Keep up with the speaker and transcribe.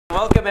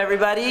Welcome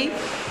everybody.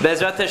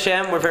 Bezrat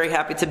Hashem, we're very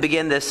happy to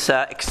begin this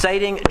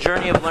exciting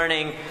journey of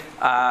learning,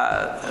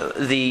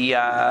 the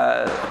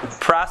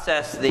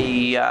process,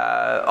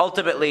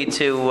 ultimately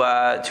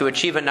to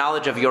achieve a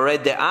knowledge of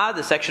Yored De'ah,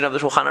 the section of the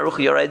Shulchan Aruch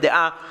Yored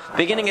De'ah,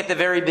 beginning at the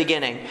very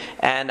beginning.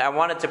 And I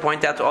wanted to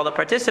point out to all the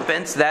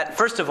participants that,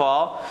 first of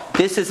all,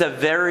 this is a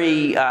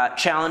very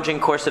challenging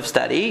course of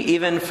study,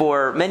 even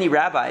for many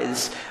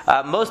rabbis.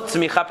 Most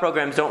Smicha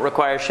programs don't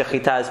require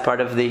Shehita as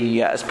part of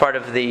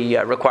the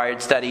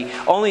required study.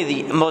 Only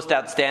the most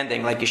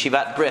outstanding, like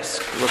Yeshivat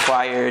Brisk,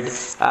 required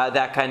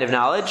that kind of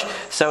knowledge.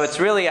 So it's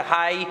really a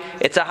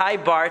high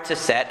bar to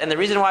set. And the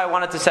reason why I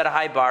wanted to set a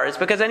high bar is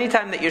because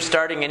anytime that you're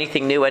starting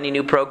anything new, any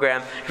new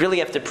program, you really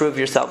have to prove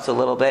yourselves a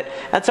little bit.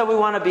 And so we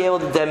want to be able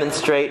to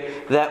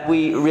demonstrate that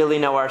we really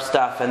know our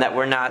stuff and that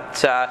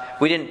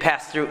we didn't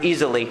pass through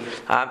easily.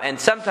 And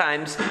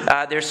sometimes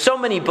there's so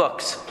many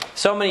books,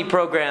 so many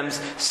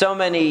programs, so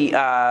many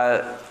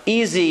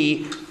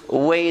easy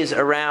ways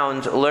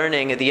around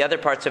learning the other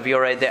parts of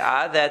Yored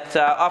De'ah that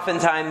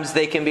oftentimes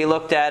they can be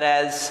looked at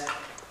as,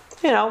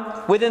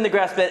 within the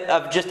grasp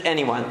of just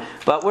anyone.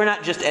 But we're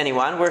not just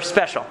anyone, we're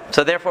special.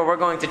 So therefore we're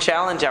going to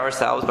challenge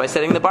ourselves by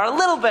setting the bar a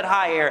little bit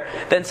higher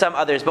than some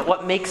others. But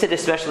what makes it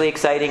especially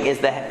exciting is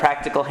the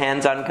practical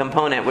hands-on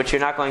component, which you're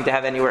not going to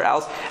have anywhere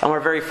else. And we're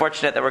very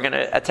fortunate that we're going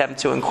to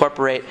attempt to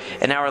incorporate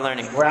in our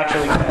learning. We're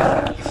actually going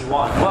to easy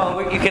one.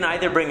 Well, you can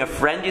either bring a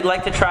friend you'd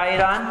like to try it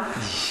on,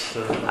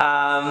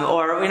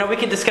 or we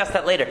can discuss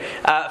that later.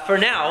 For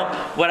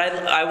now, what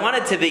I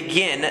wanted to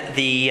begin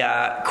the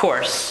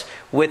course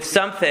with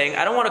something,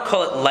 I don't want to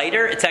call it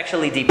lighter, it's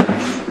actually deeper.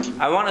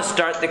 I want to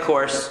start the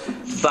course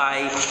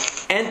by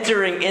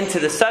entering into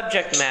the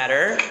subject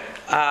matter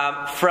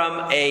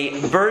from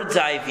a bird's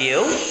eye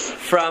view,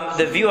 from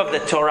the view of the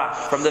Torah,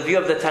 from the view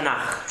of the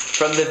Tanakh,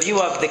 from the view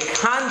of the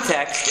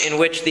context in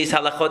which these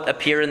halachot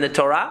appear in the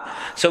Torah,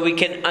 so we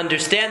can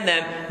understand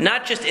them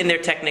not just in their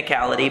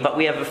technicality, but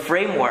we have a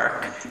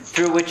framework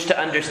through which to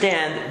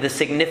understand the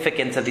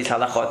significance of these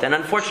halachot. And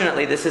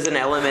unfortunately, this is an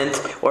element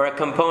or a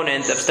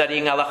component of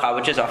studying halacha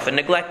which is often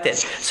neglected.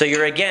 So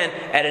you're again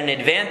at an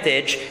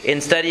advantage in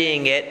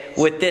studying it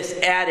with this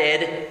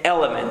added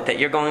element, that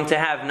you're going to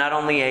have not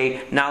only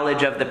a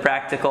knowledge of the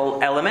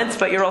practical elements,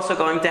 but you're also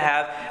going to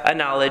have a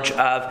knowledge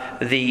of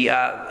the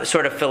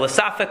sort of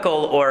philosophical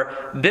or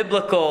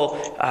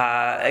biblical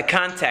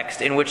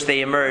context in which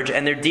they emerge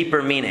and their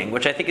deeper meaning,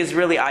 which I think is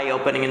really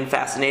eye-opening and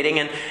fascinating.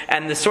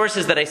 And the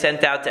sources that I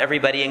sent out to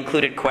everybody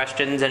included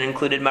questions and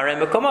included Marei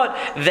Mekomot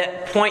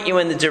that point you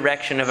in the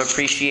direction of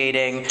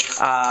appreciating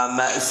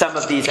some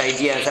of these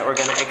ideas that we're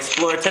going to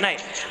explore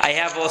tonight. I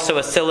have also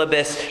a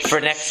syllabus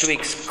for next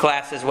week's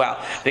class as well,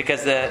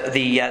 because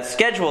the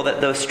schedule,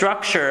 the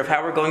structure of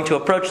how we're going to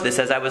approach this,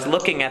 as I was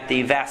looking at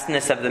the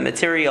vastness of the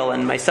material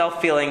and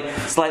myself feeling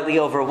slightly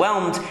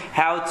overwhelmed,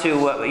 how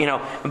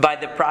to, by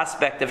the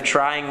prospect of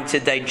trying to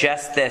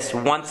digest this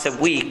once a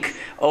week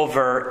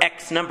over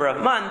X number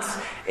of months,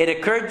 it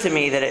occurred to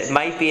me that it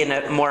might be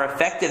a more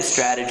effective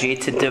strategy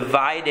to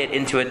divide it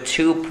into a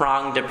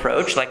two-pronged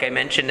approach, like I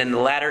mentioned in the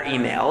latter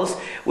emails,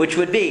 which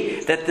would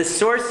be that the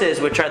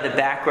sources, which are the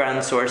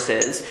background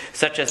sources,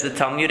 such as the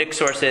Talmudic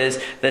sources,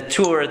 the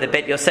Tur, the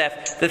Bet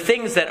Yosef, the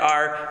things that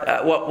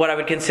are what I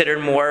would consider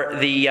more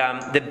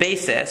the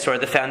basis or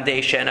the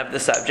foundation of the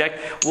subject,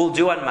 we'll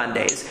do on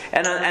Mondays.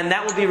 And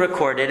that will be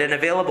recorded and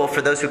available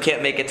for those who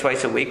can't make it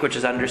twice a week, which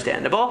is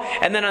understandable.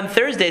 And then on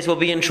Thursdays, we'll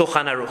be in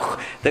Shulchan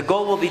Aruch. The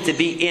goal will be to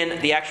be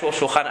in the actual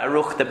Shulchan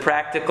Aruch, the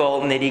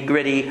practical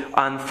nitty-gritty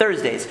on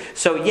Thursdays.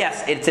 So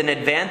yes, it's an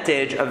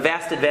advantage, a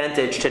vast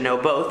advantage to know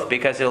both,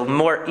 because it'll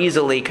more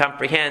easily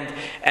comprehend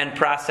and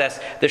process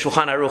the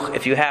Shulchan Aruch.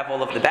 If you have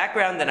all of the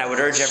background, then I would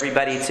urge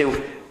everybody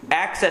to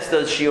access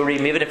those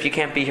shiurim, even if you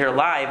can't be here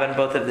live on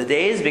both of the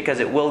days, because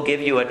it will give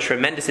you a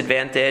tremendous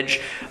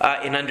advantage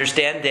in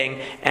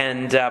understanding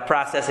and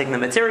processing the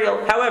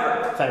material.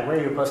 However, sorry, where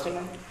are you posting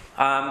them?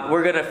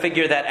 We're going to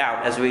figure that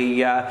out as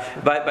we.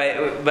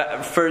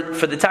 But for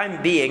the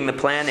time being, the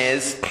plan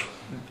is,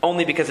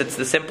 only because it's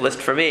the simplest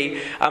for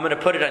me, I'm going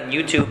to put it on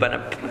YouTube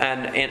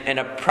and in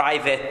a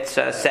private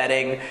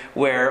setting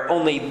where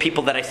only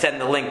people that I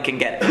send the link can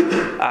get it.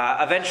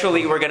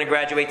 Eventually, we're going to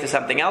graduate to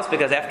something else,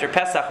 because after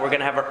Pesach, we're going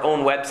to have our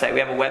own website. We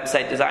have a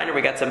website designer.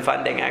 We got some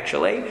funding,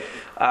 actually.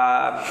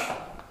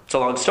 It's a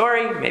long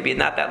story, maybe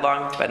not that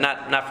long, but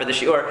not for the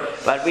shiur.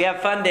 But we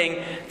have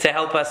funding to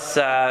help us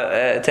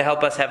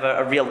have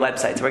a real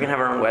website. So we're going to have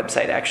our own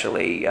website,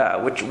 actually,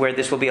 where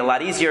this will be a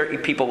lot easier.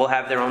 People will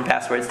have their own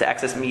passwords to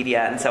access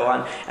media and so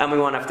on, and we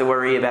won't have to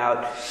worry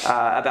about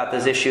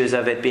those issues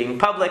of it being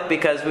public,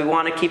 because we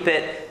want to keep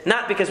it,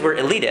 not because we're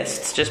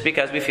elitists, just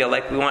because we feel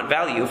like we want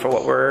value for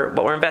what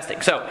we're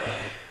investing. So,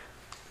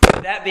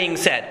 that being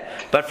said,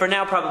 but for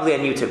now, probably on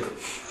YouTube.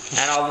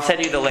 And I'll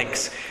send you the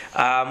links.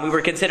 We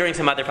were considering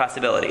some other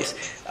possibilities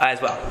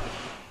as well.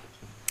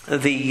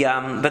 But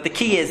the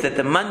key is that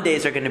the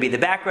Mondays are going to be the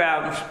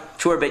background,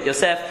 Tur Bet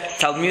Yosef,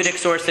 Talmudic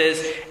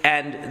sources,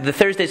 and the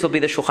Thursdays will be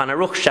the Shulchan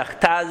Aruch,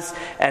 Shachtaz,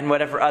 and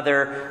whatever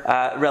other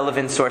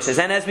relevant sources.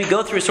 And as we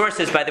go through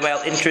sources, by the way,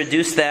 I'll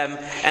introduce them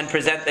and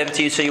present them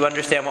to you so you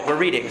understand what we're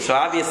reading. So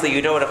obviously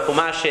you know what a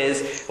Chumash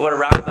is, what a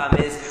Rambam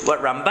is,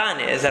 what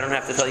Ramban is. I don't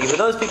have to tell you who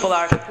those people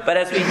are, but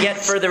as we get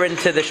further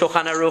into the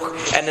Shulchan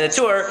Aruch and the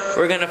Tur,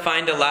 we're going to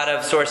find a lot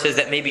of sources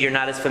that maybe you're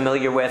not as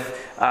familiar with.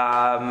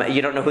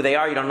 You don't know who they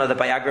are, you don't know the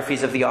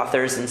biographies of the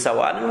authors, and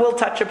so on. And we'll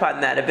touch upon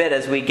that a bit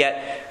as we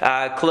get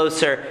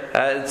closer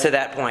to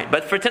that point.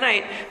 But for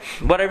tonight,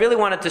 what I really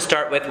wanted to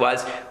start with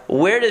was,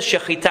 where does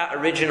Shechita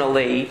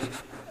originally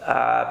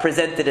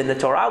presented in the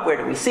Torah? Where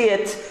do we see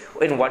it?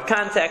 In what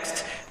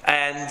context?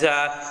 And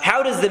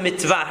how does the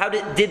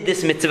mitzvah, did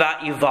this mitzvah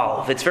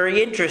evolve? It's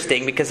very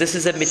interesting because this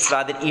is a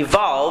mitzvah that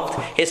evolved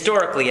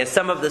historically, as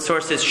some of the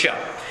sources show.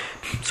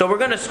 So we're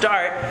going to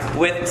start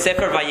with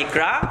Sefer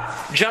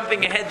Vayikra,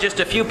 jumping ahead just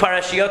a few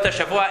parashiyot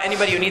Shavua.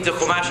 Anybody who needs a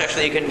chumash,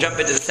 actually, you can jump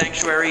into the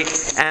sanctuary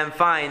and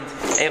find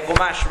a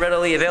chumash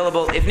readily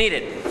available if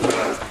needed.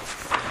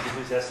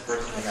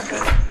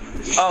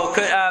 Oh,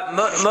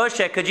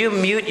 Moshe, could you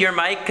mute your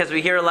mic because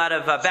we hear a lot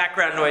of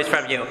background noise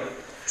from you?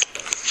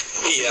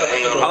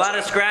 A lot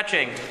of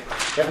scratching. Do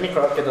you have any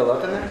Korot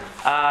Gedolot in there?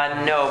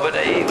 No, but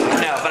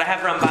I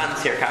have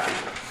Ramban's here copied.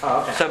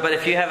 Oh, okay. So, but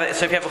if you have a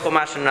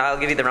chumash, I'll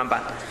give you the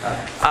Ramban.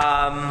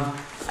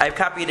 I've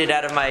copied it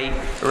out of my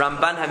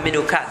Ramban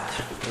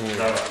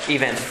HaMinukad,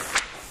 even.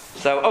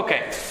 So,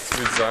 okay.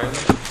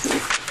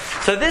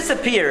 So this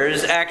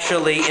appears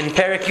actually in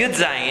Perek Yud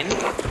Zayin,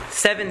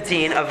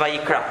 17 of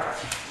Vayikra.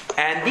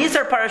 And these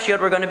are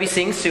parashiyot we're going to be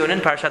seeing soon in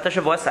Parashat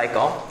HaShavua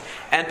cycle.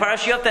 And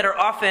parashiyot that are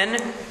often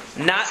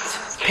not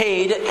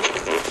paid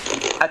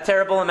a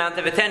terrible amount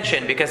of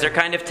attention because they're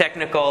kind of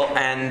technical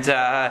and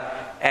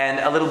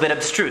a little bit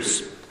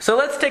abstruse. So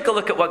let's take a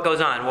look at what goes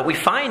on. What we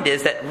find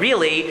is that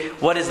really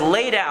what is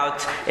laid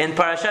out in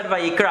Parashat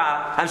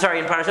Vayikra,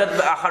 in Parashat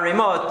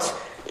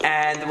Harimot,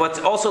 and what's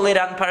also laid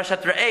out in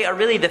Parashat Re'eh are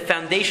really the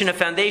foundation of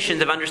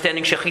foundations of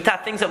understanding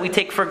Shechita, things that we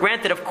take for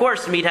granted. Of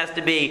course, meat has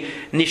to be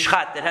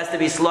nishchat, it has to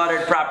be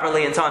slaughtered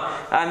properly and so on.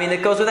 I mean,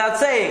 it goes without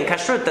saying,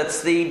 kashrut,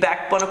 that's the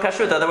backbone of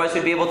kashrut, otherwise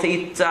we'd be able to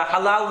eat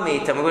halal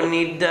meat, and we wouldn't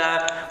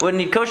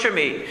need kosher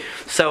meat.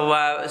 So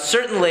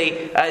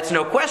certainly, it's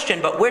no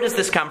question, but where does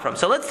this come from?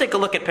 So let's take a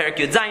look at Perek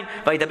Yud Zayin.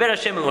 Vayidaber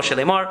Hashem el Moshe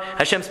lemor,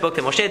 Hashem spoke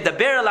to Moshe,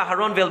 Daber el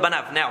Aharon ve'el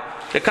banav. Now,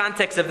 the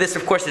context of this,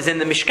 of course, is in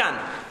the Mishkan.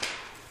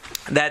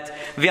 That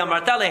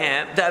v'amarta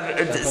lehem,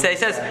 it says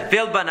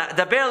daber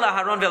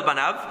laHaron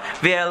ve'elbanav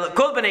ve'el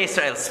kol bnei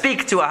Israel,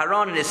 speak to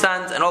Aharon and his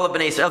sons and all of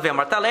bnei Israel.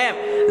 V'amarta lehem,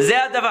 ze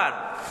hadavar,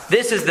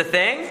 this is the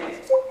thing.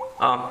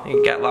 Oh,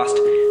 you got lost.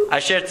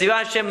 Asher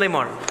tzivah Hashem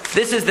lemor,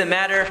 this is the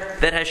matter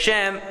that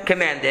Hashem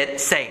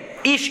commanded, saying,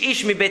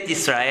 Ish mi bet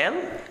Yisrael,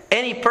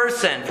 any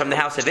person from the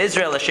house of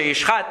Israel, asher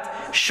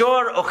yishchat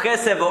shor o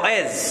chesev o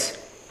ez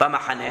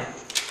b'machaneh,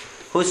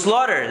 who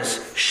slaughters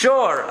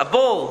shor, a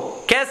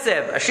bull,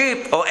 kesev, a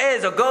sheep, or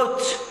ez, a goat,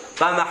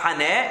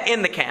 b'machaneh,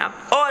 in the camp,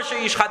 or asher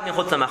yishchat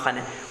michutz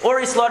ha'machaneh, or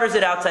he slaughters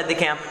it outside the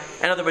camp.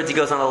 In other words, he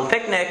goes on a little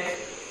picnic,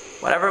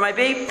 whatever it might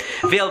be.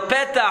 V'el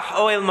petach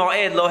oel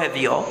mo'ed lo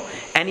hevio,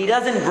 and he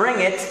doesn't bring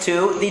it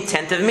to the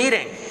tent of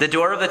meeting, the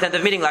door of the tent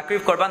of meeting.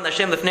 Lakriv korban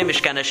Hashem lefnei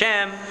mishkan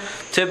Hashem,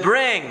 to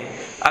bring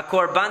a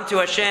korban to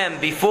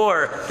Hashem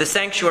before the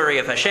sanctuary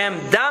of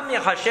Hashem. Dam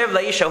yachashev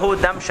la'ishahu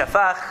dam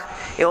shafach.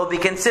 It will be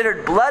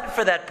considered blood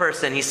for that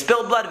person. He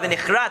spilled blood,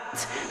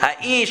 v'nichrat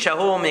ha'ish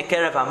hahu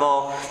mikerev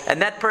hamo,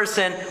 and that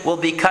person will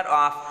be cut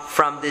off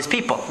from these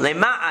people.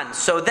 Lema'an,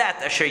 so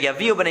that asher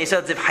yaviu b'nei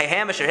Yisrael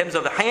zivchayhem asher hem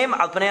zovachayim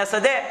al b'nei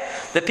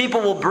hasadeh, the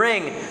people will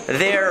bring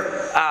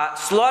their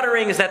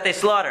slaughterings that they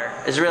slaughter.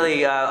 Is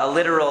really a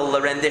literal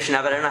rendition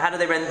of it. I don't know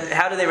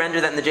how do they render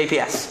that in the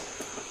JPS?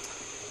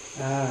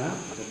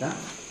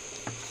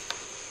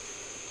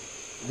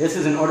 This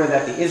is in order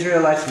that the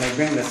Israelites may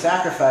bring the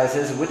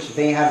sacrifices which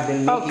they have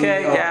been making.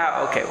 Okay,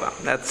 well,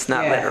 that's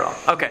not literal.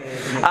 Okay,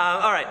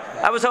 all right.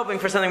 I was hoping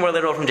for something more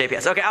literal from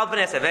JPS. Okay, Al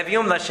B'nei Yisrael,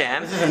 V'yum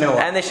L'Hashem,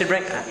 and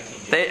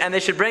they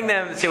should bring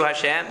them to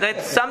Hashem.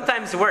 That's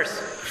sometimes worse.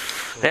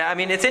 Yeah, I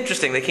mean, it's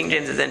interesting. The King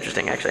James is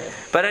interesting, actually.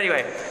 But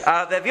anyway,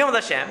 V'yum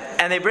L'Hashem,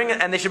 and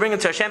they should bring them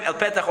to Hashem. El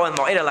Petach Oel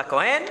Mo'ed El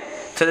HaKohen,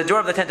 to the door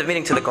of the tent of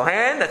meeting, to the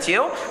Kohen. That's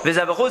you.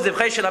 V'zabachu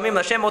Zivchei Shelamim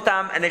L'Hashem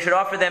Otam, and they should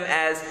offer them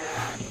as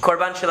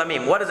Korban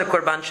Shilamim. What is a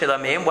Korban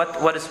Shilamim?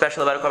 What is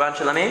special about a Korban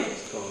Shilamim?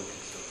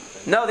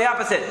 No, the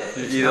opposite.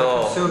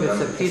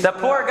 The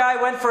poor guy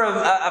went for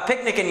a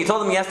picnic and you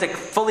told him he has to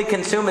fully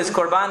consume his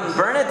Korban and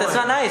burn it? That's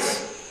not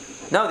nice.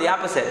 No, the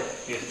opposite.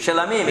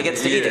 Shilamim, he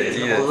gets to eat it.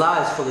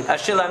 A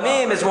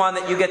Shilamim is one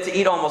that you get to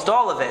eat almost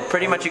all of it.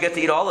 Pretty much you get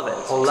to eat all of it.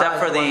 Except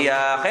for the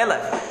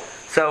Chelev.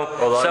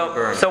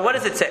 So what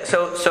does it say?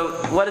 So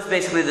what is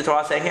basically the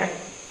Torah saying here?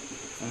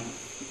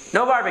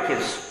 No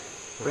barbecues.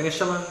 Bring a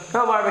shalom.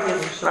 No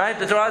barbecues, right?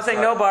 The Torah is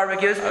saying no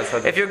barbecues.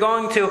 If you're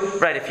going to,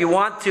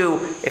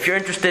 if you're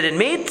interested in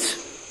meat,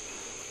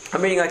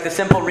 I'm reading like the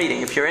simple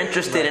reading. If you're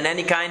interested in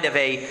any kind of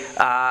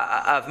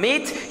of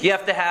meat, you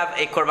have to have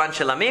a korban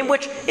shalamim,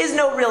 which is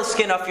no real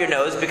skin off your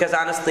nose, because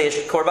honestly, a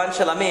korban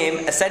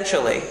shalamim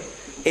essentially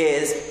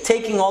is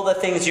taking all the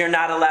things you're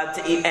not allowed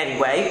to eat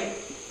anyway,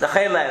 the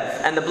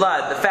chaylev and the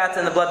blood, the fats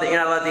and the blood that you're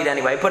not allowed to eat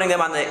anyway, putting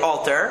them on the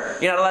altar.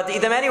 You're not allowed to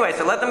eat them anyway,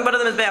 so let them go to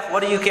the mizbeach.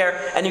 What do you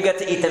care? And you get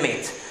to eat the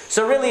meat.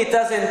 So really, it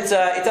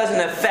doesn't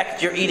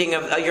affect your eating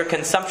of your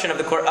consumption of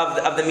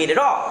the meat at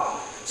all.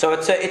 So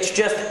it's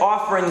just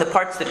offering the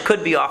parts that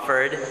could be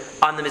offered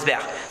on the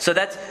mizbeach. So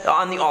that's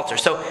on the altar.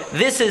 So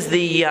this is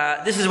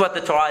what the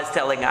Torah is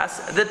telling us.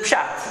 The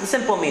pshat, the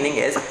simple meaning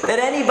is that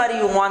anybody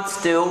who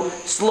wants to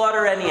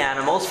slaughter any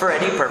animals for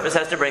any purpose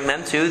has to bring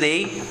them to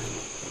the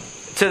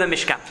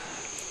Mishkan.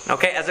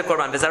 Okay, as a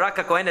korban.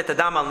 V'zaraka kohen et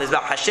adam al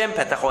mizbeach Hashem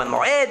petacho en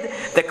moed.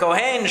 The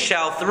kohen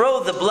shall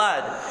throw the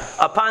blood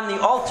upon the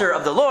altar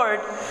of the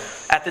Lord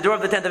at the door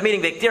of the tent of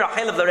meeting. V'ktira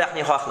chaylev l'reach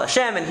nichoach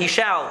l'Hashem, and he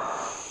shall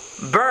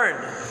burn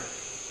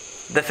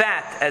the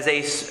fat as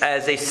a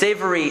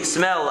savory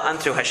smell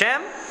unto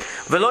Hashem.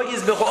 And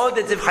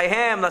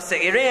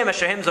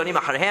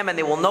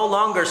they will no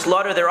longer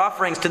slaughter their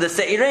offerings to the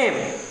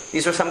seirim.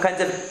 These were some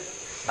kinds of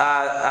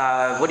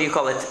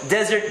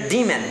desert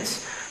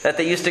demons that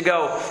they used to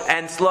go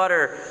and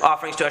slaughter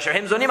offerings to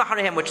Hashem,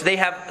 which they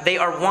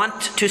are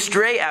wont to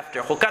stray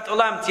after.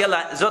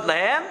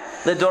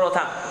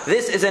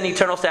 This is an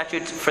eternal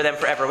statute for them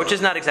forever, which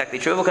is not exactly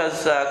true,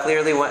 because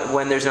clearly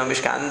when there's no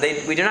Mishkan,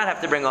 we do not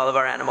have to bring all of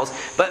our animals.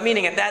 But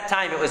meaning at that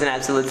time it was an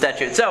absolute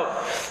statute. So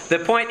the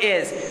point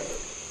is,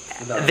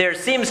 there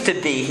seems to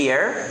be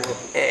here,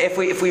 if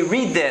we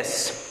read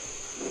this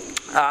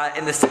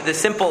in the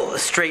simple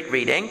straight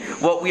reading,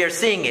 what we are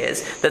seeing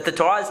is that the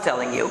Torah is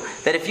telling you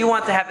that if you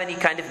want to have any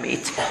kind of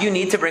meat, you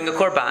need to bring a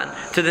korban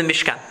to the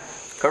Mishkan.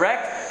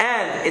 Correct?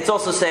 And it's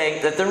also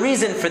saying that the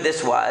reason for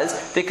this was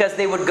because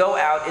they would go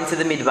out into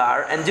the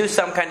midbar and do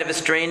some kind of a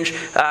strange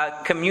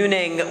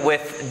communing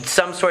with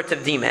some sorts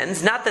of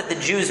demons. Not that the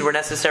Jews were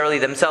necessarily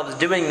themselves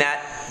doing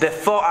that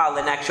befo'al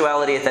in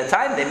actuality at that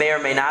time. They may or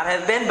may not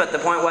have been, but the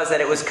point was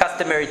that it was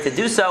customary to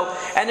do so.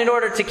 And in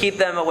order to keep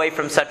them away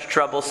from such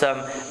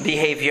troublesome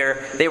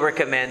behavior, they were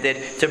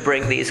commanded to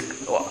bring this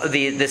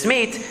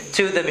meat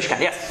to the Mishkan.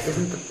 Yes?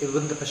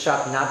 Wouldn't the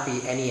pashat not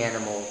be any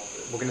animal?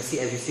 We're going to see,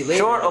 as you see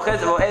later. Sure, okay,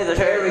 so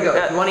there we go.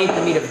 Yeah. If you want to eat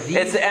the meat of these,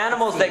 it's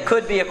animals that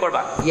could be a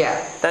korban.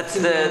 Yeah, that's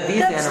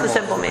the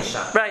simple meat,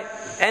 right?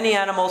 Any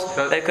animals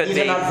that could be.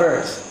 These are not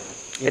birds.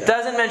 It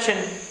doesn't mention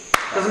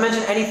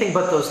anything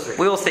but those three.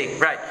 We will see,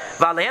 right?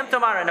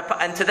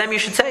 And to them you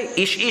should say,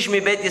 Ish mi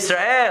bet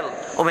Yisrael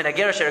u'min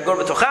hager asher yagor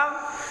b'tocham,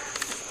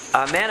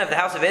 a man of the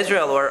house of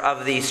Israel or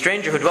of the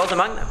stranger who dwells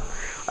among them,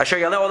 asher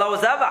yaleh olah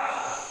u'zavah,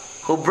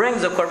 who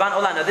brings a korban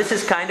olah. Now this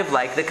is kind of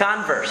like the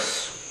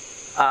converse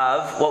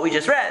of what we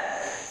just read.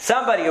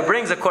 Somebody who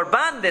brings a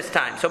korban this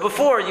time. So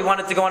before you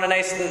wanted to go on a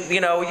nice,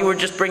 you were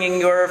just bringing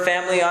your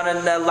family on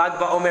a Lag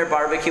BaOmer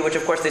barbecue, which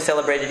of course they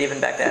celebrated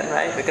even back then,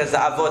 right? Because the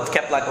Avot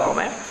kept Lag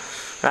BaOmer,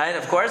 right?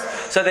 Of course.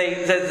 So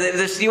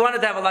you wanted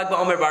to have a Lag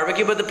BaOmer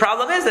barbecue, but the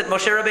problem is that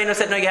Moshe Rabbeinu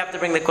said, no, you have to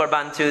bring the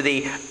korban to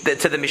the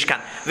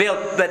Mishkan.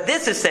 But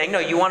this is saying, no,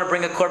 you want to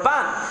bring a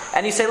korban.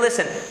 And you say,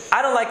 listen,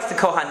 I don't like the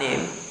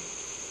Kohanim.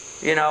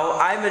 Ki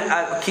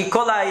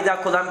kol ha'ida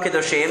kulam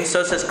kedoshim,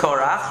 so says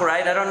Korach,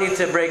 right? I don't need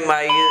to bring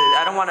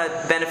I don't want to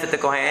benefit the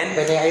Kohen,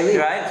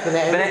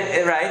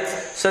 right? Right?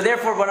 So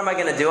therefore, what am I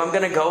going to do? I'm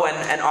going to go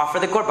and offer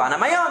the korban on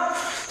my own.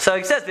 So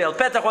he says,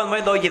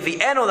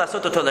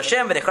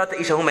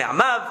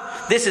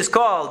 this is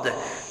called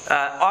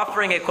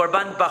offering a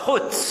korban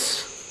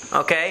bachutz.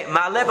 Okay,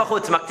 ma'aleh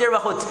b'chutz, maktir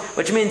b'chutz,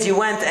 which means you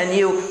went and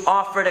you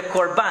offered a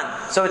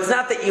korban. So it's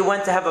not that you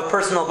went to have a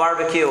personal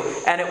barbecue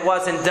and it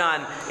wasn't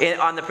done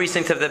on the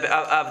precincts of the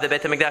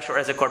Beit HaMikdash or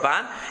as a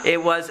korban.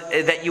 It was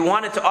that you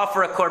wanted to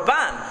offer a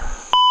korban.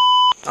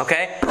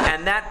 Okay,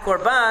 and that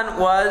korban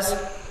was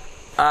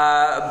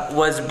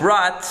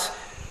brought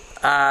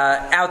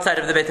outside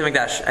of the Beit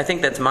HaMikdash. I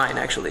think that's mine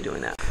actually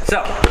doing that.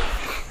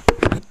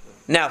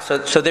 Now, so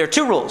there are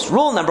two rules.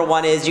 Rule number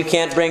one is you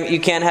can't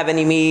have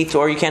any meat,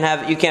 or you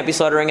can't be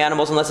slaughtering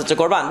animals unless it's a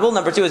korban. Rule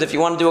number two is if you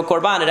want to do a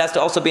korban, it has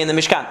to also be in the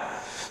Mishkan.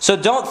 So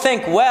don't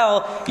think,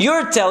 well,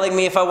 you're telling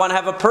me if I want to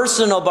have a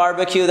personal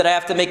barbecue that I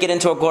have to make it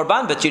into a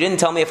korban, but you didn't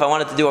tell me if I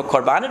wanted to do a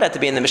korban, it had to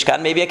be in the Mishkan.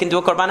 Maybe I can do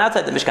a korban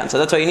outside the Mishkan. So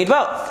that's why you need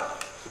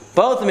both.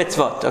 Both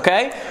mitzvot,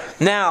 okay?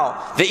 Now,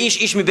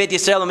 Ve'ish ish mi beit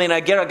Yisrael u'min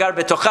hager agar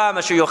betocham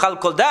asher yochal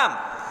kol dam.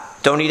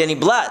 Don't eat any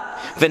blood.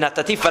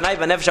 V'natati fanai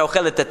v'nefesh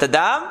ha'ochelet et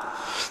adam.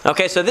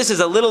 Okay, so this is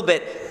a little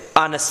bit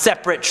on a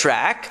separate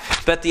track,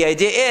 but the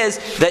idea is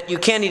that you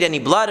can't eat any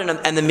blood,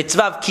 and the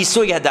mitzvah of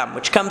kisui hadam,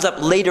 which comes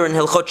up later in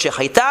Hilchot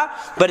Shehita,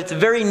 but it's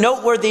very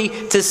noteworthy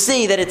to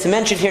see that it's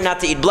mentioned here not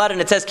to eat blood, and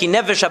it says ki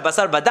nefesh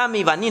habasar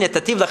badami v'ani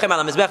netativ lachem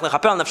al hamizbech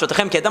lechaper al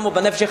nefshotechem ki adam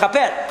u'banefesh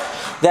yechaper.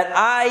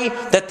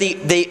 That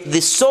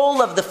the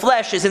soul of the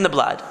flesh is in the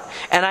blood,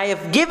 and I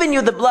have given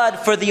you the blood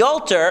for the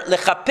altar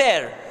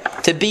lechaper,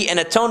 to be an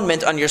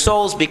atonement on your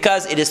souls,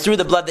 because it is through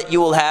the blood that you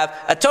will have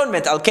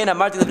atonement. Al ken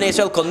amarti lebnei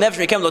Yisrael kol nefesh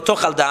mikem lo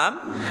tochal dam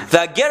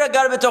v'hager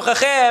hagar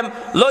betochem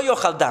lo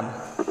yochal dam.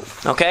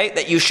 Okay,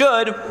 that you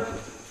should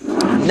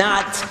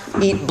not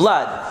eat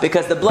blood,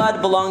 because the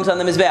blood belongs on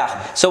the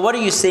Mizbeach. So what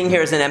are you seeing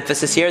here as an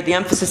emphasis here? The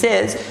emphasis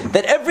is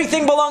that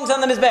everything belongs on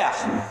the Mizbeach.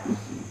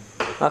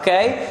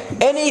 Okay?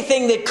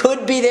 Anything that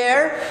could be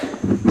there,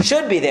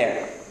 should be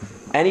there.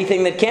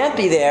 Anything that can't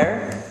be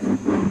there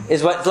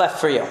is what's left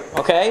for you.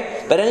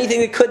 Okay? But anything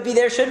that could be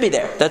there, should be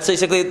there. That's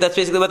basically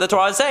what the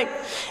Torah is saying.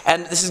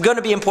 And this is going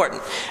to be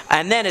important.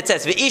 And then it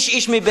says, V'ish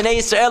ish mi b'nei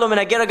Yisrael u'min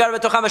hager hagar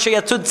b'tocham asher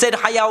yatzud tzed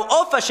hayav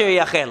of asher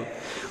yachel.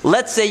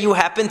 Let's say you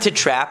happen to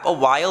trap a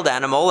wild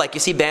animal, like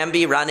you see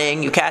Bambi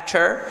running, you catch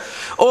her,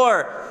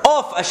 or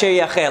of asher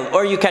yachel,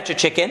 or you catch a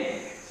chicken,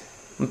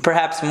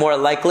 perhaps more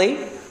likely.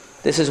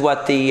 This is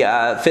what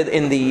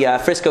in the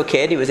Frisco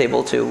Kid he was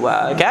able to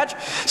catch.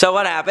 So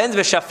what happens?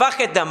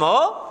 V'shafach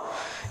damo,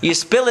 you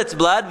spill its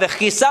blood.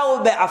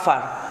 V'chisau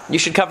be'afar, you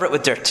should cover it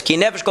with dirt. Ki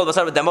nefesh kol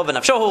basar v'damo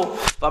v'nafshohu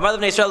v'amar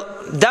l'bnei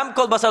Yisrael dam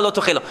kol basar lo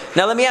tochilo.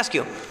 Now let me ask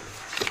you,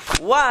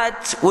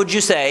 what would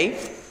you say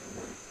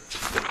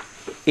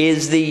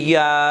is the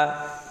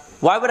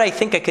why would I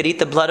think I could eat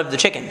the blood of the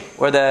chicken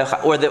or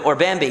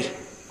Bambi?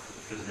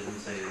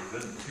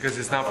 Because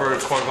it's not for a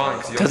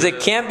korban. Because it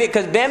can't be.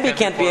 Because Bambi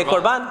can't be a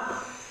korban.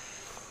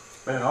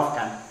 But an off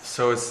can.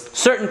 So it's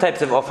Certain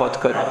types of ofot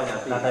could.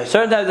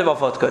 Certain types of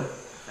ofot could,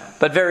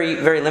 but very,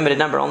 very limited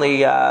number. Only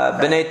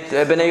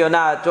bnei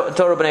Yonah,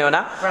 Torah bnei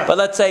Yonah. Right. But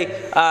let's say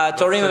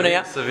Torim bnei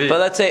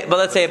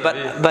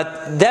Yonah.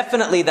 But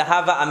definitely the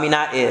Hava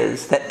Aminah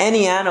is that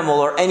any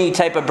animal or any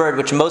type of bird,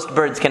 which most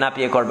birds cannot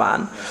be a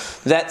korban,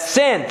 that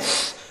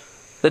since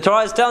the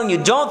Torah is telling you,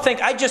 don't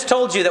think, I just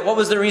told you that what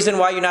was the reason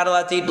why you're not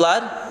allowed to eat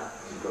blood?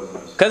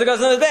 Because it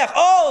goes in the Mizbeach.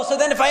 Oh, so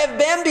then if I have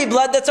Bambi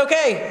blood, that's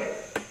okay.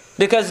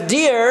 Because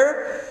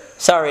deer,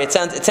 sorry, it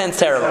sounds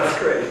terrible.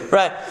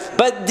 Right.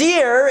 But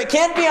deer, it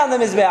can't be on the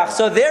Mizbeach,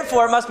 so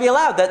therefore it must be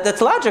allowed. That's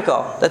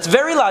logical. That's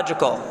very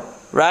logical.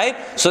 Right?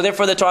 So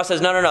therefore the Torah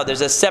says, no. There's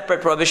a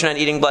separate prohibition on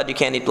eating blood. You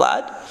can't eat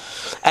blood.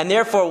 And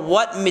therefore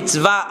what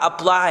mitzvah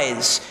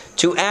applies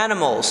to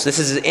animals? This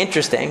is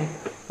interesting.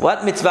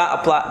 What mitzvah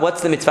apply?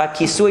 What's the mitzvah?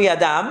 Kisui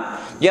hadam.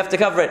 You have to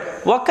cover it.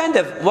 What kind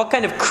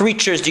of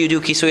creatures do you do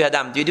kisui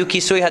hadam? Do you do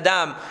kisui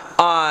hadam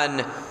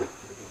on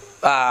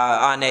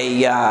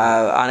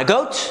a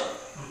goat?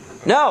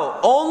 No,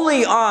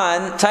 only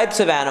on types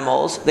of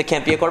animals that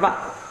can't be a korban.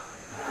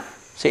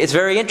 See, it's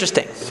very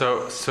interesting.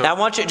 So now I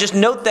want you to just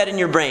note that in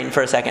your brain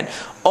for a second.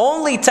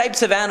 Only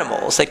types of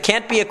animals that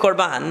can't be a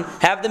korban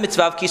have the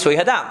mitzvah of kisui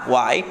hadam.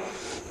 Why?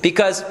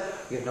 Because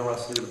you have nowhere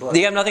else to do with the blood.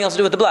 You have nothing else to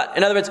do with the blood.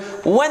 In other words,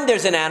 when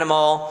there's an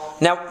animal...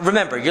 Now,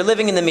 remember, you're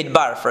living in the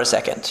Midbar for a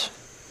second.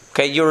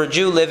 Okay, you're a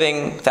Jew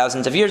living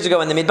thousands of years ago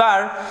in the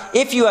Midbar.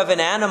 If you have an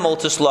animal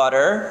to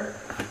slaughter,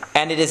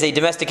 and it is a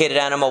domesticated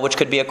animal which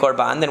could be a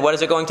korban, then what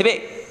is it going to be?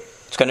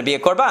 It's going to be a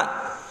korban.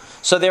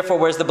 So therefore,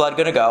 where's the blood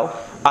going to go?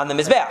 On the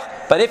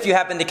Mizbeach. But if you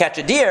happen to catch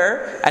a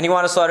deer, and you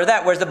want to slaughter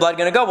that, where's the blood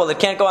going to go? Well, it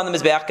can't go on the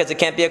Mizbeach because it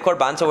can't be a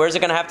korban, so where's it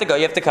going to have to go?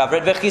 You have to cover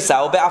it.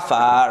 V'chisau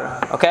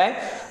be'afar. Okay?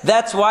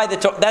 That's why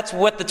that's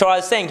what the Torah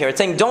is saying here. It's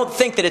saying don't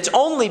think that it's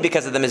only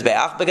because of the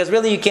Mizbeach, because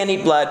really you can't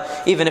eat blood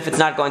even if it's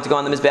not going to go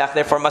on the Mizbeach,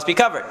 therefore it must be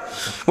covered.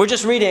 We're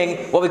just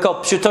reading what we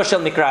call Pshuto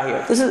Shel Mikra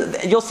here.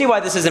 You'll see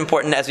why this is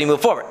important as we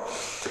move forward.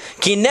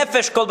 Ki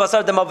nefesh kol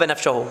basar damo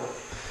v'nafshohu.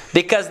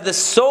 Because the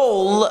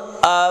soul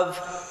of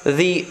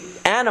the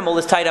animal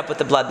is tied up with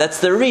the blood. That's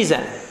the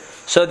reason.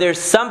 So there's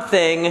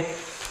something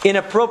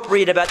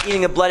inappropriate about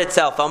eating the blood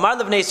itself. And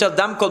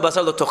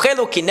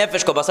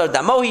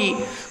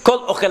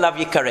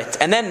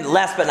then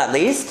last but not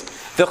least,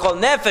 then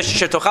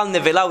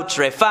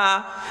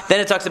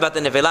it talks about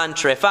the nevela and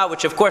trefa,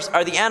 which of course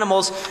are the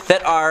animals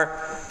that are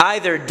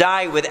either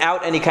die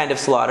without any kind of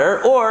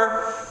slaughter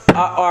or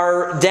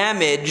are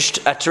damaged.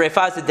 A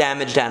trefa is a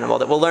damaged animal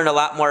that we'll learn a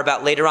lot more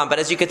about later on. But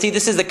as you can see,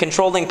 this is the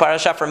controlling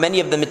parasha for many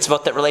of the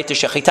mitzvot that relate to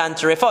shechita and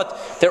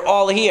terefot. They're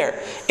all here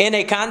in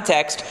a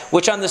context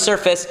which on the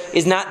surface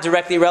is not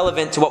directly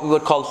relevant to what we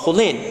would call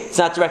chulin. It's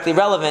not directly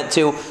relevant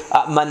to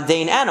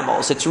mundane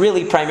animals. It's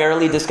really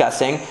primarily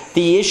discussing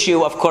the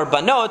issue of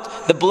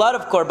korbanot, the blood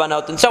of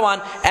korbanot, and so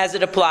on, as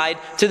it applied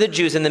to the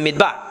Jews in the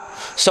Midbar.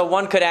 So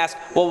one could ask,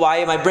 well, why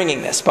am I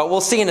bringing this? But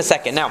we'll see in a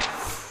second. Now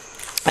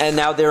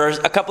there are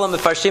a couple of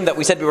mefarshim that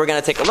we said we were going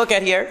to take a look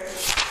at here.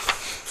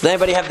 Does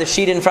anybody have the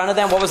sheet in front of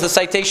them? What was the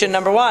citation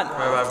number 1? I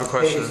have a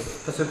question.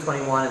 Pasuk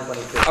 21 and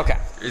 23. Okay.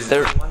 Is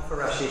there one for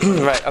Rashi?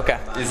 Right. Okay.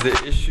 Is the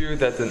issue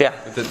that the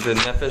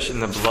nefesh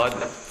and the blood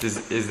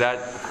is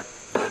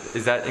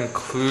that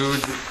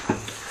include?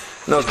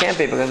 No, it can't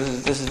be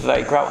because this is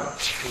Vayikra.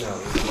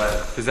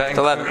 Does that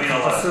include 11?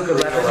 Pasuk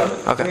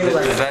 11. Okay.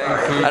 Does that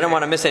include? I don't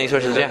want to miss any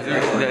sources. Yeah.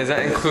 Does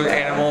that include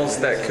animals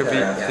that could be?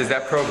 Is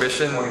that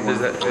prohibition? Is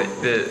that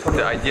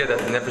the idea that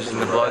the nefesh is in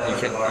the blood? You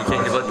can't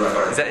get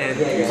blood. Is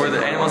that for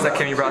the animals that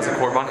can be brought as a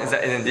korban? Is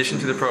that in addition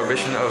to the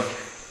prohibition of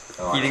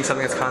eating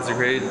something that's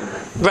consecrated.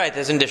 Right,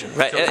 there's an addition.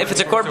 Right, if it's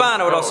a korban,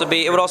 it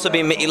would also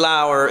be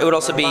me'ilah, or it would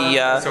also be.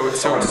 So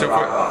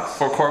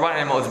for korban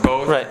animal, it's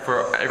both. Right.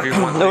 For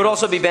everyone. It would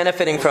also be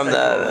benefiting from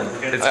the.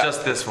 It's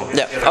just this one.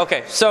 Yeah.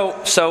 Okay.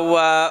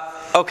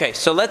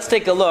 So let's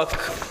take a look.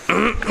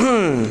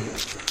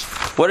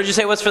 What did you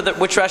say was for the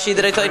which Rashi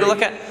did I tell you to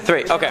look at?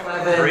 3. Okay.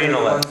 3 and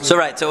 11. So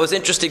right. So it was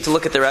interesting to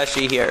look at the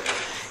Rashi here.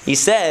 He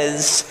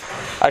says,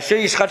 "Asher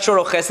yishchat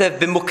shoro chesed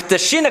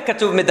b'muktashin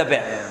hakatuv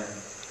medaber."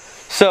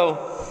 So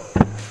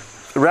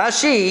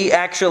Rashi,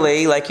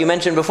 actually, like you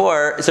mentioned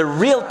before, is a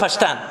real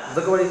Pashtan.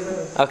 Look at what he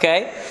says.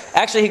 Okay?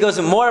 Actually, he goes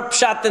more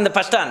pshat than the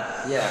Pashtan.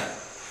 Yeah.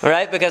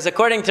 Right? Because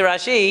according to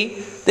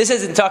Rashi, this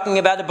isn't talking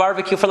about a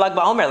barbecue for Lag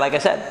BaOmer, like I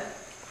said.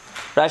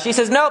 Rashi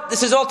says, nope,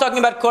 this is all talking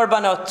about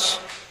korbanot.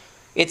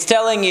 It's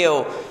telling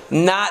you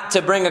not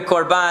to bring a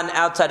korban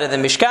outside of the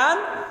Mishkan,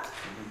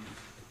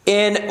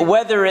 in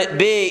whether it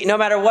be, no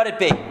matter what it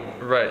be.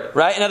 Right.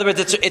 Right? In other words,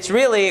 it's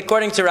really,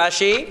 according to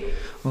Rashi,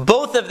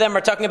 both of them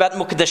are talking about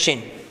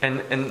mukdashin.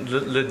 And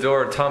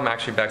Lidor Tom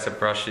actually backs up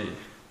Rashi.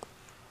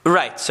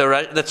 Right, so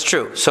that's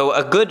true. So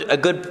a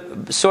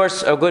good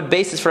source, a good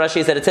basis for Rashi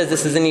is that it says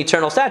this is an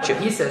eternal statute.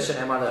 He says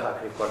shenemar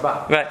le'akriv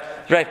korban.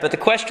 Right. But the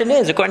question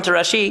is, according to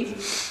Rashi,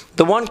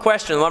 the one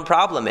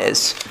problem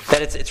is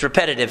that it's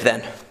repetitive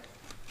then.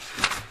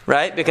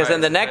 Right? Because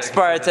then the next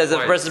part says if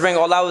the person bring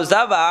olahu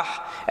zavach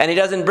and he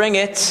doesn't bring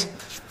it.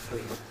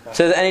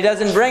 So he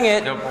doesn't bring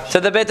it to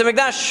the Beit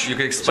HaMikdash.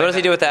 So what does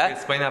he do with that? You could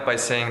explain that by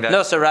saying that.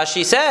 No, so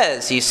Rashi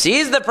says, he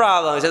sees the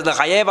problem. He says,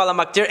 L'chayev ala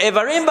maktir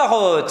evarim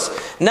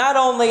b'chutz. Not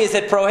only is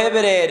it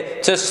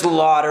prohibited to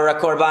slaughter a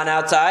korban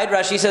outside,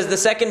 Rashi says the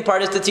second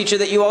part is to teach you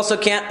that you also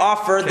can't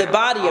offer the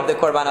body of the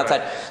korban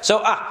outside.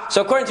 So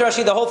according to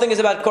Rashi, the whole thing is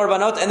about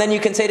korbanot, and then you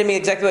can say to me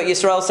exactly what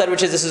Yisrael said,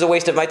 which is, this is a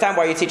waste of my time.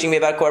 Why are you teaching me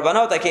about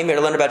korbanot? I came here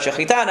to learn about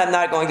Shehita, and I'm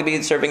not going to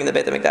be serving in the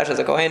Beit HaMikdash as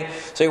a Kohen.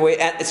 So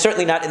it's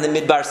certainly not in the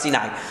Midbar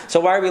Sinai. So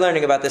why are we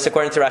learning about this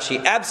according to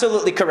Rashi?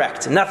 Absolutely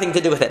correct. Nothing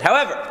to do with it.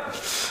 However,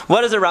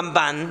 what does a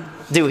Ramban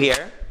do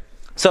here?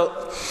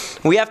 So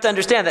we have to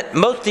understand that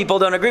most people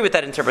don't agree with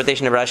that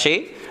interpretation of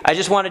Rashi. I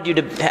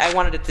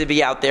wanted it to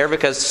be out there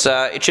because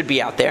it should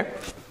be out there.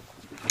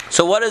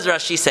 So what does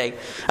Rashi say?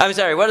 What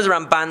does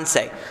Ramban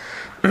say?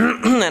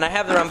 And I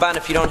have the Ramban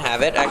if you don't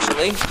have it,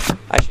 actually.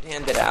 I should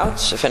hand it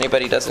out if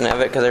anybody doesn't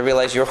have it, because I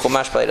realize your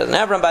Chumash probably doesn't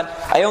have Ramban.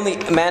 I only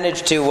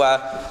managed to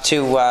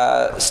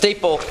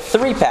staple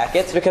 3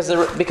 packets because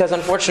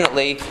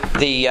unfortunately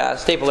the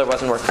stapler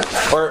wasn't working,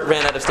 or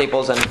ran out of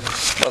staples and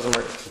wasn't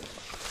working.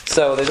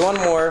 So there's one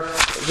more.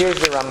 Here's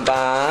the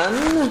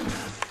Ramban.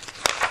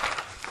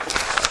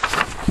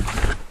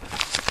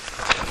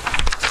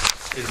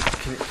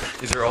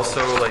 Is there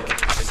also like a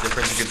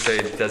difference? You could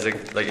say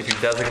like if you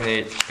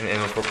designate an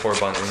animal for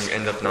korban and you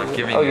end up not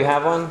giving it. Oh, you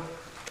have one?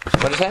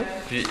 What is that?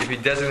 If you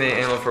designate an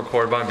animal for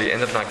korban but you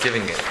end up not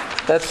giving it.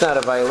 That's not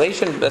a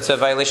violation. That's a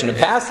violation of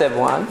passive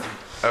one.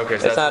 Okay,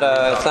 so it's not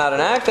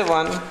an active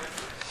one.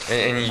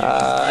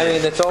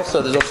 There's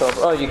also.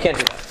 Oh, you can't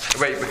do that.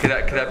 Right, but could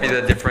that be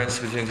the difference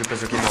between 2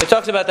 pasukim? It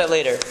talks about that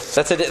later.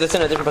 That's in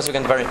a different pasuk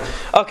in Dvarim.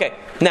 Okay,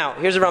 now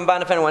here's a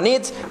Ramban if anyone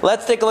needs.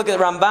 Let's take a look at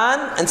the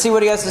Ramban and see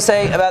what he has to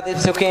say about the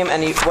pasukim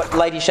and what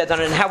light he sheds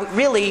on it, and how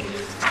really,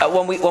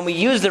 when we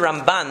use the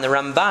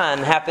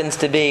Ramban happens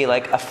to be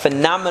like a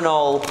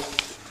phenomenal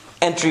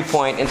entry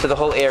point into the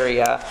whole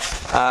area.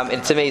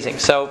 It's amazing.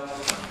 So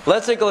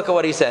let's take a look at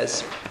what he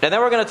says. And then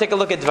we're going to take a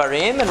look at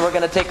Dvarim, and we're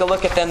going to take a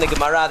look at then the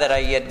Gemara that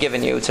I had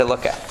given you to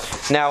look at.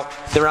 Now,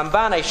 the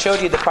Ramban, I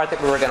showed you the part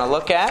that we were going to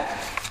look at.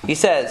 He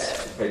says,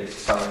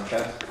 is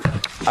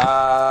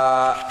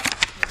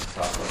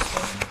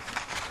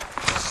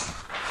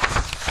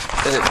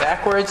it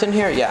backwards in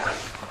here? Yeah.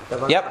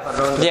 Yep.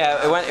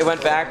 Yeah, it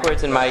went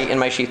backwards in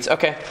my sheets.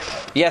 Okay.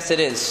 Yes, it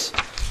is.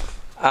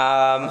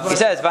 He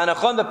says,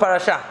 "V'anachon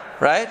beparasha,"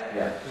 right?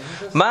 Yeah.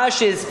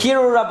 Mashiz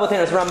kiru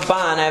rabotenu. It's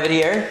Ramban. I have it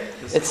here.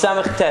 It's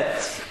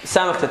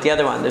Samachtet, the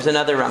other one. There's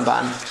another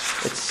Ramban.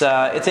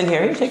 It's in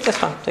here. Here, take this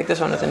one. Take this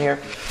one. It's in here.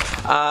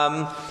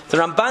 The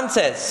Ramban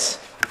says,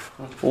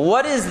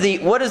 what is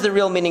the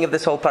real meaning of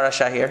this whole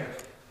parasha here?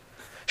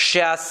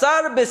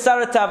 She'asar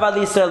besar tava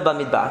l'Yisrael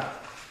b'midbar.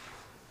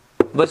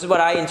 This is what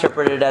I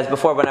interpreted it as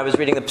before when I was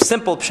reading the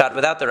simple pshat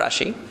without the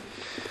Rashi.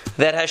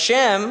 That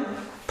Hashem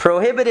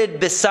prohibited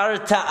besar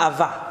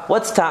ta'ava.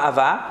 What's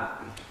ta'ava?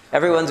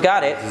 Everyone's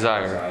got it.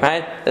 Desire.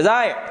 Right?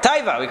 Desire.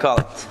 Taiva, we call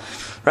it.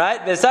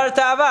 Right? Besar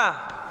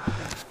ta'ava.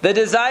 The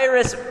desire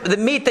is the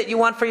meat that you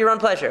want for your own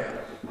pleasure.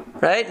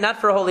 Right? Not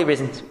for holy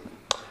reasons.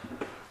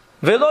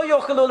 Velo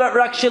yochelu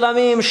rak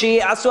shilamim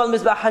she'asu al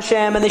mizbach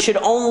Hashem, and they should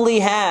only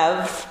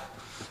have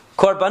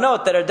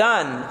korbanot that are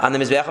done on the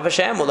Mizbeach of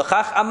Hashem.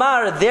 Ulachach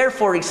amar,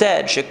 therefore he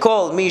said,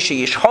 Shekol mi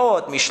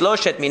sheyishchot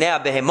mishloshet minei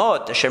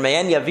behemot asher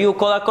meyen yaviu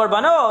kol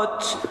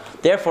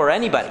korbanot. Therefore,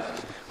 anybody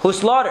who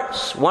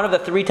slaughters one of the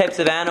 3 types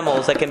of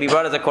animals that can be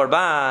brought as a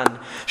korban,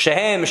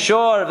 shehem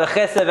shor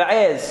v'chesed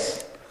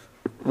v'ez,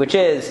 which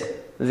is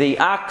the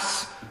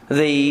ox,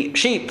 the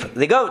sheep,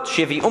 the goat,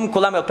 shivi'um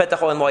kulam el petach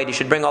oel moed. He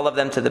should bring all of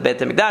them to the Beit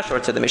HaMikdash or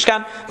to the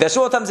Mishkan.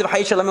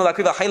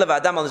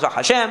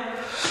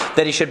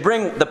 That he should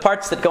bring the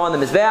parts that go on the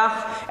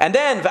Mizbeach, and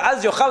then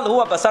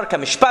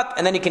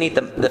and then he can eat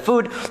the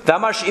food.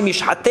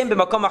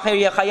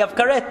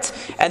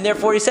 And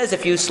therefore he says,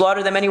 if you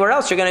slaughter them anywhere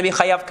else, you're going to be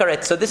chayav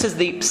karet. So this is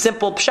the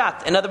simple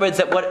pshat. In other words,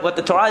 that what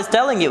the Torah is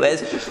telling you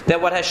is that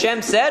what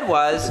Hashem said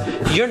was,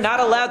 you're not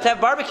allowed to have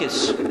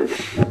barbecues.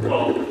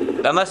 Well,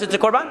 unless it's a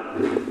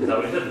korban. Is that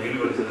what he said? Maybe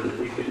what he said is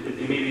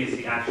maybe it's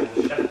the actual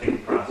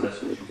shefting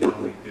process which you can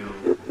only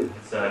do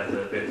inside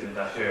the Beit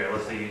HaMikdash area.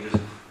 Let's say you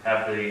just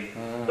have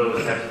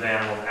those types of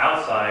animals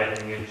outside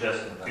and you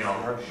just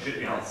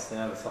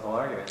That's the whole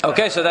argument.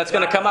 Okay, so that's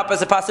going to come up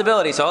as a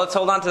possibility. So let's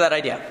hold on to that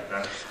idea.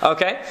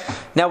 Okay.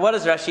 Now what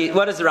does the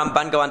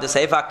Ramban go on to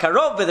say?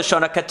 V'karov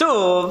b'lashon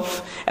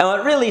hakatuv, and what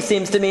it really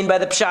seems to mean by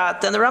the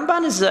pshat, and the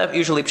Ramban is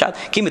usually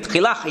pshat. Ki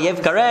mitchila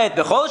chayev karet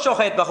b'chol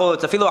shochet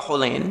b'chutz afilu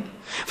achulin.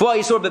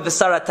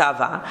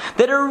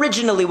 That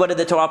originally, what did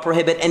the Torah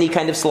prohibit? Any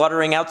kind of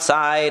slaughtering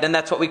outside, and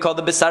that's what we call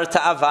the Bisar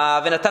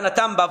Ta'ava.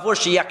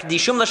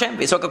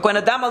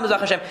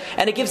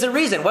 And it gives a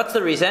reason. What's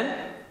the reason?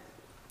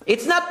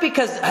 It's not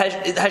because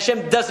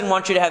Hashem doesn't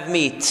want you to have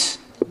meat.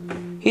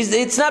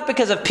 It's not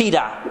because of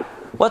Pida.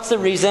 What's the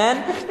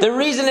reason? The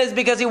reason is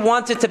because he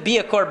wants it to be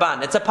a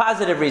korban. It's a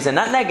positive reason,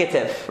 not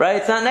negative, right?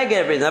 It's not a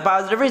negative reason, a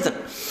positive reason.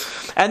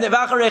 And the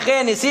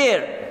Vacharechen is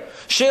here.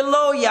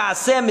 שלא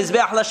יעשה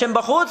מזבח לשם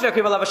בחוץ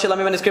ויקריב עליו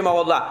השלמים ונזכרים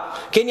העולה.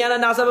 קניין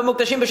הנעשה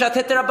במוקדשים בשעת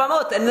התר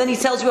הבמות. And then he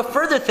tells you a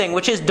further thing,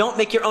 which is don't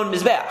make your own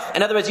mizbeach.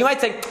 In other words, you might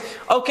say,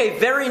 okay,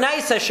 very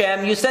nice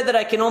Hashem, you said that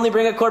I can only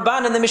bring a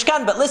korban in the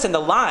Mishkan, but listen,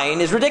 the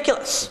line is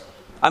ridiculous.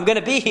 I'm going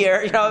to be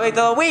here,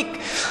 till a week.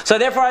 So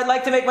therefore I'd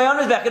like to make my own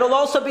mizbeach. It'll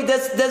also be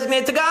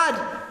designated to God.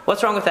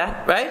 What's wrong with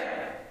that, right?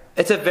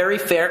 It's a very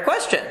fair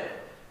question.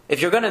 If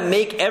you're going to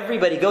make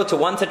everybody go to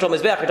one central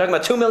mizbeach, you're talking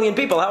about 2 million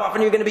people, how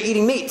often are you going to be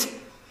eating meat?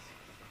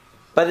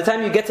 By the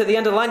time you get to the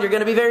end of the line, you're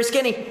going to be very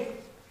skinny.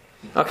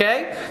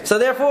 Okay? So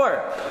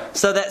therefore,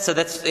 that's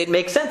it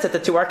makes sense that the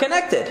two are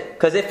connected.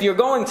 Because if you're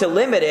going to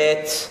limit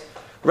it,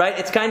 right,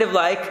 it's kind of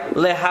like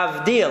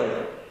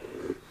lehavdil.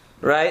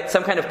 Right?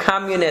 Some kind of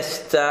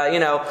communist,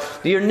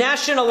 you're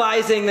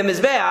nationalizing the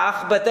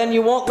Mizbeach, but then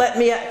you won't let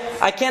me,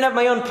 I can't have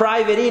my own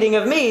private eating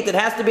of meat, it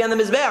has to be on the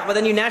Mizbeach, but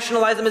then you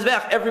nationalize the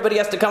Mizbeach, everybody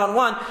has to come on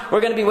one.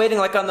 We're going to be waiting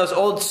like on those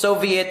old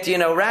Soviet,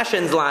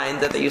 rations lines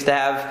that they used to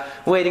have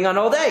waiting on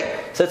all day.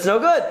 So it's no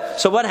good.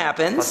 So what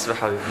happens? So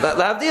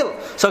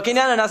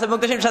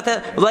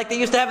like they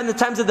used to have in the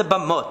times of the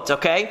Bamot,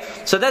 okay?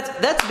 So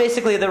that's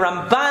basically the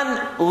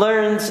Ramban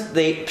learns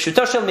the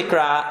Pshuto Shel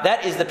Mikra,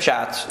 that is the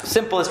Pshat,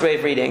 simplest way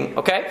of reading.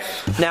 Okay?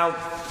 Now,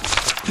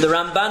 the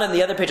Ramban on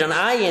the other page on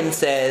Ayin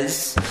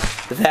says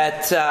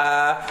that,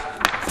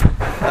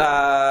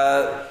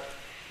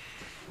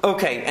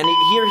 and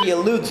here he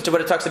alludes to what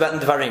it talks about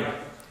in Dvarim.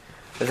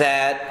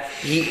 That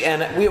we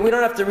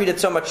don't have to read it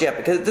so much yet,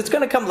 because it's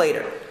going to come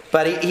later.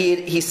 But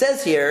he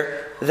says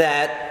here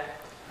that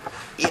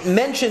it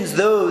mentions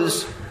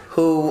those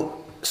who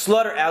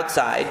slaughter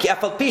outside.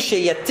 That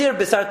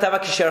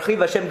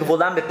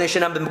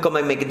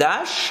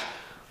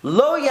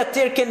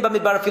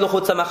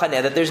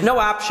there's no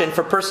option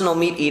for personal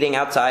meat eating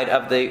outside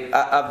of the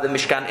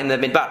Mishkan in the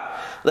Midbar.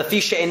 Like as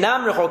we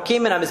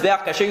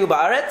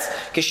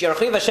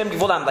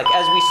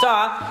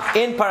saw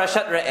in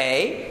Parashat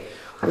Re'eh,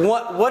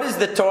 what is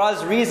the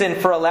Torah's reason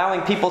for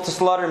allowing people to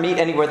slaughter meat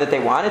anywhere that they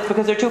want? It's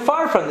because they're too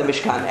far from the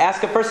Mishkan.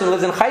 Ask a person who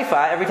lives in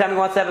Haifa, every time he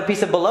wants to have a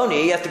piece of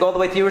bologna, he has to go all the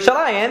way to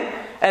Yerushalayim,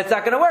 and it's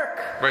not going to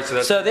work. Right,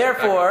 so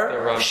therefore,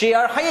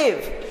 Shi'ar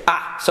Hayiv.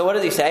 So what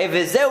does he say?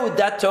 V'zeu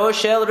dato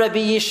shel Rabbi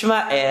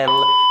Yishmael.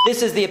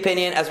 This is the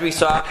opinion, as we're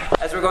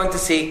going to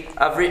see,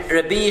 of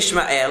Rabbi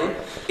Yishmael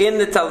in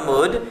the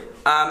Talmud,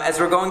 as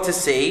we're going to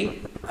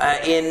see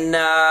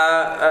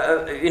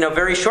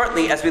very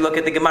shortly as we look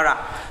at the Gemara.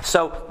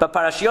 So,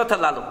 Parashiot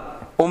halalu.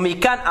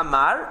 Umikan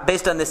Amar,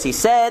 based on this he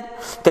said,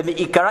 that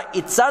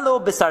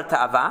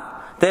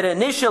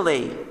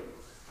initially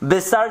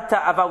Bisar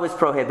Ta'ava was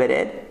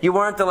prohibited. You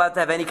weren't allowed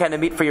to have any kind of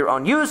meat for your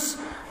own use.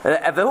 In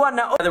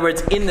other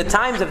words, in the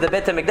times of the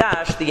Beit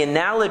HaMikdash, the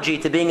analogy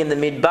to being in the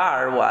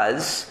Midbar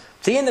was,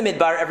 see, in the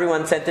Midbar,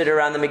 everyone's centered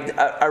around the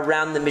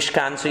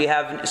Mishkan,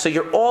 so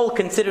you're all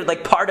considered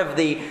like part of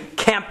the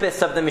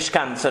campus of the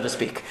Mishkan, so to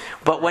speak.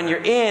 But when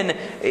you're in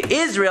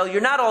Israel, you're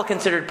not all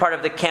considered part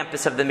of the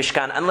campus of the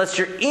Mishkan. Unless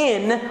you're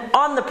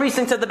on the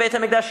precincts of the Beit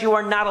HaMikdash, you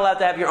are not allowed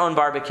to have your own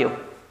barbecue,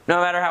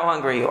 no matter how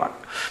hungry you are.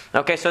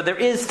 Okay, so there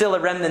is still a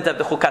remnant of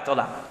the Chukat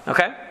Olam.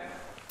 Okay?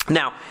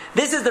 Now,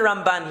 this is the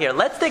Ramban here.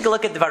 Let's take a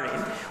look at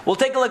Dvarim. We'll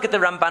take a look at the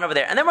Ramban over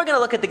there. And then we're going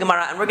to look at the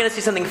Gemara, and we're going to see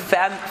something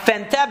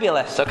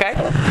fantabulous, okay?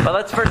 But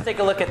let's first take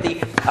a look at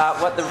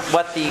what the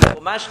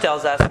Chumash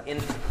tells us in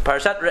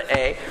Parashat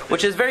Re'eh,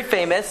 which is very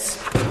famous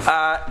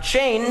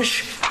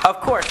change, of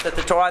course, that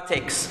the Torah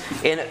takes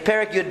in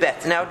Perek Yud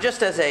Bet. Now,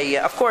 just as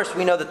of course,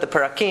 we know that the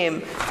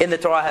Parakim in the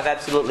Torah have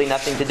absolutely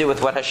nothing to do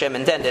with what Hashem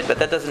intended, but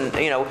that doesn't,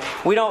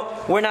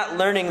 we're not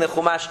learning the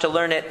Chumash to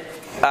learn it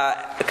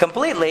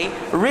completely,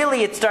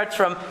 really it starts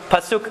from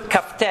Pasuk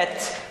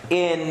Kaftet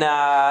in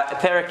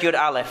Perek Yud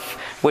Aleph,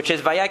 which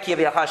is Vayaki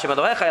Yavi Hashem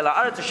Elohecha ela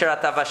aretz asher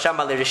ata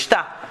vashama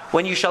lirishta.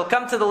 When you shall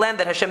come to the land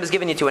that Hashem has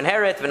given you to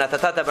inherit,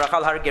 v'natatata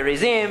barachal har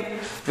gerizim,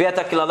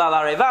 v'yata kilala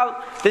l'reval.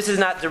 This is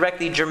not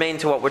directly germane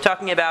to what we're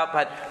talking about,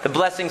 but the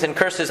blessings and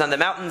curses on the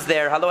mountains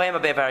there, halohem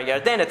abevar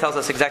yarden, it tells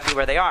us exactly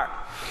where they are.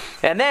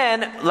 And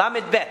then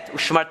Lamed Bet,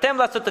 Ushmartem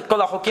lasot et kol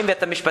hachokim v'et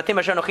hamishpatim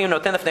asher anochi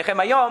noten lefnechem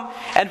hayom.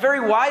 And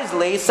very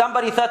wisely,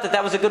 somebody thought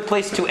that was a good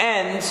place to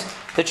end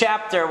the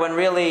chapter when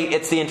really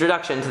it's the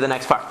introduction to the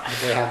next part,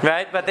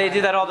 right? But they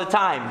do that all the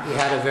time. He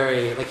had a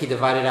very he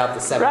divided out the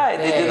 7th right,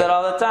 day. They do that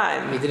all the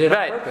time. He did it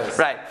right, on purpose.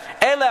 Right.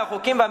 Ela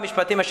hachokim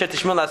v'hamishpatim asher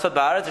tishmon lasot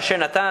ba'aretz asher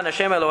natan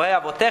Hashem Elohei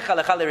avotecha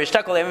lecha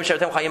lirishta kol yamim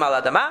she'atem chayim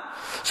al adama.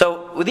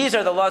 So these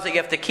are the laws that you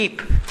have to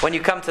keep when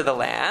you come to the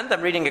land.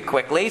 I'm reading it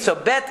quickly. So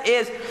Bet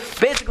is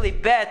basically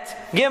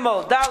Bet,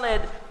 Gimel,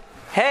 Daled,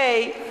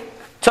 hey,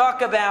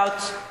 talk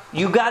about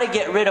you got to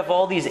get rid of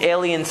all these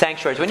alien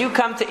sanctuaries. When you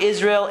come to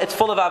Israel, it's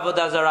full of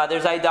avodah zarah.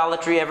 There's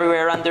idolatry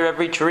everywhere, under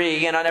every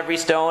tree, and on every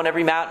stone,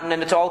 every mountain,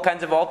 and it's all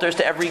kinds of altars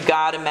to every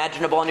god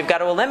imaginable, and you've got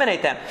to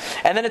eliminate them.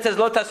 And then it says,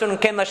 Lo tasun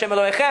ken l'Hashem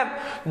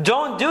Elohechem.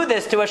 Don't do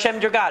this to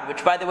Hashem your God,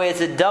 which, by the way, is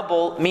a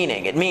double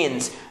meaning. It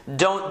means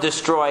don't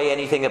destroy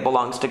anything that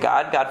belongs to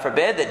God. God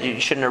forbid that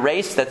you shouldn't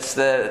erase. That's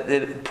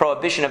the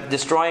prohibition of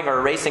destroying or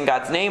erasing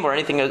God's name or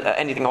anything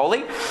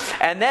holy.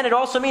 And then it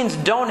also means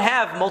don't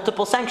have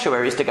multiple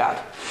sanctuaries to God.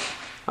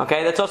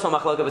 Okay, that's also a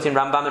machloka between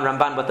Rambam and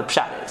Ramban, what the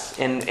pshat is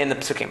in the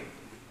psukim.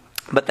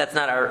 But that's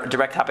not our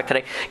direct topic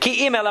today.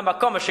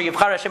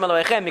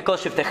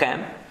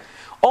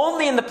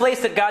 Only in the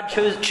place that God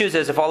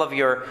chooses of all of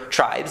your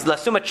tribes,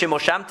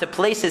 to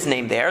place His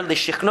name there,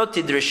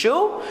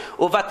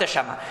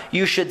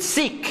 you should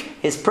seek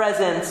His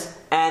presence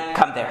and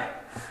come there.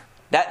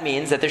 That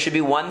means that there should be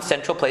one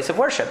central place of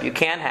worship. You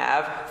can't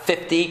have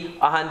 50,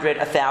 100,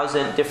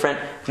 1,000 different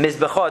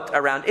mizbechot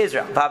around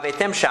Israel.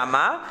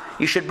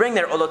 You should bring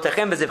their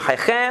olotechem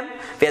v'zivchaychem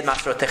v'ed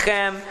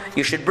masrotechem.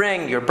 You should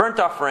bring your burnt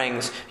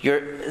offerings.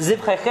 Your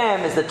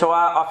zivchaychem is the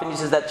Torah often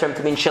uses that term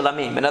to mean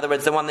shilamim. In other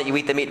words, the one that you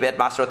eat the meat v'ed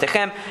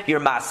masrotechem. Your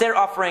maaser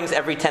offerings,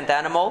 every 10th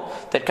animal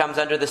that comes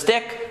under the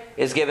stick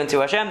is given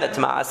to Hashem. That's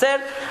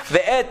maaser.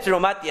 V'ed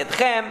trumat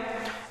yedchem.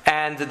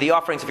 And the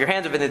offerings of your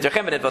hands, etc.,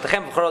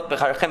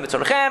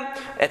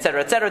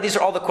 etc. These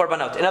are all the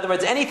korbanot. In other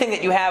words, anything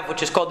that you have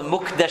which is called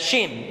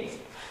mukdashim,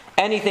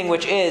 anything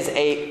which is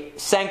a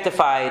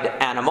sanctified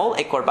animal,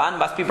 a korban,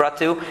 must be brought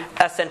to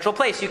a central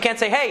place. You can't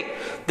say, hey,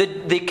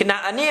 the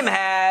Canaanim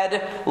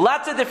had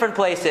lots of different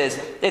places.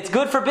 It's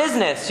good for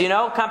business,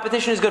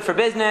 competition is good for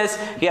business.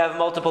 You have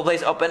multiple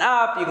places open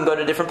up, you can go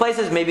to different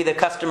places. Maybe the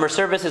customer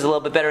service is a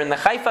little bit better in the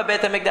Haifa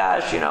Beit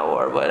HaMikdash,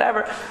 or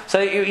whatever.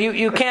 So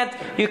you can't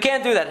do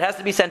that. It has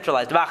to be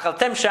centralized.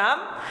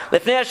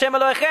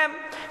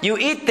 You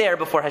eat there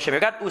before Hashem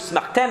your God.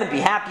 Usmachtem, and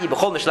be happy.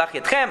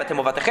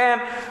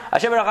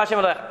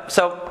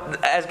 So,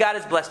 as God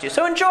has blessed you.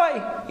 So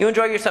enjoy. You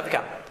enjoy yourself.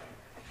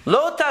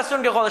 Don't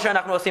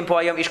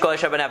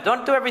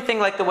do everything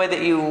like the way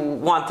that you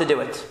want to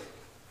do it.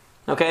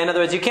 Okay, in other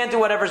words, you can't do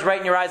whatever's right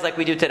in your eyes like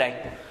we do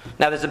today.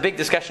 Now, there's a big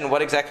discussion of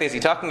what exactly is he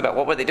talking about.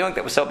 What were they doing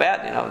that was so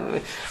bad?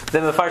 The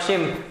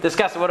Mefarshim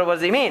discuss what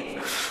does he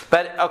mean.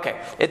 But, okay,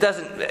 it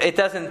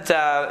doesn't,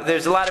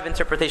 there's a lot of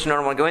interpretation. I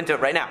don't want to go into it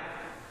right now.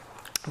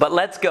 But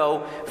let's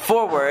go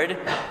forward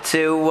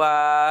to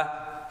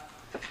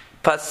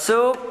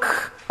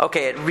Pasuk.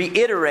 Okay, it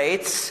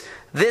reiterates,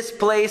 this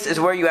place is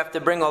where you have to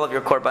bring all of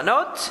your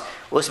korbanot,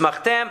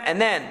 usmachtem, and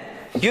then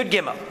Yud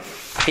Gimel.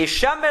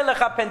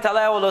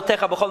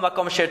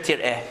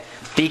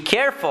 Be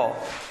careful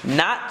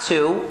not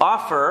to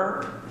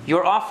offer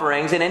your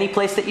offerings in any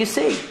place that you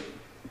see.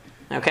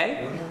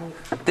 Okay?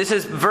 This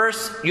is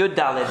verse Yud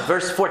Daled,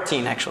 verse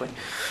 14 actually.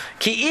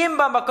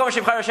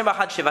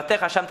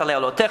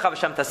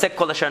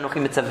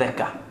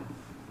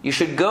 You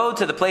should go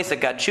to the place that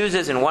God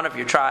chooses in one of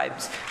your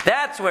tribes.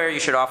 That's where you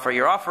should offer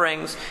your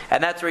offerings,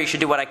 and that's where you should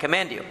do what I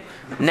command you.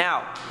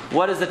 Now,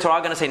 what is the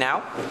Torah going to say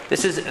now?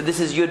 This is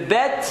Yud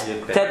Bet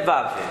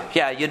Tetvav.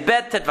 Yeah, Yud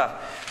Bet Tetvav.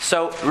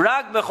 So,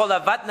 Rag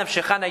b'cholavat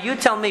nafshechana, you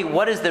tell me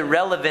what is the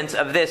relevance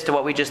of this to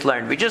what we just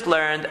learned. We just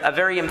learned a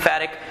very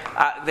emphatic,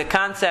 the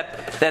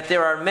concept that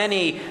there are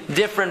many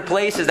different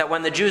places, that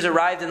when the Jews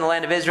arrived in the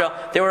land of Israel,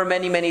 there were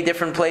many, many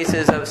different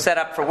places set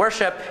up for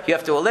worship. You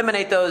have to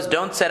eliminate those.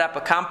 Don't set up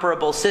a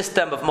comparable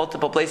system of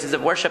multiple places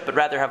of worship, but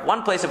rather have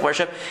one place of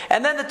worship.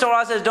 And then the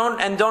Torah says,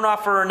 don't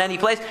offer in any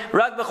place.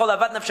 Rag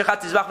b'cholavat nafshecha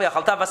tizbach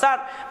v'yachalta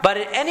vasar. But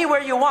anywhere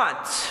you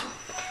want.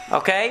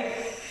 Okay?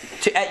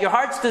 At your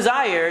heart's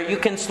desire, you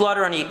can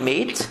slaughter and eat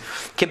meat.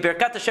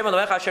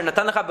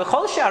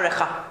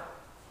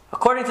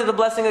 According to the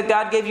blessing that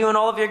God gave you in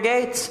all of your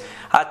gates.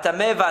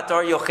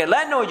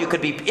 You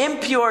could be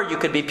impure, you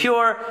could be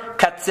pure.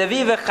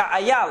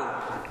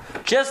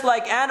 Just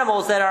like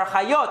animals that are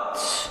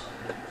chayot.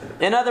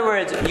 In other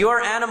words,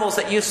 your animals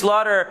that you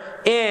slaughter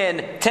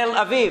in Tel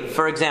Aviv,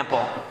 for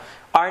example,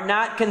 are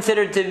not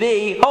considered to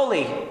be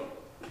holy.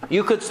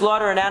 You could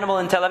slaughter an animal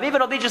in Tel Aviv.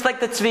 It'll be just like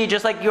the tzvi,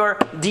 just like your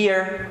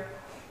deer.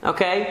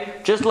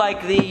 Okay? Just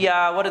like the,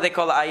 what do they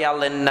call the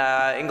ayal in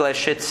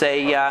English? It's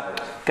a,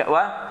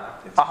 what?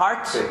 A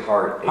heart?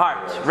 Heart.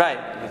 Heart,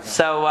 right.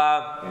 So,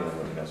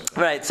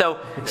 right. So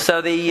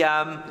the,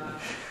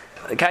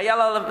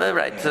 kayala,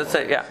 right. So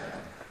yeah.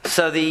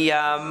 So the,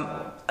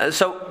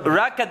 so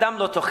rak adam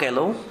lo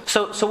tochelu.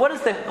 So what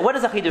is the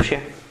chidush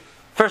here?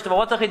 First of all,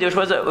 what's the chidush?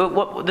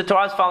 What the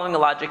Torah is following the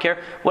logic here.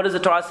 What is the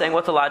Torah saying?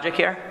 What's the logic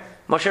here?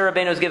 Moshe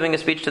Rabbeinu is giving a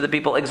speech to the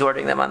people,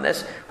 exhorting them on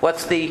this.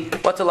 What's the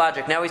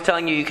logic? Now he's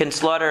telling you can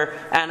slaughter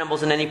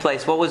animals in any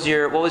place. What was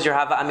your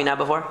Hava Aminah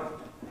before?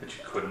 But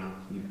you couldn't,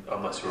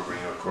 unless you were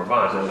bringing a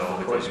korban. And the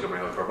only place you could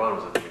bring a korban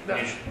was at the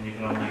Mikdash. And you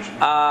can only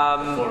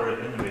slaughter it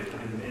in the Beit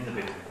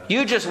Mikdash.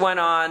 You just went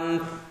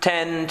on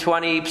 10,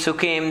 20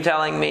 psukim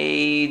telling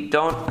me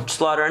don't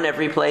slaughter in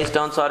every place,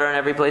 don't slaughter in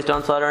every place,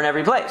 don't slaughter in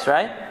every place,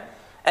 right?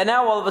 And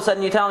now all of a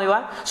sudden you tell me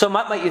what? So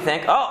what might you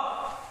think? Oh,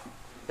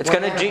 it's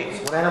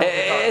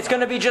going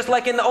to be just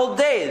like in the old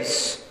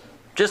days.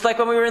 Just like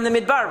when we were in the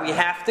Midbar, we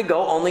have to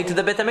go only to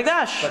the Beit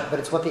HaMikdash. But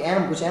it's what which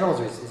animals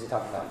is he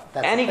talking about?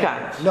 That's any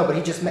kind. No, but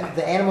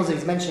the animals that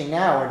he's mentioning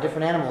now are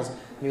different animals than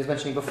he was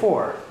mentioning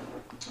before.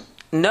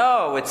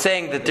 No, it's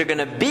saying that they're going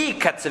to be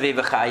katzavi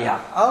v'chaya.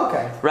 Oh,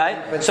 okay.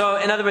 Right? So,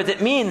 in other words, it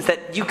means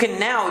that you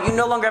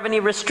no longer have any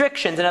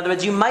restrictions. In other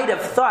words, you might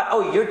have thought,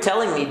 oh, you're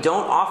telling me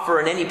don't offer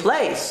in any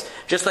place.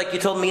 Just like you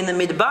told me in the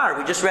Midbar.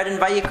 We just read in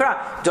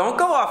Vayikra. Don't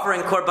go offering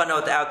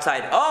korbanot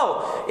outside.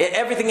 Oh,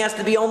 everything has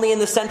to be only in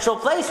the central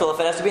place. Well, if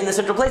it has to be in the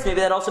central place,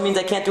 maybe that also means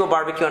I can't do a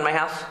barbecue in my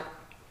house.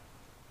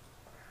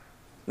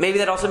 Maybe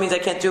that also means I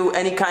can't do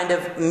any kind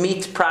of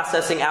meat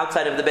processing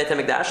outside of the Beit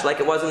HaMikdash,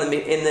 like it was in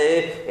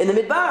the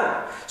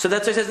Midbar. So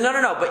that's why it says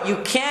no. But you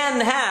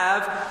can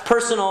have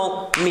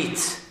personal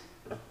meat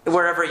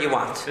wherever you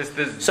want.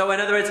 So in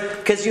other words,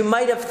 because you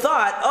might have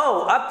thought,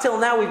 oh, up till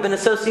now we've been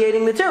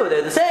associating the two;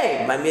 they're the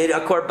same. I mean, a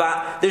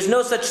korban. There's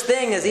no such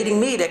thing as eating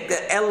meat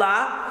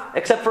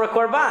except for a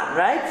korban,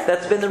 right?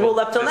 That's been the rule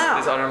up till now.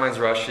 This undermines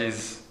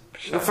Rashi's.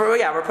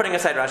 We're putting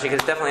aside Rashi because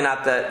it's definitely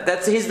not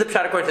he's the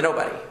pshat according to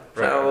nobody.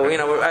 Right, so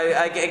okay.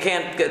 I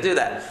can't do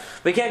that.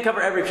 We can't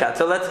cover every pshat.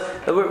 So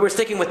we're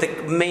sticking with the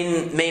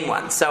main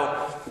one. So,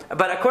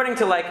 but according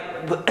to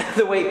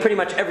the way pretty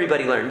much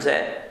everybody learns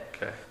it.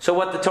 Okay. So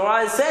what the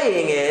Torah is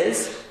saying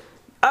is,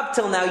 up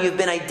till now you've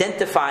been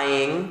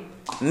identifying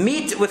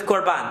meat with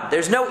korban.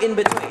 There's no in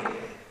between.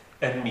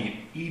 And meat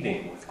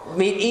eating with korban.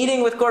 Meat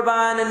eating with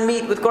korban and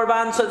meat with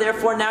korban, so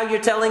therefore now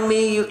you're telling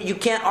me you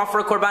can't offer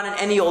a korban in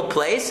any old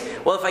place.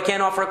 Well, if I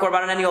can't offer a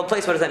korban in any old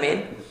place, what does that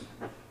mean?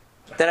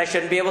 That I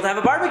shouldn't be able to have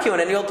a barbecue in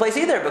any old place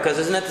either, because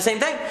isn't it the same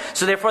thing?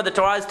 So therefore the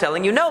Torah is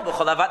telling you, no,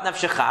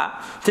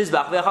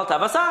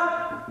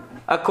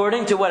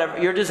 according to whatever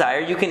your desire,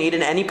 you can eat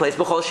in any place,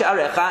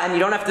 and you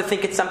don't have to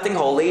think it's something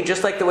holy,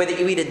 just like the way that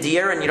you eat a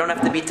deer, and you don't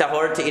have to be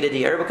tahor to eat a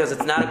deer, because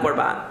it's not a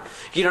korban.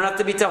 You don't have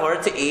to be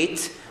tahor to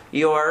eat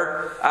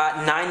your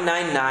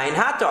 999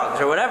 hot dogs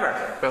or whatever.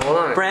 But hold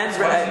on. Brands,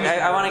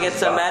 I want to get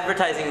some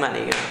advertising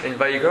money. In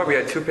Vayikra, we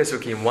had two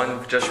pesukim,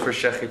 one just for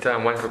Shehita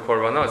and one for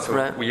korbanot. So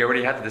right. We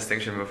already had the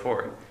distinction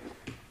before.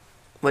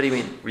 What do you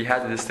mean? We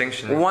had the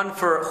distinction. One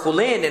for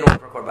chulin and one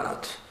for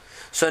korbanot.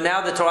 So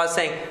now the Torah is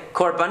saying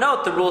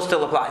korbanot, the rule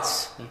still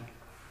applies.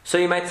 So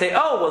you might say,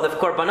 oh, well, if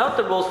korbanot,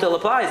 the rule still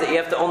applies, that you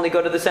have to only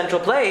go to the central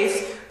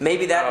place,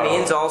 maybe that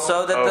means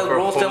also that the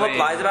rule still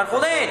applies about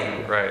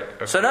chulin. Right.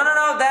 Okay. So no,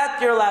 that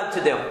you're allowed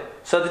to do.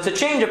 So it's a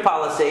change of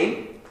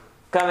policy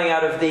coming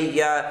out of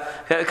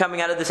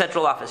the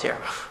central office here.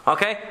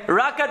 Okay?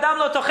 Rak adam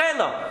lo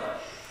tochelo.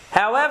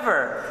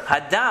 However,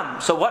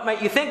 Hadam, so what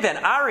might you think then?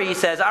 Ari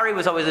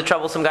was always the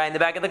troublesome guy in the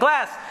back of the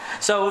class.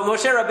 So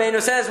Moshe Rabbeinu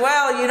says,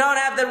 well, you don't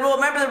have the rule.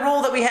 Remember the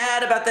rule that we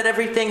had about that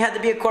everything had to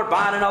be a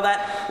korban and all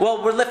that?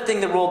 Well, we're lifting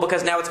the rule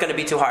because now it's going to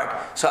be too hard.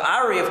 So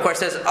Ari, of course,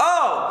 says,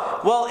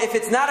 oh, well, if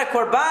it's not a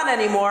korban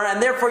anymore,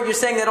 and therefore you're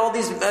saying that all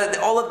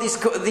of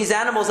these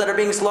animals that are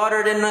being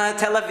slaughtered in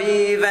Tel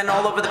Aviv and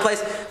all over the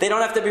place, they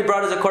don't have to be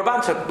brought as a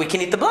korban, so we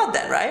can eat the blood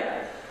then,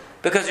 right?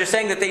 Because you're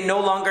saying that they're no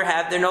longer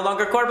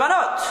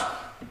korbanot.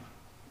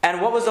 And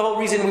what was the whole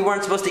reason we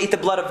weren't supposed to eat the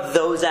blood of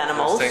those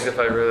animals?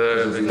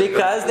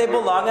 Because they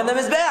belong on the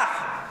Mizbeach.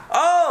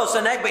 Oh,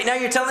 so now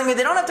you're telling me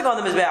they don't have to go on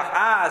the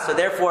Mizbeach. So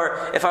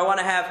therefore, if I want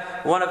to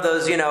have one of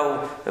those,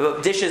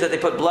 dishes that they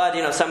put blood,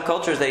 some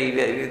cultures,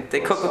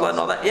 they cook with blood and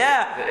all that.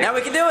 Yeah, now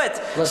we can do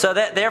it. So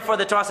therefore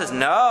the Torah says,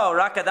 no,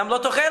 rak adam lo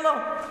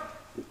tochelo.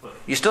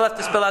 You still have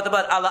to spill out the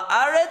blood. Ala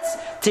aretz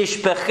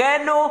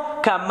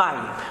tishpechenu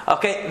kamayim.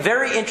 Okay,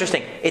 very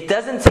interesting. It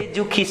doesn't say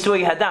do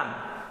kisui hadam.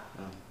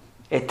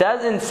 It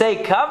doesn't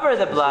say cover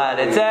the blood.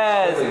 It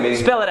says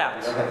spill it out.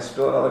 You don't have to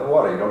spill it out like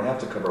water. You don't have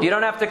to cover it. You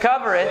don't have to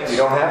cover it. You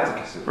don't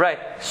have to. Right.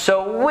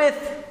 So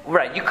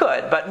you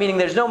could, but meaning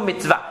there's no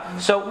mitzvah.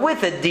 So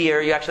with a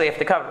deer, you actually have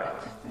to cover it.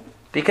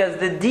 Because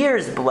the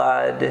deer's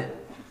blood,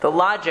 the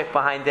logic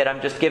behind it, I'm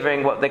just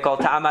giving what they call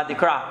ta'amad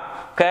dikra.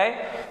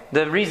 Okay?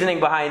 The reasoning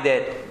behind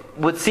it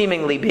would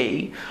seemingly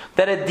be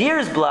that a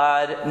deer's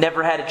blood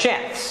never had a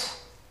chance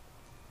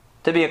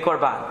to be a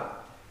korban.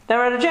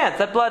 Never had a chance.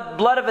 That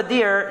blood of a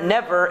deer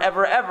never,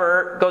 ever,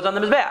 ever goes on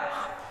the Mizbeach.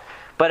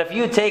 But if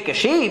you take a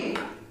sheep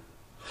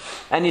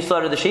and you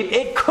slaughter the sheep,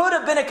 it could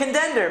have been a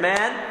contender,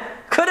 man.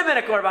 Could have been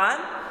a korban.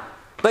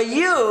 But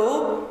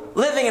you,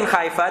 living in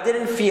Haifa,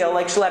 didn't feel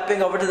like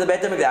schlepping over to the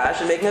Beit HaMikdash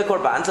and making a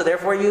korban, so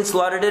therefore you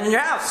slaughtered it in your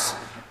house.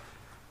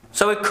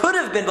 So it could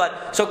have been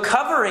blood. So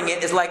covering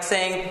it is like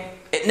saying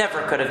it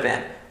never could have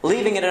been.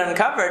 Leaving it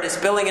uncovered is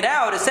spilling it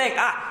out, is saying,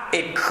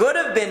 it could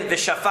have been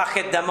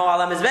v'shafachet damo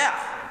ala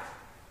mizbeach.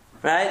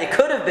 Right? It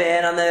could have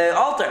been on the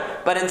altar,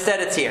 but instead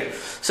it's here.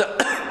 So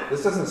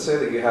this doesn't say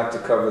that you have to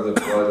cover the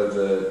blood of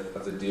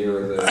the deer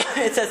or the.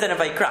 It says that in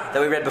Vayikra that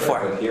we read before.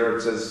 But here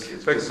it says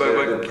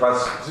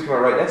the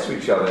right next to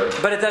each other.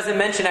 But it doesn't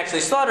mention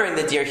actually slaughtering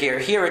the deer here.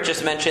 Here it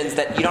just mentions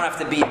that you don't have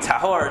to be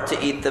tahor to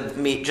eat the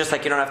meat, just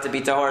like you don't have to be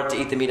tahor to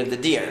eat the meat of the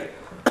deer.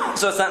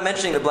 So it's not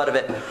mentioning the blood of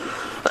it.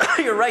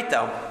 You're right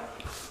though.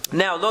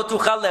 Now, lo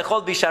tuchal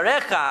lechol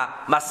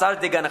bisharecha, masar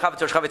deganecha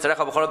v'torshcha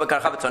v'tzarecha v'chol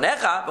b'karcha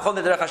v'tzonecha, v'chol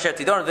nederecha asher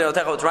tidon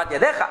v'notecha v'tzorat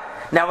yadecha.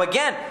 Now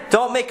again,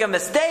 don't make a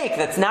mistake.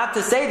 That's not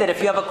to say that if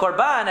you have a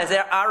korban, as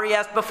Ari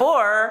asked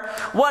before,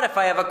 what if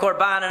I have a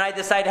korban and I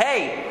decide,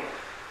 hey,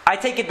 I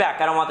take it back,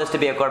 I don't want this to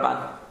be a korban.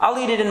 I'll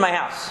eat it in my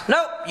house.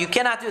 No, you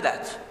cannot do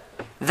that.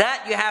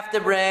 That you have to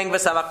bring. In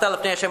other words,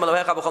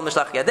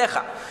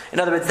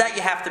 that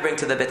you have to bring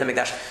to the Beit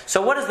HaMikdash.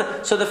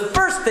 So the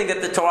first thing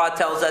that the Torah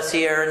tells us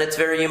here, and it's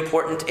very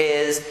important,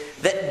 is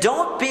that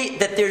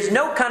that there's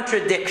no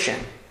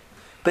contradiction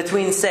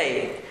between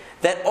saying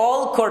that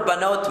all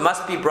korbanot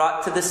must be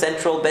brought to the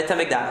central Beit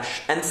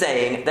HaMikdash and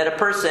saying that a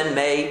person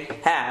may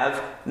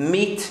have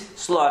meat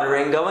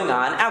slaughtering going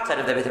on outside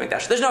of the Beit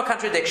HaMikdash. There's no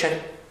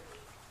contradiction.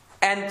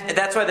 And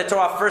that's why the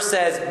Torah first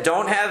says,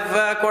 don't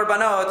have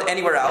korbanot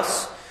anywhere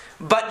else,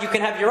 but you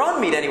can have your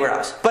own meat anywhere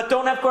else, but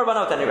don't have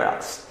korbanot anywhere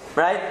else.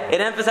 Right? It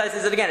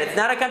emphasizes it again. It's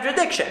not a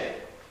contradiction.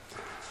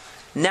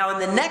 Now in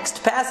the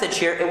next passage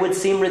here, it would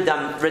seem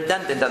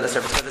redundant on the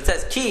surface, because it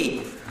says,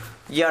 Ki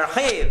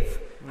yarchiv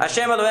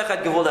Hashem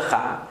Elohecha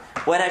gevulecha.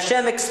 When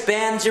Hashem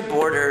expands your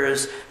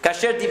borders,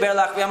 kasher diber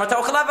lach v'yamarta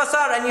ochla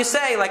basar, and you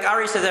say, like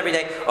Ari says every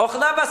day,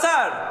 ochla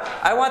basar,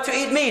 I want to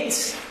eat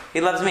meat.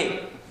 He loves meat.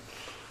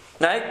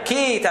 Right?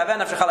 Ki taven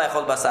nafshecha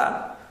la'echol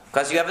basar,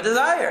 because you have a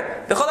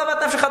desire. With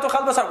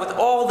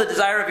all the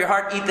desire of your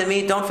heart, eat the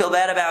meat. Don't feel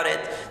bad about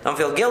it. Don't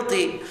feel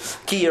guilty.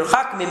 Ki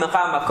yirchak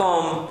mimecha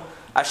makom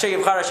asher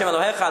yivchar Hashem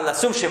Elohecha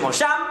lasum shemo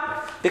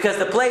sham, because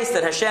the place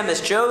that Hashem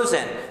has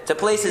chosen to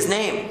place His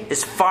name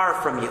is far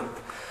from you.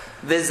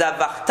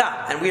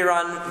 V'zavachta, and we are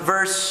on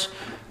verse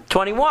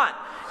 21.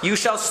 You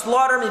shall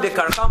slaughter me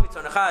b'karcha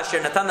mitzonecha asher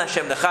natan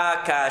Hashem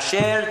lecha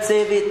kasher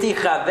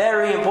tziviticha.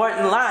 Very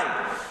important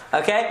line.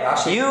 Okay?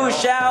 You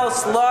shall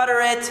slaughter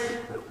it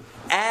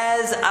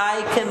as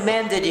I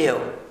commanded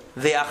you.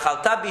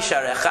 Ve'achalta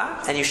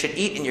bisharecha, and you should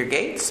eat in your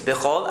gates,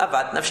 b'chol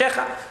avat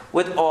nafshecha,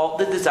 with all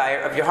the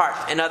desire of your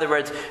heart. In other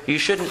words, you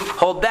shouldn't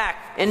hold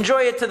back.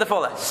 Enjoy it to the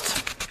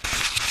fullest.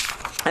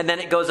 And then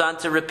it goes on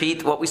to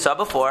repeat what we saw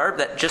before,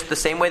 that just the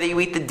same way that you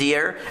eat the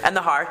deer and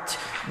the heart,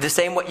 the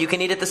same way you can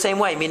eat it the same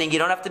way, meaning you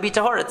don't have to be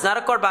tahor. It's not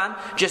a korban,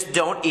 just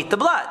don't eat the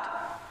blood.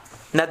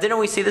 Now, didn't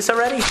we see this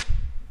already?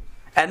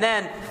 And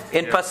then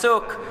in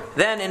Pasuk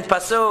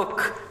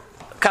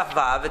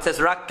Kafvav, it says,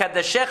 Rak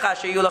kadeshecha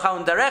sheyu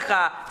lecha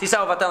undarecha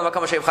tisau vatal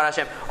makom sheyivchar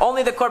Hashem.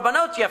 Only the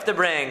korbanot you have to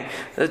bring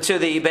to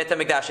the Beit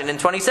HaMikdash. And in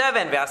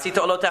 27, ve'asita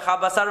olotecha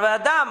basar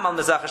ve'adam al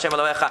mizrach Hashem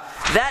Elohecha.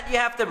 That you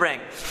have to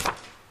bring.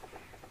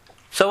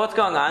 So what's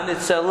going on?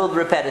 It's a little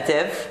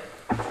repetitive.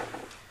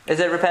 Is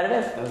it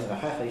repetitive?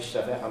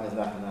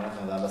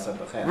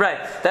 Right.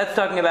 That's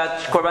talking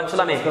about korban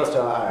shalamim.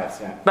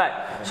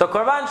 Right. So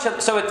korban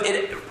shalamim. So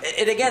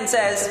it again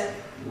says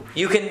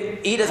you can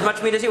eat as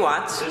much meat as you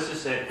want.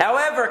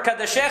 However,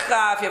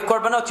 kadeshecha, if you have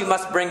korbanot, you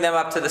must bring them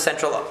up to the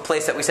central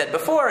place that we said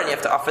before, and you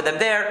have to offer them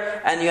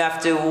there, and you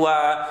have to,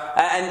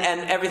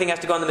 and everything has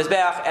to go on the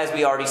mizbeach, as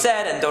we already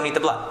said, and don't eat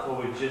the blood.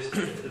 What we just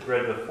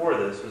read before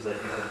this was that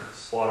you can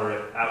slaughter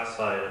it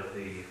outside of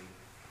the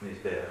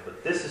mizbeach,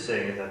 but this is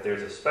saying that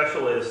there's a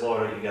special way to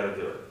slaughter it. You got to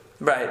do it.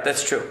 Right,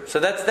 that's true. So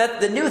that's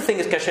the new thing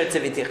is kasher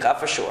tziviticha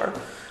for sure.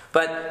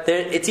 But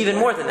it's even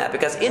more than that,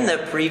 because in the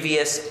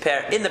previous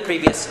parashia,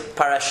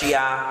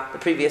 the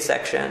previous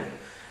section,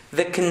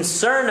 the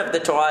concern of the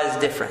Torah is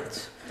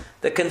different.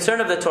 The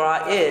concern of the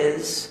Torah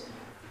is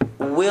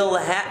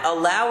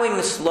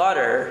allowing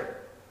slaughter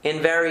in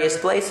various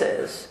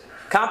places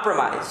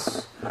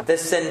compromise the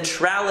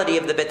centrality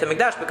of the Beit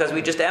HaMikdash, because we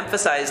just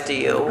emphasized to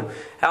you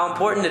how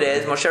important it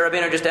is. Moshe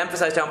Rabbeinu just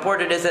emphasized how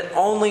important it is that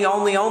only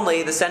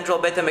the central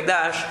Beit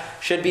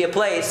HaMikdash should be a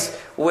place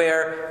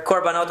where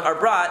korbanot are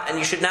brought, and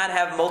you should not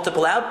have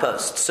multiple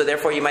outposts. So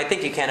therefore you might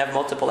think you can't have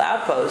multiple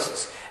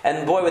outposts,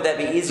 and boy would that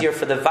be easier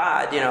for the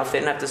Vad, if they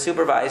didn't have to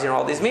supervise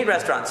all these meat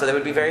restaurants, so they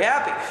would be very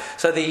happy.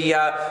 So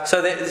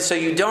so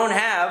you don't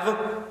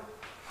have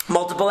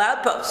multiple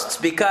outposts,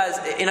 because,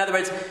 in other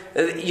words,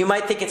 you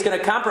might think it's going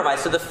to compromise.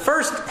 So the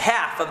first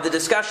half of the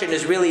discussion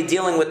is really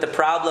dealing with the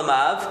problem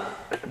of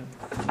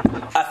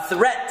a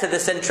threat to the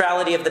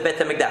centrality of the Beit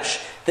HaMikdash.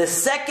 The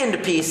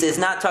second piece is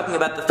not talking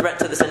about the threat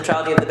to the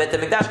centrality of the Beit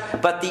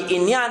HaMikdash, but the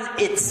inyan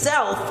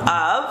itself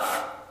of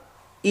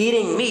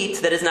eating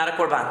meat that is not a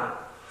korban.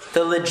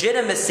 The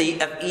legitimacy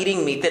of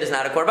eating meat that is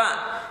not a korban.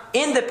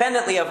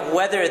 Independently of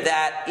whether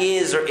that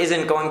is or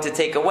isn't going to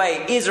take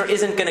away, is or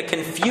isn't going to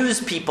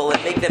confuse people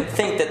and make them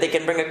think that they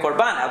can bring a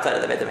korban outside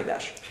of the Beit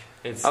HaMikdash.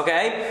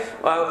 Okay?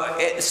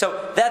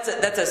 So that's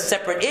a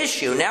separate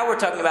issue. Now we're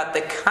talking about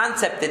the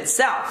concept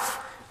itself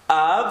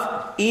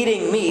of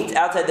eating meat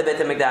outside the Beit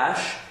HaMikdash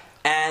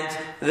and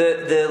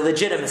the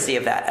legitimacy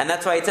of that. And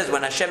that's why it says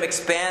when Hashem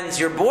expands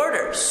your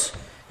borders,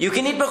 you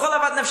can eat b'chol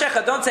avat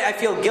nafshecha. Don't say, I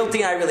feel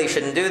guilty and I really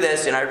shouldn't do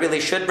this, I really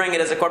should bring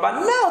it as a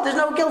korban. No, there's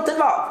no guilt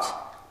involved.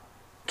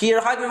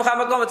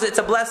 It's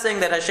a blessing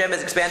that Hashem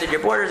has expanded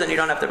your borders and you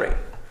don't have to bring it.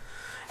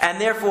 And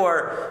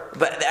therefore,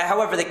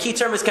 however, the key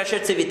term is kasher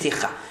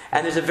tziviticha.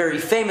 And there's a very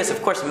famous,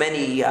 of course,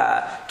 many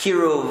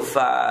kiruv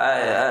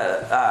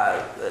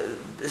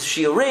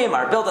shiurim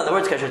are built on the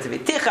words kasher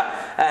tziviticha.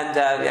 And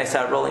I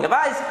saw a rolling of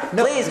eyes.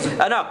 No. Please,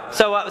 no.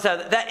 So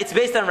that it's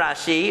based on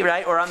Rashi,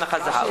 right, or on the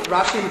Chazal.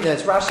 Rashi.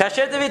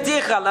 Kasher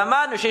tziviticha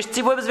lamanu shesh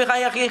tzibur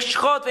b'zvicha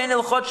yichshchot ve'en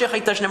elchot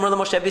shechitash nemur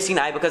l'Moshe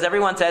b'Sinai. Because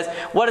everyone says,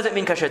 what does it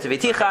mean kasher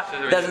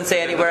tziviticha? Doesn't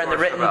say anywhere in the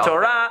written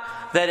Torah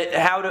that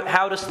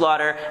how to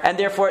slaughter, and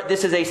therefore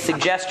this is a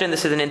suggestion,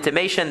 this is an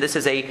intimation, this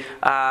is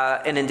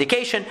an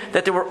indication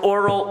that there were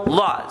oral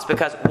laws.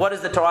 Because what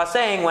is the Torah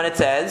saying when it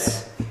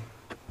says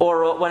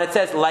oral? When it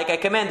says like I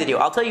commanded you?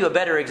 I'll tell you a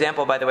better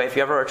example, by the way, if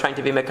you ever are trying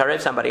to be mekarev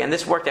somebody. And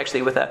this worked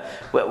actually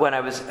when I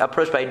was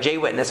approached by a J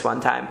witness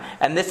one time,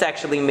 and this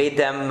actually made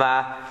them.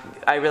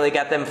 I really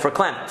got them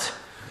verklempt.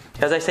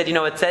 Because I said,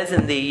 it says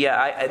in the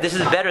this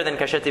is better than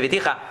kasher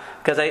tiviticha,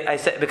 because I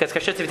said because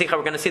kasher tiviticha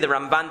we're going to see the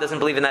Ramban doesn't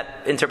believe in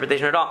that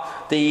interpretation at all.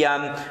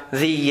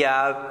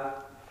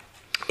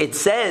 It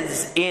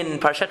says in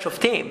Parshat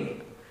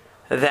Shoftim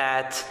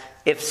that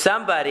if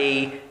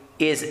somebody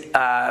is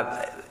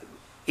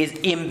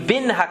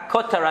imbin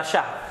hakot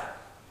rasha,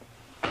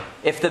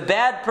 if the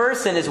bad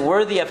person is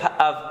worthy of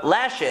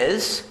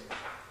lashes,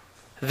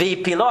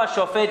 v'pilo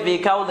shofet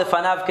v'yikau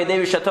lefanav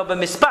kedei rishato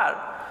b'mispar.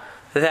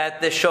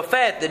 That the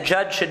shofet, the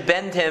judge, should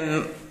bend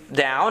him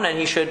down and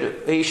he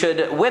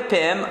should whip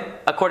him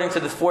according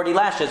to the 40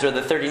 lashes or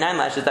the 39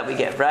 lashes that we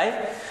give,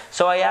 right?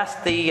 So I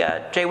asked the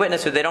J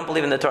witness who they don't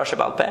believe in the Torah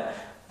Shabbal Peh.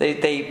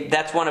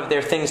 That's one of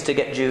their things to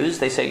get Jews.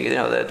 They say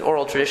that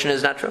oral tradition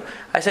is not true.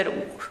 I said,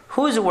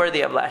 who's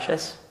worthy of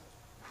lashes?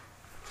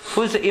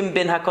 Who's im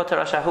bin hakot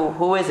rasha?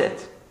 Who is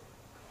it?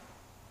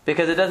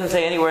 Because it doesn't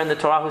say anywhere in the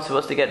Torah who's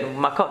supposed to get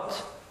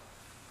makot.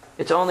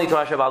 It's only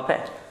Torah Shabbal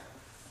Peh.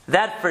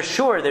 That for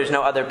sure, there's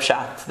no other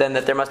pshat than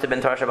that there must have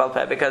been Torah Shabbal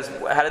Peh, because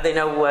how did they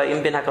know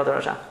im bin hakot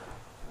rasha?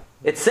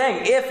 It's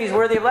saying if he's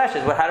worthy of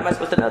lashes. How am I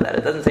supposed to know that?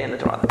 It doesn't say in the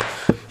Torah.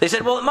 They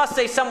said, well, it must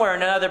say somewhere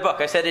in another book.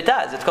 I said, it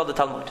does. It's called the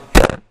Talmud.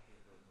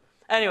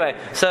 Anyway,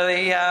 so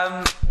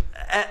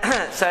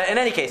so in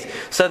any case,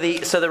 so the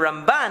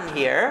Ramban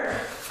here,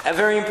 a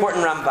very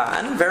important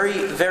Ramban,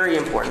 very very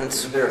important.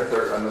 Isn't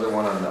there another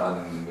one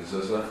on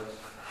mezuzah?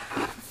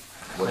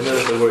 I know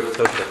that the word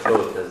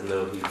totafot has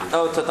no Hebrew.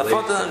 Oh,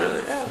 totafot.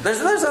 Yeah.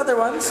 There's other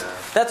ones.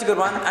 That's a good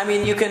one. I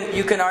mean, you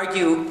can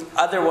argue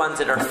other ones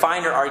that are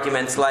finer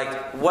arguments, like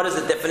what is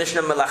the definition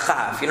of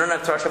melacha? If you don't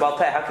have Torah Shabbal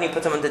Peh, how can you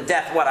put someone to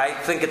death? What, I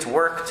think it's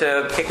work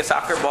to kick a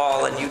soccer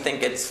ball, and you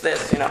think it's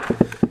this.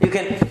 You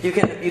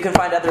can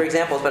find other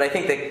examples, but I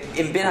think that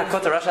in bin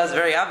hakot rasha is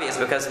very obvious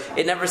because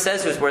it never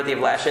says who's worthy of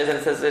lashes, and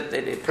it says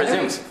it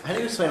presumes. How do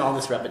you explain all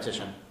this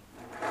repetition?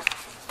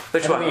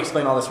 Which How one? do we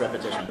explain all this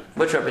repetition?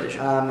 Which repetition?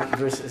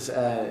 Versus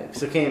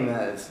Psukim,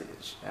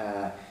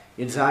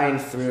 Yud Zayin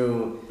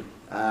through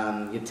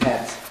Yud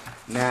Tet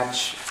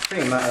match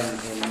pretty much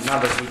in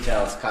number of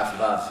details, Kaf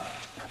Vav.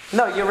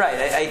 No, you're right.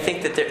 I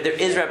think that there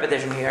is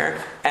repetition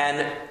here,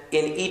 and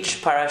in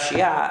each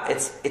parashia,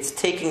 it's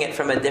taking it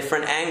from a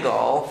different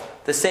angle.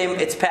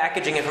 It's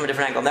packaging it from a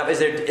different angle. Now, is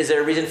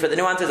there a reason for the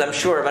nuances? I'm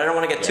sure, but I don't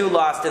want to get too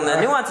lost in the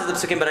nuances of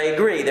Psukim, but I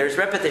agree. There's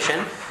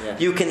repetition. Yeah.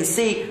 You can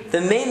see, the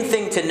main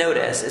thing to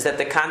notice is that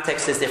the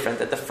context is different.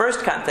 That the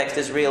first context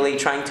is really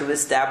trying to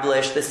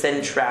establish the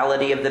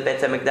centrality of the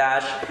Beit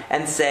HaMikdash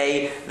and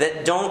say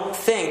that don't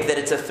think that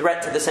it's a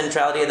threat to the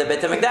centrality of the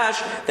Beit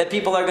HaMikdash that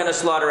people are going to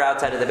slaughter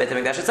outside of the Beit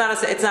HaMikdash.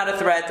 It's not a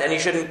threat, and you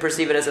shouldn't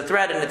perceive it as a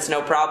threat, and it's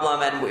no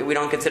problem, and we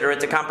don't consider it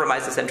to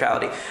compromise the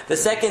centrality. The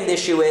second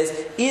issue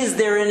is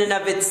there in and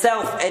of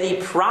itself any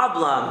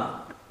problem,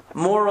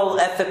 moral,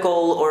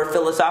 ethical, or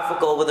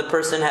philosophical, with a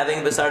person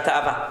having basar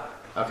tava?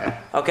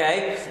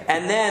 Okay?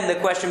 And then the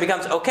question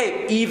becomes,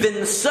 okay,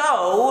 even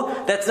so,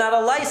 that's not a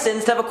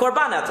license to have a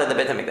korban outside the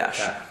Beit HaMikdash.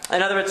 Okay.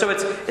 In other words,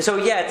 it's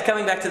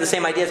coming back to the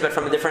same ideas, but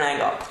from a different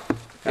angle.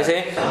 You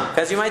see?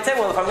 Because you might say,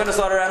 well, if I'm going to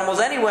slaughter animals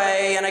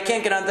anyway, and I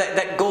can't get on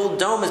that gold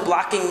dome is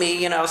blocking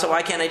me, so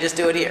why can't I just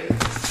do it here?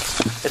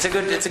 It's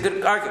a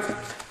good argument.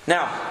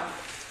 Now,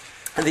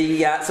 so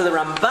the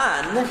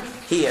Ramban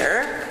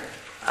here,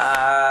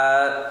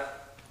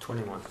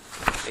 21.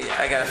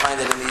 I gotta find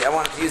it I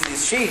wanted to use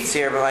these sheets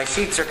here, but my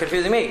sheets are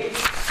confusing me.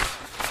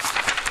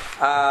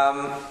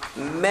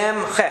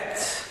 Mem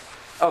Chet.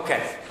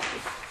 Okay.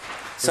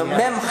 So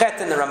Mem Chet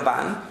in the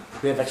Ramban.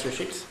 We have extra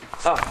sheets.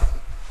 Oh,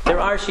 there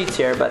are sheets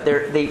here, but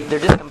they're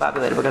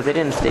discombobulated because they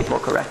didn't staple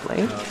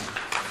correctly.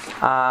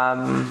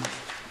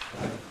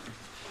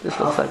 This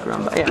looks like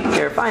Ramban. Yeah,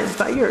 you're fine. It's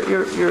fine.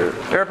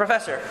 You're a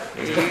professor.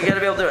 You got to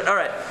be able to do it. All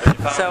right.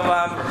 So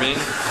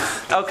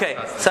okay.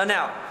 So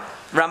now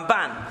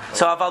Ramban.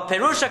 So Aval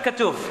Perusha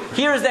Katuv.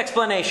 Here is the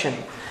explanation.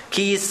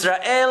 Ki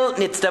Yisrael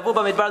nitztavu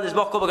b'midbar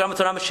lizboch kol b'gram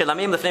Torah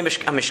mishelamim lefnei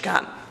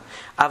Mishkan.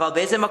 Aval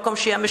be'ezeh makom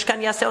she'yah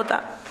Mishkan yaseh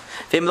ota.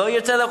 So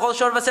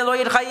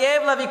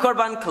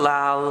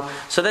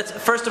that's,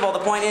 first of all, the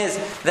point is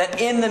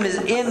that in the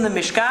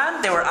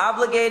Mishkan, they were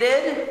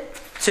obligated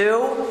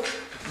to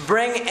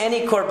bring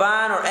any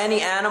korban or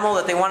any animal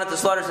that they wanted to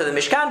slaughter to the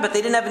Mishkan, but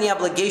they didn't have any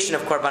obligation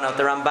of korbanot,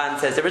 the Ramban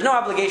says. There was no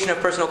obligation of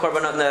personal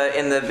korbanot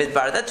in the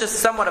Midbar. That's just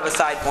somewhat of a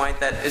side point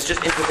that is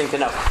just interesting to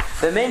know.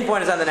 The main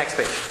point is on the next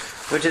page,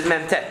 which is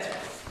Memtet.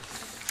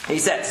 He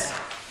says,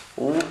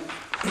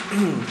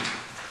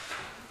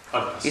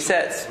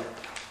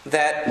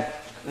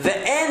 that the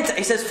end,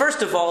 he says,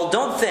 first of all,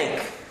 don't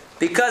think,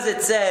 because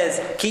it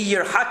says, Ki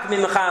yirhak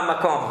mimcha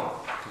makom,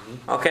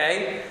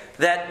 okay,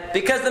 that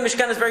because the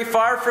Mishkan is very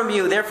far from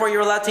you, therefore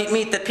you're allowed to eat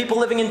meat, that people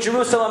living in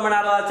Jerusalem are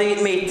not allowed to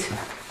eat meat.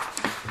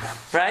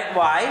 Right?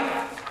 Why?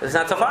 It's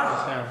not so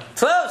far.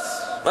 Close.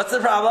 What's the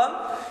problem?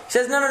 He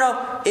says,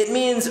 no. It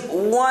means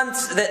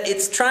once that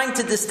it's trying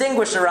to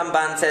distinguish, the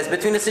Ramban says,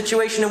 between a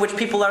situation in which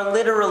people are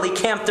literally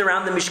camped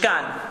around the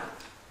Mishkan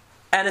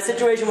and a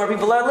situation where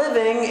people are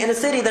living in a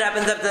city that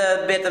happens to have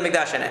the Beit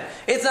HaMikdash in it.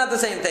 It's not the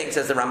same thing,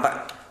 says the Ramban.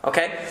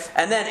 Okay?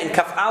 And then in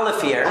Kaf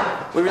Aleph here,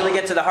 we really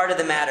get to the heart of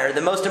the matter,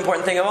 the most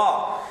important thing of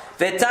all.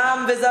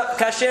 Vetam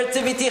kasher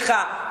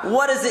tiviticha.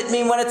 What does it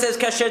mean when it says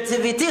kasher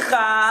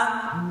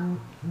tiviticha?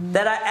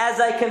 That as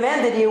I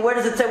commanded you, where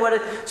does it say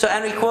what? So,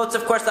 and he quotes,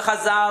 of course, the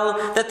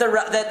Chazal that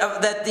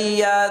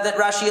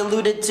Rashi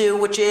alluded to,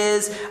 which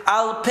is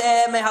Al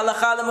Peh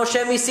Mehalacha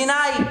LeMoshe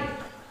MiSinai.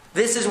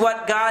 This is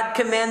what God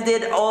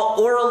commanded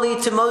orally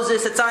to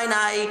Moses at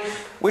Sinai,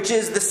 which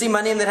is the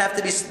simanim that have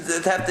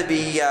to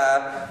be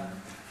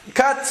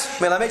cut.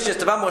 That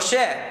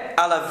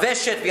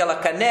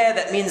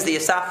means the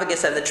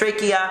esophagus and the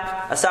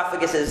trachea.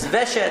 Esophagus is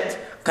veshet,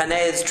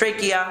 kaneh is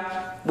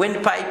trachea,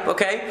 windpipe.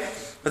 Okay,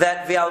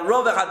 that you have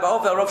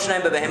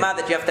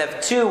to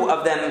have two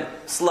of them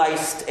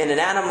sliced in an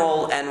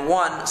animal and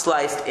one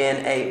sliced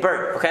in a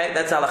bird. Okay,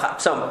 that's halacha.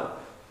 So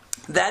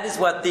that is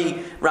what the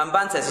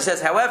Ramban says. He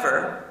says,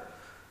 however,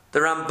 the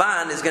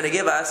Ramban is going to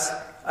give us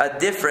a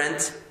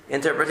different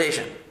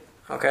interpretation.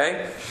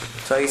 Okay?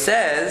 So he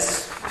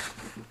says,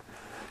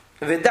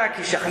 okay,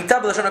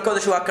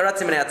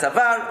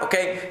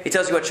 he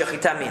tells you what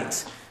shechita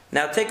means.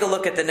 Now take a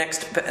look at the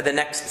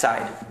next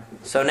side.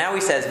 So now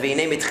he says, I'm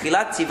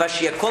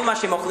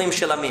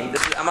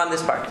on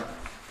this part.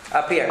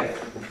 Up here.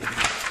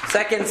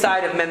 Second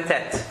side of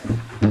Memtet.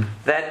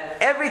 That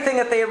everything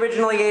that they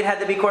originally ate had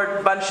to be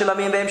korban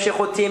shilamim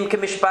ve'emshechutim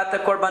k'mishpat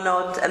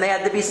korbanot, and they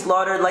had to be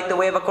slaughtered like the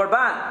way of a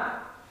korban.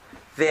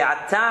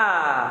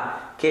 Ve'ata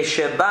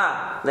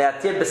kesheba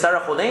le'atir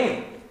b'sar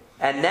chulin,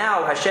 and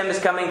now Hashem is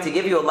coming to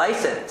give you a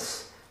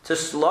license to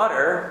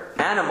slaughter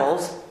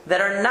animals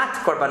that are not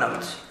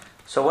korbanot.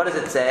 So what does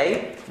it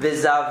say?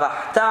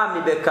 V'zavachta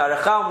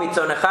mibekarcha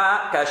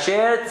u'mitzonecha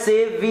kasher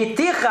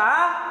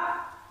tziviticha.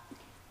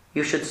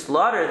 You should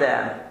slaughter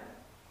them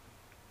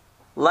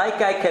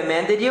like I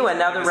commanded you, and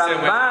now the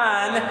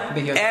Ramban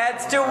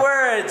adds two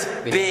words.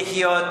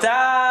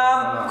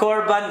 Bihyotam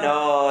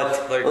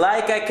korbanot.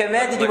 Like I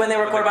commanded you when they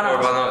were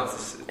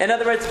korbanot. In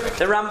other words,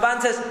 the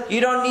Ramban says,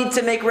 you don't need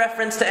to make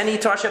reference to any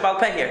Torah Shebal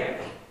Peh here.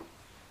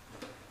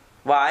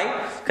 Why?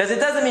 Because it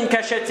doesn't mean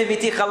kasher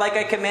tiviticha, like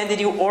I commanded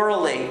you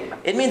orally.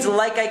 It means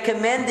like I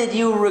commanded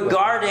you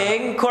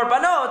regarding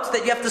korbanot,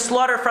 that you have to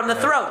slaughter from the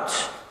throat.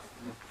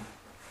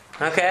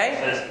 Okay?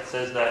 It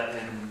says that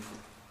in...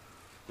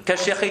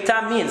 Because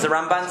shechita means, the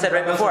Ramban said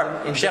right before,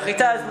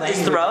 shechita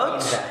is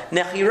throat,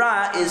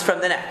 nechira is from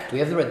the neck. Do we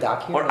have the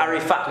Radak here? Or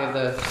arifa. Do we have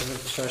the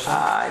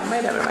I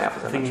might have it in my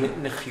office. I think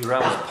nechira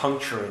was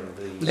puncturing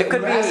the... It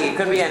could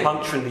be any.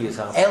 Puncturing the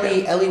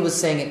esophagus. Eli was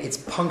saying it's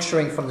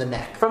puncturing from the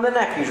neck. From the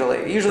neck, usually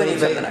means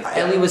from the neck.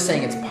 Eli was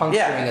saying it's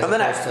puncturing as from the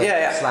neck. opposed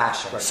to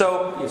slash.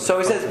 So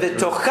he says,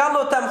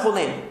 v'tochalotam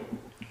chulin.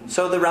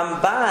 So the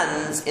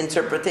Ramban's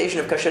interpretation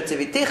of kasher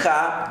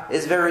tiviticha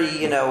is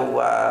very,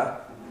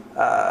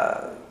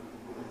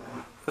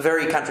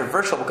 very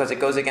controversial, because it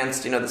goes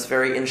against, this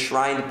very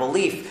enshrined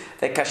belief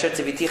that kasher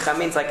tiviticha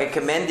means like I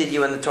commanded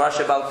you in the Torah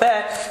Shebal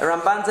Peh. The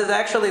Ramban says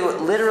actually,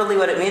 literally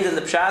what it means in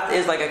the Pshat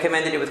is like I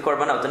commanded you with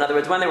korbanot. In other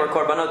words, when they were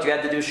korbanot, you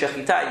had to do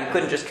shechita. You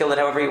couldn't just kill it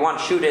however you want,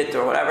 shoot it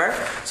or whatever.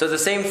 So the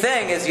same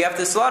thing is you have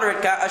to slaughter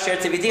it, kasher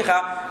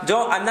tiviticha.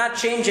 I'm not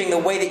changing the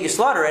way that you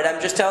slaughter it.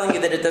 I'm just telling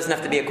you that it doesn't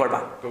have to be a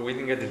korban. But we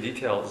didn't get the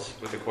details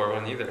with the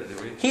korban either,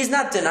 did we? He's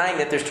not denying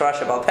that there's Torah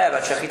Shebal Peh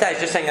about shechita. He's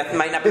just saying that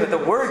might not be what the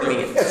word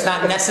means. It's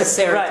not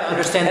necessary to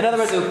understand. In other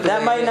words,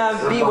 that might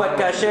not be what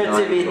kasher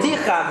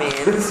tiviticha means.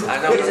 I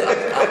know.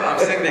 I'm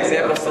saying the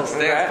example still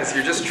stands because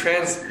you're just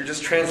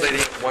translating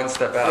it one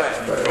step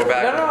out. You go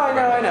back. No,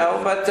 I know.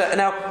 But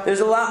now there's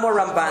a lot more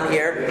Ramban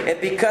here,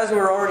 and because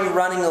we're already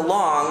running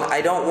along,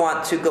 I don't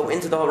want to go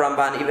into the whole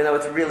Ramban, even though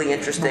it's really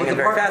interesting and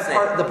very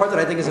fascinating. The part that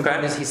I think is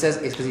important is he says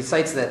because he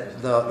cites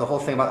that the whole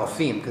thing about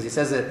ofim because he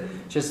says that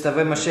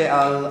shestaveh Moshe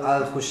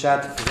al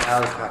hushat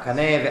al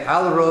hakaneh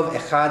ve'al rov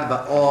echad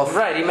ba'of.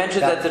 Right, he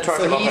mentions that the Torah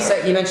so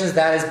he mentions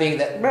that as being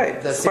that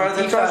right. the part of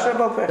the Torah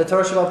Shabbat Peh. The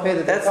Torah Shabbat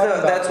Peh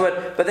that's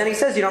what. But then he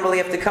says you don't really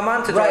have to come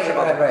on to Torah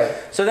Shabbat Peh.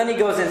 Right. So then he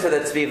goes into the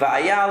Tzvi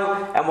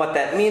Va'ayal and what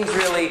that means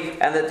really,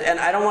 and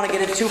I don't want to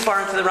get too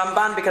far into the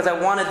Ramban because I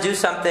want to do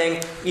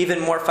something even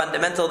more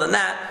fundamental than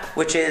that,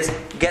 which is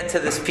get to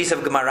this piece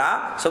of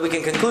Gemara so we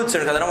can conclude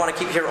soon because I don't want to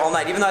keep you here all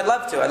night, even though I'd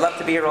love to. I'd love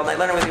to be here all night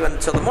learning with you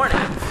until the morning.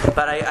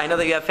 But I know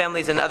that you have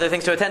families and other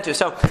things to attend to.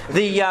 So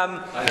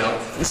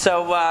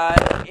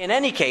in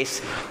any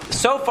case,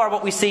 so far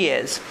what we see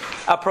is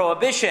a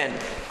prohibition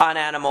on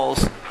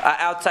animals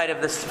outside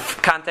of this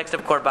context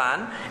of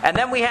Korban, and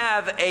then we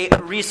have a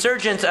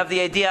resurgence of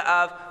the idea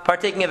of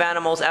partaking of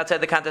animals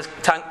outside the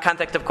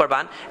context of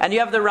Korban. And you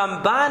have the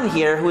Ramban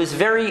here, who is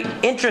very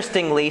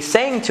interestingly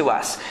saying to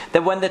us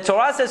that when the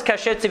Torah says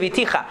kasher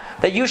tziviticha,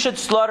 that you should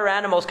slaughter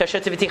animals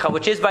kasher tziviticha,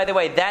 which is, by the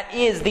way, that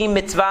is the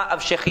mitzvah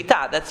of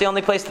Shehita. That's the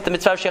only place that the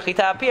mitzvah of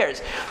Shehita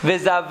appears.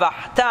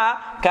 V'zavachta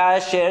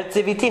kasher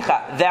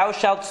tziviticha. Thou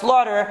shalt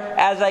slaughter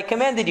as I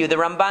commanded you. The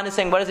Ramban is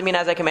saying, what does it mean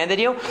as I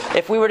commanded you?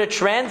 If we were to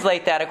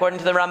translate that according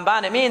to the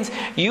Ramban, it means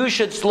you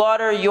should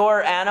slaughter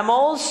your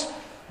animals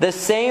the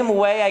same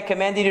way I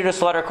commanded you to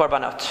slaughter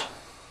korbanot.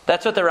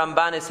 That's what the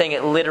Ramban is saying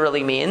it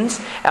literally means.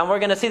 And we're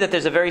going to see that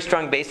there's a very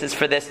strong basis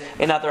for this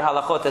in other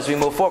halachot as we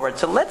move forward.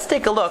 So let's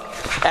take a look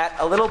at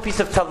a little piece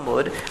of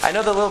Talmud. I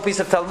know the little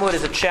piece of Talmud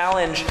is a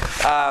challenge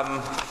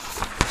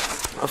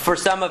for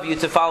some of you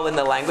to follow in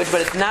the language, but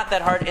it's not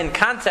that hard in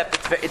concept.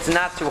 It's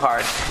not too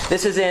hard.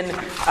 This is in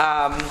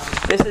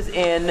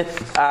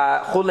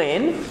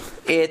Chulin.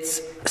 It's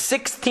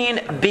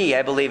 16b,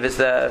 I believe, is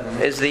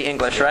the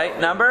English right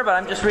number, but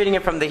I'm just reading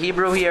it from the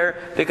Hebrew here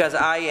because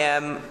I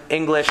am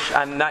English.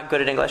 I'm not good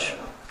at English.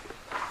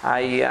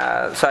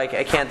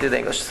 I can't do the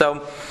English.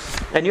 So,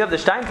 and you have the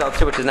Steinsaltz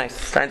too, which is nice.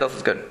 Steinsaltz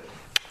is good.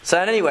 So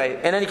anyway,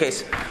 in any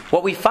case,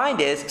 what we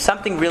find is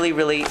something really,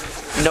 really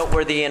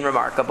noteworthy and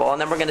remarkable,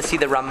 and then we're going to see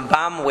the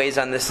Rambam weighs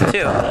on this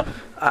too,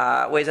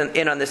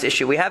 in on this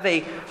issue. We have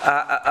a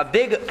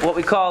big, what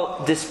we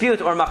call dispute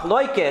or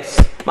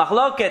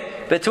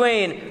machloket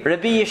between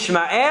Rabbi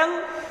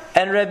Yishmael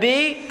and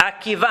Rabbi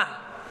Akiva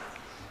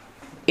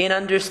in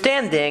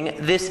understanding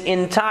this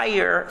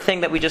entire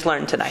thing that we just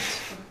learned tonight.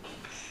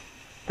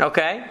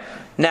 Okay?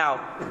 Now,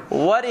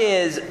 what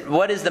is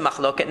the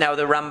machloket? Now,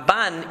 the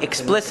Ramban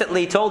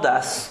explicitly told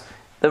us,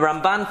 the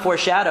Ramban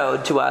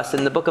foreshadowed to us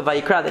in the book of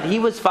Vayikra that he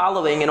was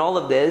following in all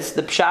of this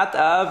the pshat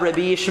of Rabbi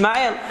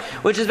Yishmael,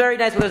 which is very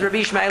nice because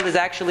Rabbi Yishmael is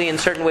actually in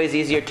certain ways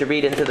easier to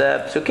read into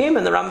the psukim,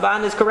 and the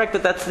Ramban is correct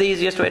that that's the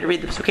easiest way to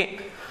read the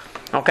psukim.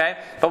 Okay,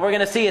 but we're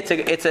going to see it's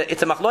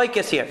a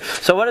machloikis here.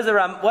 So what does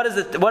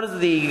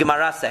the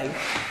Gemara say?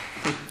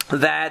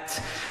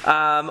 That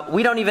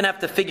we don't even have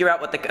to figure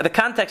out what the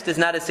context is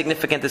not as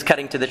significant as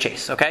cutting to the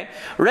chase. Okay,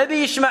 Rabbi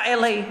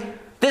Yishmael.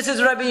 This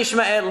is Rabbi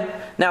Yishmael.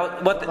 Now,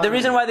 the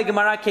reason why the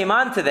Gemara came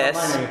on to this,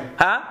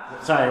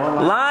 Sorry,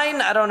 one line?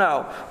 I don't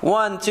know.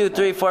 1, 2,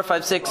 3, 4,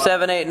 5, 6,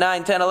 7, 8,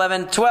 9, 10,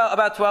 11, 12,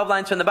 about 12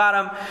 lines from the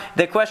bottom.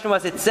 The question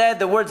was, it said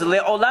the words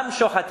le'olam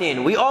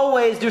shochatin. We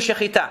always do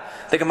shechita.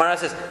 The Gemara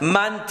says,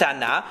 man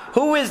tana.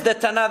 Who is the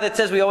tana that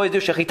says we always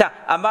do shechita?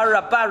 Amar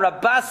Rabbah.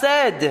 Rabbah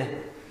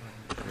said,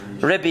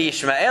 Rabbi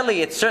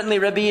Yishmaeli, it's certainly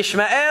Rabbi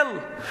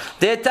Yishmael.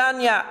 De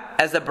Tanya,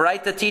 as the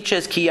Braita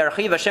teaches, Ki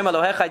yarchiv Hashem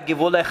Elohecha et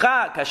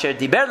givulecha kasher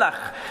diber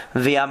lach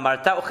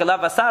v'amarta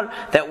uchelav asar,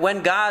 that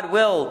when God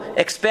will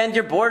expand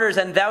your borders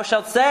and thou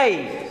shalt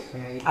say,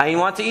 I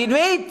want to eat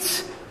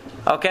meat.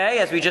 Okay,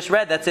 as we just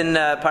read, that's in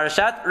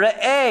Parashat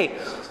Re'eh.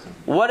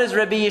 What does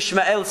Rabbi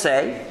Yishmael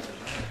say?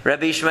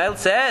 Rabbi Yishmael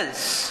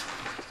says,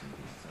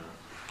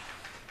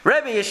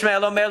 Rabbi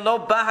Yishmael omer lo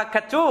ba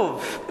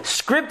hakatuv.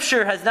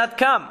 Scripture has not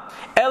come.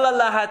 Ela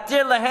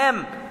lahatir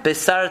lahem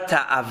besar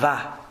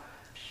ta'ava.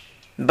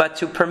 But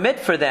to permit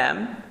for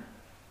them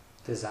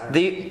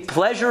the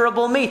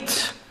pleasurable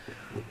meat.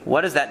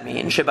 What does that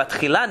mean?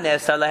 Shebatchila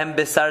ne'esar lahem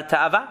besar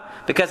ta'ava.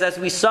 Because as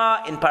we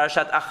saw in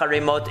Parashat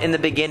Acharemot in the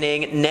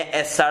beginning,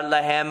 ne'esar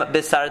lahem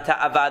besar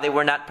ta'ava, they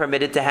were not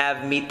permitted to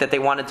have meat that they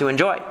wanted to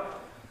enjoy.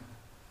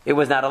 It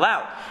was not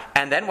allowed.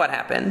 And then what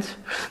happened?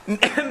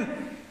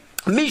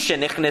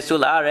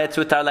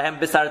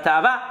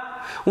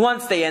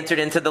 Once they entered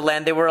into the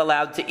land, they were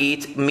allowed to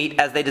eat meat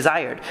as they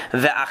desired.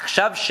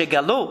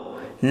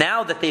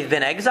 Now that they've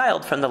been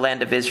exiled from the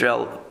land of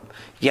Israel,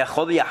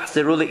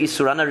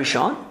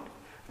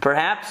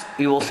 perhaps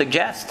we will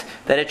suggest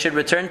that it should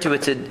return to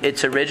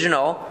its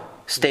original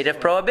State of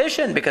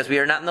prohibition, because we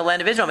are not in the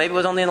land of Israel. Maybe it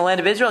was only in the land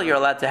of Israel you're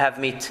allowed to have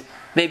meat.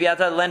 Maybe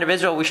outside the land of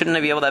Israel we shouldn't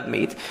be able to have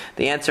meat.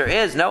 The answer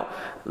is no.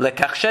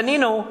 Lekach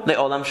shaninu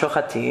le'olam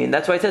shochatin.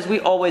 That's why it says we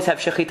always have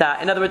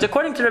shechita. In other words,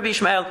 according to Rabbi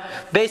Ishmael,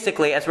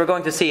 basically, as we're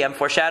going to see, I'm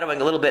foreshadowing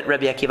a little bit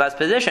Rabbi Akiva's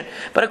position,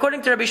 but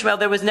according to Rabbi Ishmael,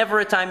 there was never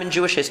a time in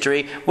Jewish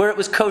history where it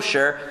was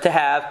kosher to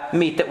have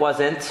meat that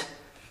wasn't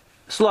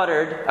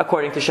slaughtered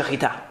according to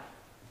shechita.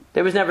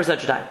 There was never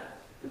such a time.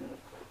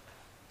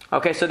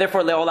 Okay, so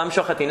therefore, le'olam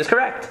shochatin is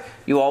correct.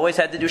 You always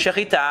had to do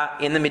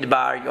shechita in the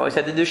midbar. You always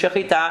had to do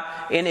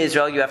shechita in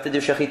Israel. You have to do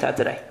shechita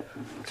today.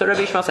 So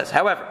Rabbi Ishmael says.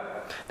 However,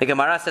 the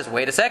Gemara says,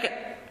 wait a second.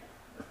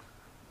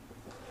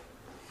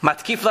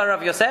 Matkifla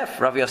Rav Yosef.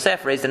 Rav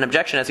Yosef raised an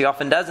objection, as he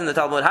often does in the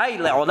Talmud. Hay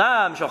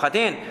le'olam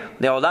shochatin.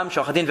 Le'olam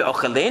shochatin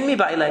ve'ochelin mi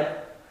ba'ilei.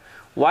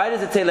 Why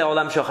does it say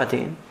le'olam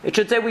shochatin? It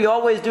should say we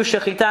always do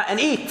shechita and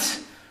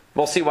eat.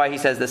 We'll see why he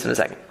says this in a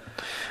second.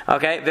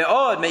 Okay,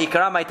 ve'od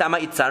me'ikra ma'itama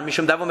itzar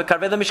mishum davu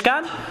mekarveh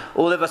lemishkan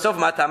ulevasof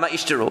ma'atama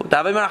ishteru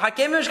davu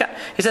merahakem lemishkan.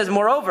 He says,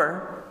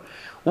 moreover,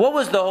 what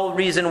was the whole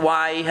reason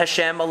why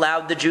Hashem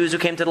allowed the Jews who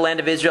came to the land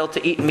of Israel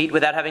to eat meat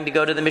without having to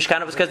go to the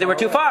Mishkan? It was because they were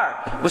too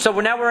far. So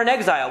now we're in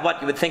exile. What,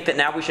 you would think that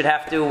now we should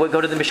have to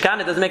go to the Mishkan?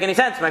 It doesn't make any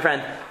sense, my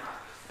friend.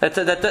 That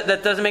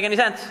doesn't make any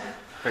sense.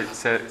 Wait,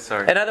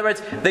 sorry. In other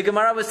words, the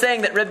Gemara was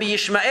saying that Rabbi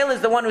Yishmael is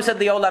the one who said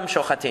Le'olam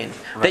shochatin,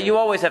 that you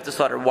always have to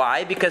slaughter.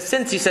 Why? Because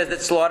since he says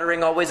that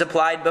slaughtering always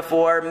applied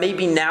before,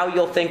 maybe now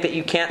you'll think that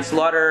you can't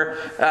slaughter,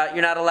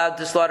 you're not allowed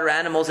to slaughter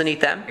animals and eat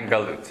them. In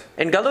Galut.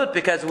 In Galut,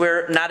 because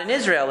we're not in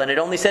Israel, and it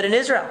only said in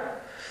Israel.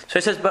 So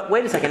he says, but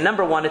wait a second,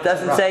 number one, it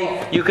doesn't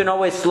say you can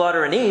always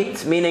slaughter and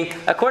eat, meaning,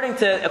 according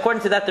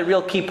to that, the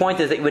real key point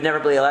is that you would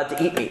never be allowed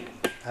to eat meat.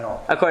 At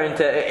all. According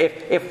to,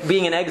 if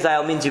being in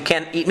exile means you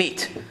can't eat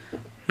meat.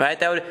 Right?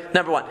 That would,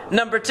 number one.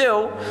 Number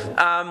two,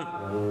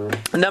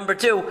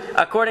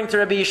 according to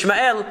Rabbi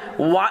Ishmael,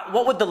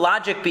 what would the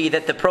logic be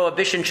that the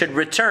prohibition should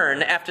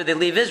return after they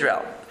leave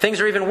Israel? Things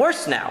are even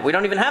worse now. We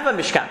don't even have a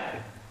Mishkan.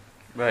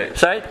 Right.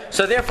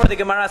 So therefore the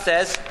Gemara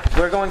says,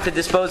 we're going to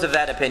dispose of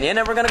that opinion,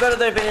 and we're going to go to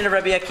the opinion of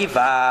Rabbi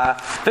Akiva.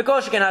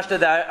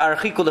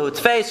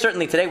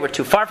 Certainly today we're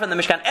too far from the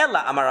Mishkan.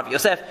 Ella Amar Rav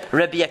Yosef,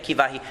 Rabbi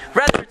Akivahi.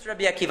 Rather it's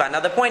Rabbi Akiva. Now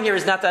the point here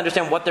is not to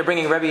understand what they're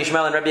bringing Rabbi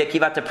Ishmael and Rabbi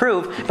Akiva to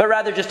prove, but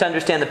rather just to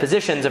understand the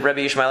positions of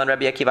Rabbi Ishmael and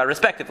Rabbi Akiva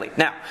respectively.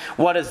 Now,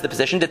 what is the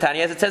position?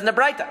 Tanya, as it says in the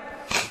Braita.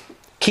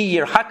 Ki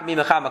yirhak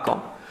mimecha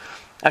makom.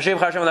 Rabbi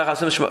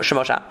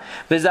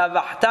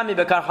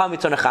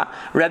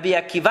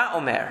Akiva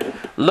Omer,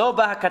 Lo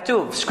ba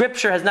hakatuv.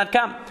 Scripture has not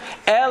come.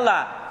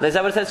 Ella, is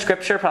that what it says?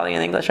 Scripture, probably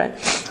in English, right?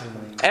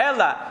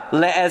 Ella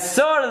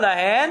le'esor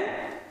lahen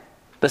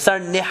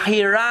b'sar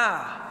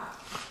nehira.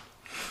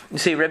 You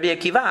see, Rabbi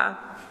Akiva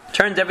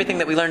turns everything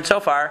that we learned so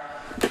far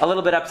a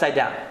little bit upside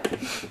down.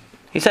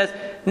 He says,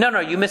 no,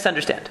 you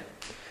misunderstand.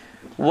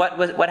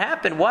 What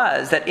happened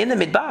was that in the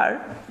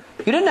Midbar,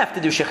 you didn't have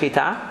to do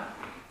shechita.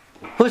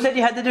 Who said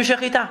you had to do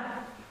shechita?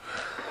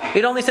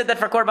 It only said that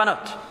for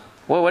korbanot.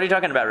 Well, what are you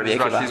talking about, Rabbi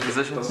Akiva? Rashi's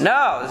position?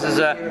 No, this is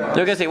we're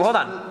going to see. Hold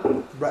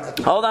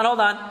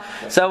on.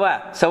 So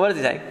what? So what does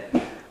he say?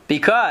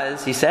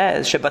 Because he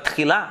says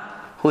shebatchila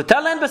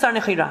hutalen basar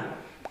nechira.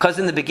 Because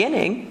in the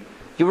beginning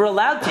you were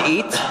allowed to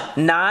eat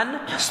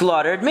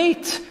non-slaughtered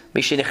meat.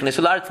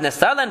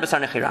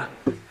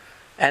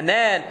 And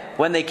then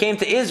when they came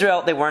to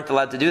Israel, they weren't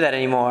allowed to do that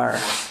anymore.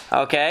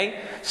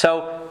 Okay,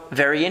 so.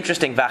 Very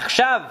interesting.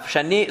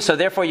 So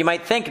therefore you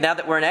might think, now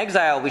that we're in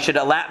exile, we should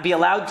be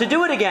allowed to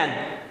do it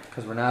again.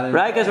 Because we're not in...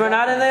 Right? Because we're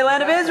not in the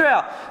land of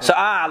Israel. So,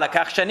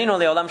 lakach shaninu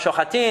le'olam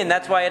shochatin.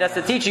 That's why it has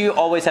to teach you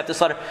always have to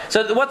slaughter.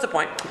 So what's the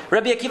point?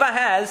 Rabbi Akiva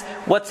has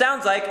what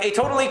sounds like a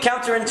totally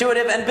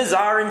counterintuitive and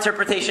bizarre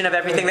interpretation of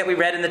everything that we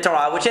read in the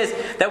Torah, which is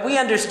that we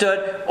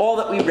understood all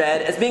that we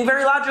read as being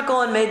very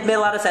logical and made a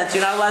lot of sense.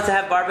 You're not allowed to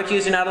have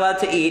barbecues. You're not allowed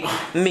to eat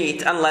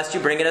meat unless you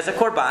bring it as a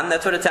korban.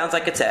 That's what it sounds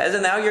like it says.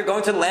 And now you're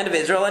going to the land of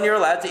Israel and you're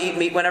allowed to eat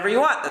meat whenever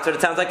you want. That's what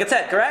it sounds like it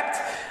said. Correct?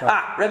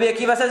 Right. Rabbi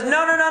Akiva says,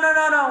 no.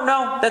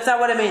 That's not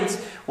what it means.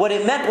 What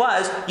it meant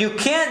was, you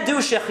can't do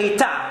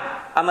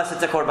shechita unless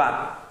it's a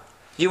korban.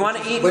 You want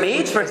to eat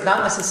meat? It's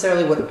not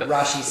necessarily what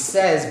Rashi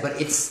says, but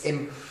it's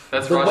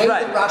That's the Rashi. way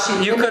Right. that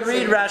Rashi You could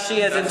read Rashi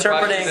as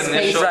interpreting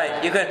initial-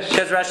 right. You could,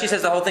 because Rashi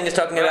says the whole thing is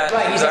talking about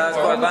Right, he's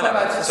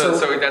korban. So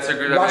that's a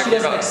good Rashi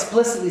doesn't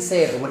explicitly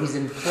say it, but what he's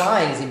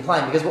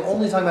implying because we're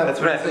only talking about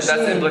That's right. That's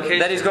the implication.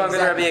 That he's going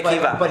with Rabbi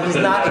Akiva. but he's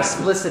not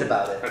explicit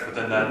about it. Right, but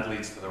then that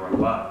leads to the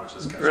Ramban, which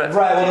is kind of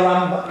Right. Well,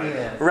 the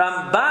Ramban.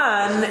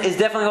 Ramban is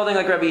definitely holding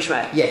like Rabbi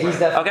Ishmael. Yeah, he's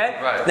definitely. Okay?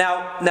 Right.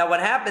 Now what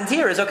happens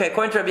here is, okay,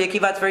 according to Rabbi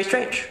Akiva, it's very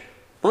strange.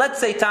 Let's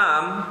say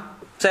Tom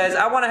says,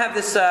 I want to have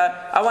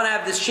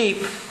this sheep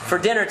for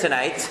dinner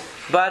tonight,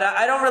 but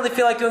I don't really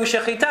feel like doing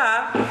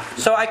shechita,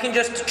 so I can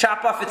just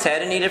chop off its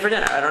head and eat it for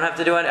dinner. I don't have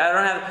to do it. I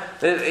don't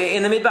have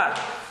in the midbar.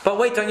 But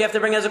wait, don't you have to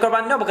bring it as a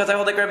korban? No, because I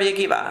hold like Rabbi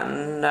Akiva,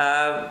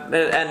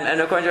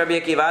 and according to Rabbi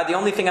Akiva, the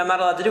only thing I'm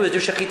not allowed to do is do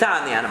shechita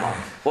on the animal.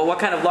 Well, what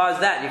kind of law is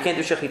that? You can't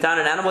do shechita on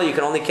an animal. You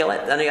can only kill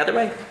it any other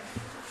way.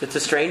 It's a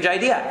strange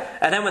idea.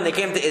 And then when they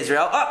came to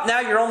Israel,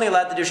 now you're only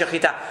allowed to do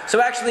shechita. So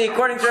actually,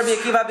 according to Rabbi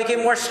Akiva, it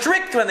became more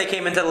strict when they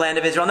came into the land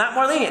of Israel, not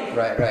more lenient.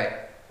 Right.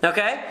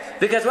 Okay?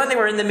 Because when they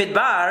were in the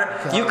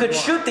midbar, you could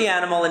shoot the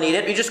animal and eat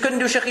it. You just couldn't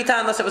do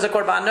shechita unless it was a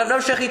korban. No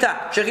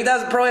shechita.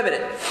 Shechita is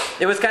prohibited.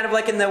 It was kind of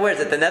like in the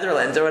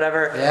Netherlands or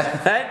whatever.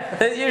 Yeah.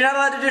 Right? You're not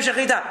allowed to do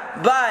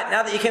shechita. But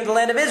now that you came to the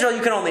land of Israel,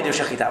 you can only do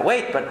shechita.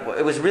 Wait, but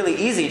it was really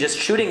easy just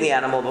shooting the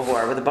animal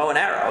before with a bow and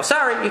arrow.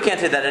 Sorry, you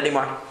can't do that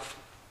anymore.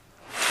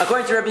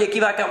 According to Rabbi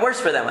Akiva, it got worse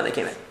for them when they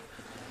came in.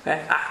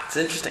 Okay? It's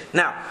interesting.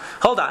 Now,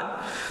 hold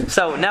on.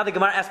 So now the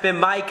Gemara asks,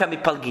 "B'mai kami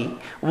palgi?"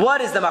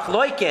 What is the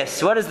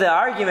machloikis? What is the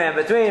argument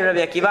between Rabbi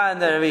Akiva and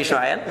Rabbi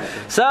Ishmael?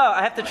 So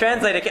I have to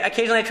translate.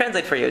 Occasionally, I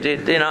translate for you.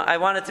 I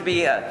want it to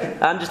be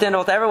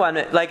understandable to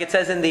everyone, like it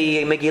says in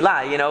the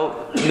Megillah.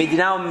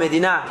 Medina,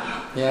 Medina.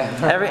 Yeah.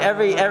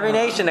 Every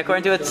nation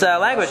according to its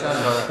language.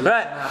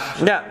 Right.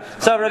 Yeah.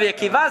 So Rabbi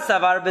Akiva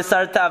savar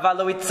b'sar ta'ava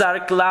lo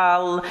itzar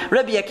klal.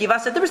 Rabbi Akiva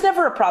said there was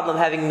never a problem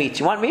having meat.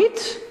 You want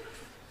meat?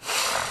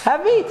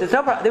 Have meat. It's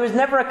no problem. There was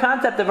never a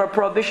concept of a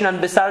prohibition on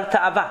bisar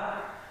ta'ava,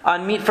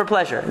 on meat for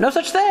pleasure. No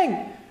such thing.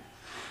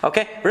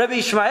 Okay? Rabbi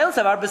Ishmael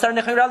savar bisar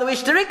nechira lo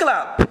ishtarik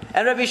klal.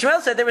 And Rabbi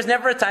Ishmael said there was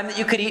never a time that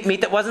you could eat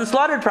meat that wasn't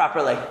slaughtered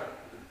properly.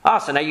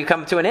 So now you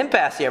come to an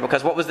impasse here,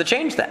 because what was the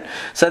change then?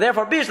 So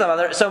therefore,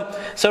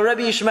 so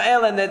Rabbi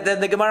Ishmael and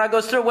the Gemara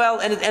goes through,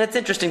 and it's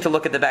interesting to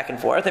look at the back and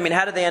forth. I mean,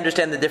 how do they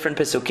understand the different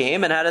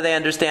Pesukim, and how do they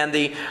understand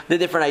the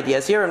different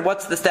ideas here, and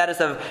what's the status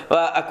of,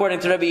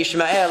 according to Rabbi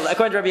Ishmael,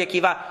 according to Rabbi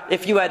Akiva,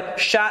 if you had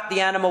shot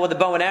the animal with a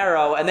bow and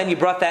arrow, and then you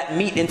brought that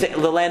meat into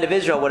the land of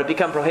Israel, would it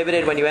become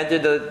prohibited when you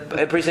entered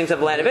the precincts of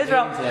the land of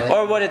Israel?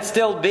 Or would it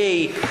still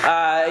be,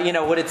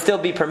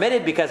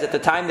 permitted, because at the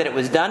time that it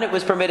was done, it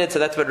was permitted? So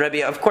that's what Rabbi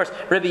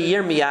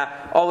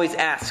Yirmiyah always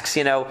asks,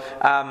 in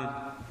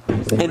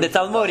the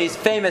Talmud, he's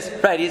famous,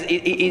 right?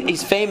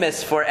 He's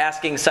famous for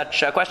asking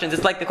such questions.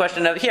 It's like the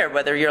question of here,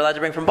 whether you're allowed to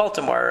bring from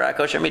Baltimore,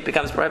 kosher meat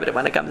becomes prohibited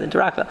when it comes into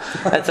Rockville.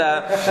 It's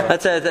a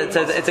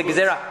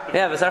gezerah.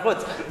 Yeah, b'sar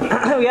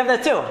chutz. We have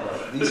that too.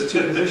 These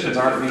two positions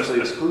aren't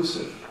mutually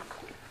exclusive.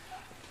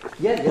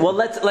 Yeah. Well,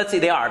 let's see.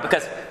 They are,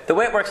 because the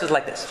way it works is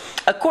like this.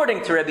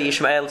 According to Rabbi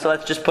Ishmael, so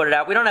let's just put it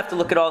out. We don't have to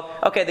look at all.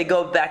 Okay, they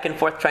go back and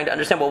forth trying to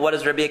understand. Well, what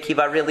does Rabbi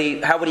Akiva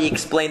really? How would he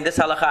explain this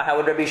halacha? How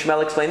would Rabbi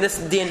Ishmael explain this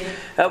din?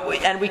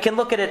 And we can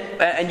look at it,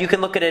 and you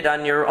can look at it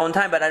on your own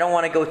time. But I don't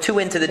want to go too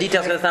into the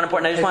details because it's not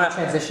important. I just want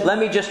to let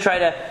me just try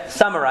to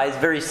summarize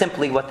very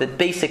simply what the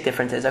basic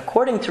difference is.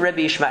 According to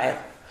Rabbi Ishmael,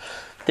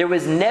 there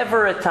was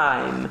never a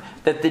time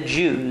that the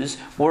Jews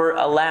were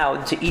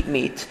allowed to eat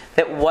meat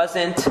that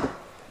wasn't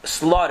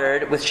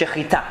slaughtered with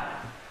shechita.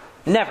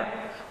 Never.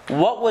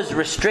 What was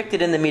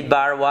restricted in the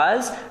midbar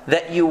was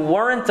that you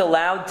weren't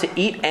allowed to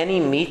eat any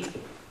meat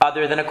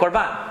other than a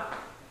korban.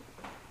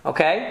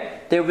 Okay?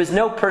 There was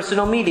no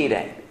personal meat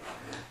eating.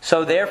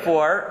 So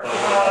therefore,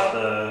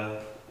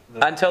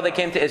 until they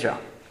came to Israel.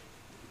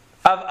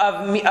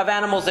 Of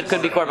animals that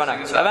could be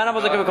korbanot. Of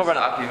animals that could be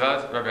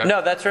korbanot.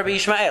 No, that's Rabbi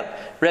Ishmael.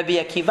 Rabbi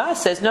Akiva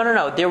says,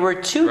 no. There were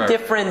two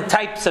different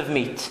types of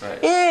meat. Right.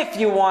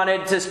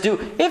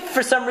 If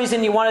for some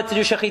reason you wanted to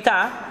do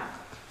shechita,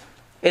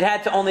 it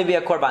had to only be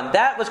a korban.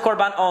 That was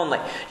korban only.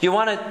 You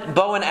want to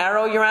bow and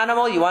arrow your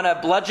animal? You want to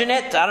bludgeon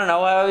it? I don't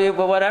know,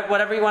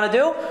 whatever you want to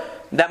do.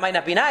 That might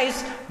not be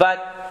nice,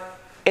 but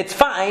it's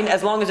fine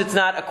as long as it's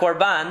not a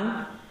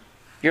korban.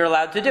 You're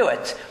allowed to do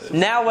it.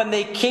 Now, when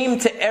they came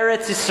to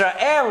Eretz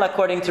Yisrael,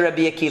 according to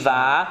Rabbi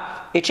Akiva,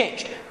 it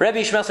changed. Rabbi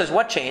Ishmael says,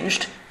 what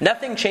changed?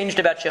 Nothing changed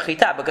about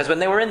shechita, because when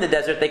they were in the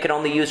desert, they could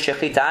only use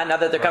shechita. Now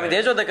that they're coming to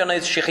Israel, they're going to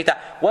use shechita.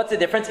 What's the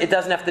difference? It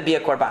doesn't have to be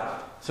a korban.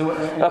 So,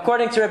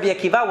 according to Rabbi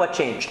Akiva, what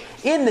changed?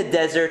 In the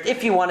desert,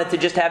 if you wanted to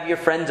just have your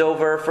friends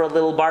over for a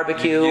little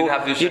barbecue,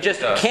 you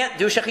just can't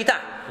do shechita.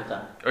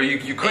 Or you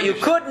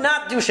could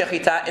not do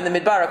shechita in the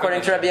midbar,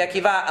 according to Rabbi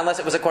Akiva, unless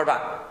it was a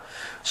korban.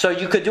 So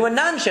you could do a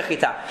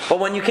non-shechita. But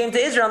when you came to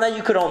Israel, now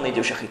you could only do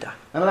shechita.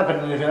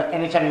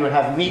 Anytime you would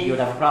have meat, you would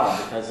have a problem,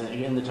 because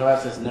in the Torah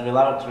it says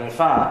nevilah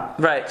trefa.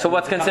 Right. So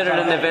what's considered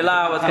a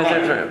nevilah? What's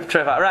considered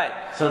trefa? Right.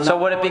 So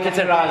would it be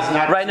considered?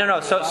 Right. No.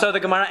 So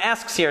the Gemara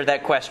asks here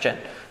that question,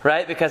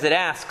 right? Because it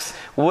asks,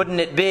 wouldn't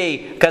it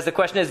be? Because the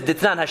question is,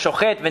 ditznan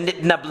hashochet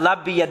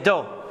v'nitnabla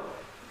biyado.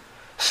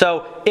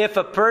 So if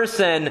a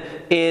person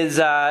is,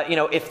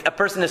 if a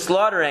person is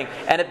slaughtering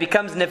and it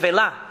becomes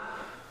nevilah.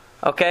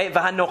 Okay,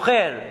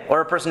 v'hanocher,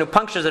 or a person who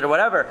punctures it or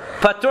whatever,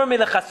 patur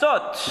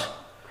milechasot.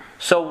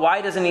 So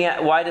why doesn't he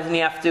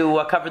have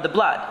to cover the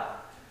blood?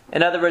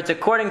 In other words,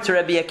 according to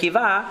Rabbi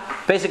Akiva,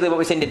 basically what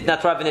we say in the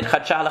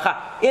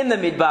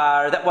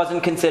midbar, that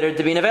wasn't considered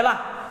to be nevelah.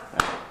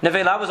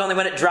 Nevelah was only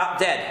when it dropped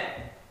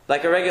dead,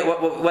 like a regular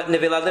what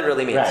nevelah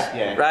literally means,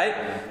 right?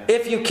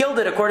 If you killed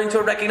it according to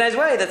a recognized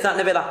way, that's not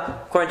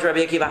nevelah, according to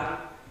Rabbi Akiva.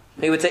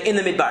 He would say in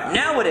the midbar.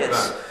 Now it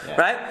is,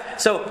 right?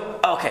 So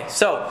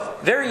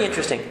very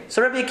interesting.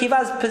 So Rabbi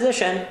Akiva's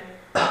position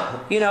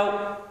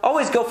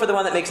always go for the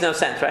one that makes no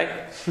sense, right?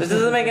 This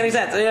doesn't make any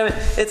sense.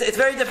 It's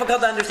very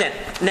difficult to understand.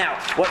 Now,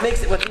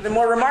 what's even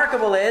more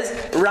remarkable is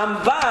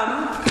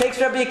Rambam takes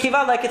Rabbi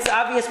Akiva like it's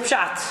obvious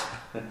pshat.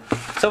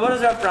 So what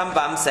does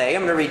Rambam say?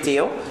 I'm going to read to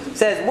you. It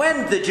says,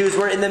 when the Jews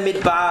were in the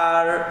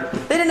Midbar,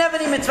 they didn't have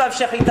any mitzvah of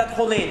shechitat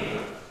chulin.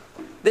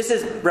 This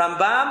is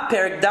Rambam,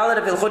 Perek Dalet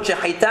of Hilchot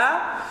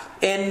Shehita,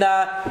 in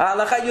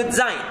Halacha Yud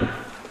Zayin.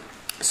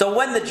 So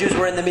when the Jews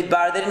were in the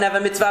Midbar, they didn't have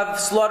a mitzvah of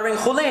slaughtering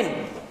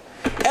chulin.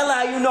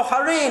 Ela hayu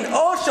nocharin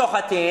o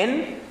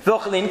shochatin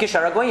v'ochlin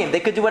kishar hagoyim. They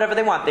could do whatever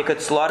they want. They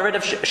could slaughter it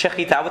of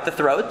shechita with the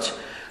throat.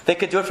 They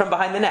could do it from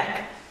behind the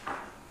neck,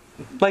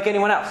 like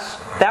anyone else.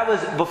 That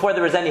was before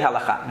there was any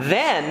halacha.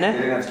 Then They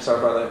didn't have to talk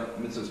about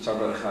the mitzvah, talk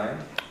about the chaim.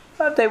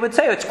 They would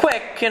say it's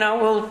quick.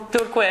 We'll do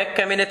it quick.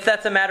 I mean,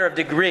 that's a matter of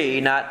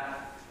degree, not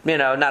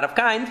of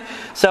kind.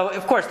 So,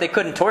 of course, they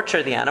couldn't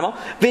torture the animal.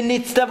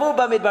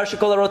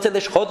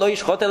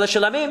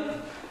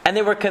 And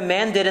they were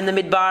commanded in the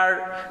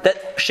midbar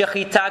that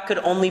shechita could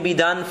only be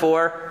done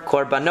for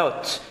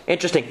korbanot.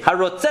 Interesting. You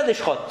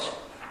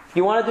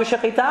want to do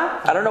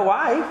shechita? I don't know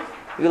why.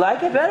 You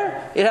like it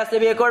better? It has to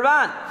be a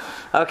korban.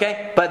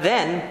 Okay? But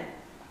then,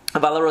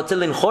 but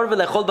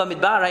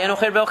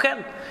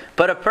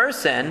a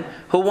person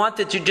who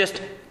wanted to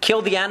just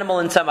kill the animal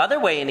in some other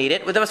way and eat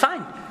it, that was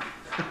fine.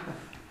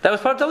 That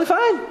was totally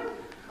fine.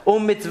 There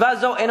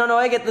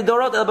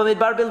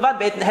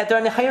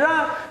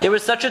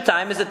was such a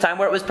time as a time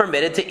where it was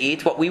permitted to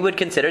eat what we would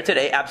consider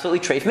today absolutely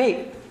treif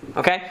meat.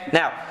 Okay?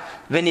 Now,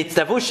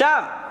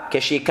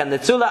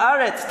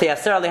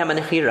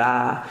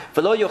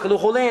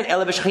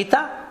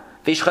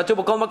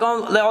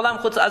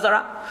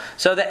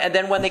 so and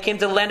then when they came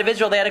to the land of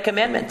Israel, they had a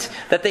commandment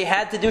that they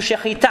had to do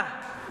shechita.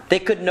 They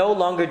could no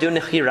longer do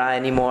nechira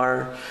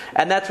anymore.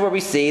 And that's where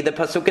we see the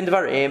pasuk in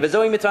Devarim,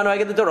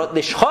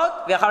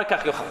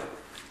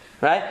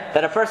 right?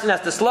 That a person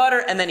has to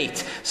slaughter and then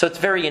eat. So it's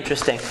very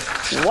interesting.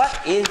 What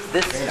is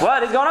this?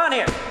 What is going on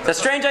here? It's a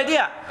strange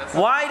idea.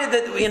 Why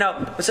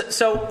did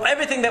so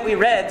everything that we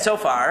read so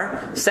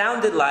far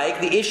sounded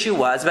like the issue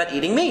was about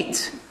eating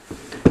meat.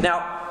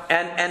 Now,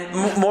 and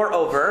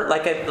moreover,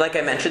 like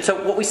I mentioned, so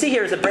what we see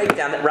here is a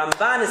breakdown that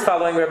Ramban is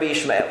following Rabbi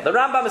Ishmael. The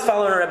Rambam is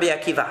following Rabbi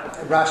Akiva.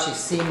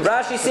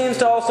 Rashi seems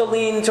to also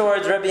lean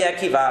towards Rabbi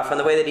Akiva from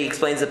the way that he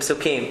explains the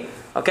psukim.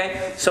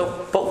 Okay,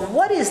 so but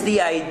what is the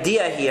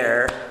idea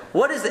here?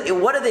 What do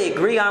they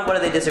agree on? What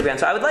do they disagree on?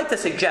 So I would like to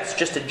suggest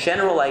just a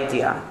general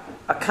idea,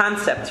 a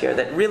concept here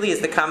that really is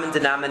the common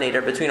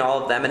denominator between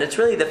all of them, and it's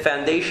really the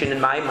foundation in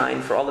my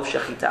mind for all of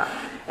shechita.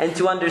 And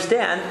to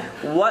understand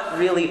what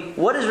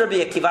is Rabbi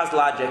Akiva's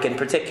logic in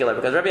particular,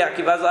 because Rabbi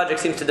Akiva's logic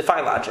seems to defy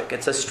logic.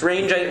 It's a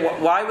strange.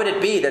 Why would it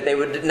be that they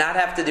would not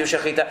have to do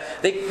shechita?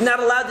 They're not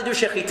allowed to do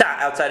shechita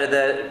outside of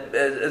the.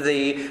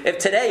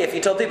 If you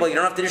told people you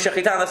don't have to do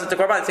shechita unless it's a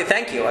korban, say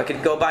thank you. I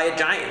could go buy a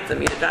giant and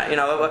meet a giant.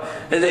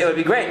 It would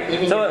be great.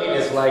 Even so,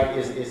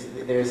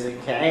 there's a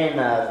kain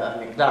of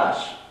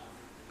mikdash.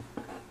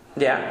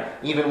 Yeah.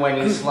 Even when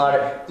you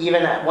slaughter,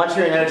 once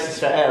you're in Eretz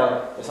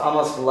Israel, it's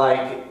almost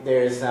like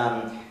there's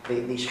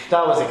the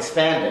shechita was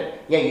expanded.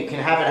 Yeah, you can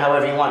have it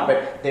however you want,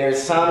 but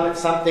there's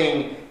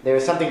something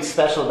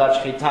special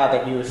about shechita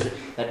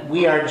that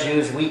we are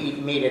Jews. We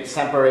eat meat. It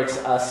separates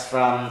us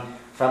from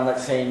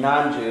let's say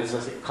non-Jews.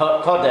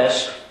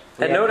 Kodesh.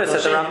 And notice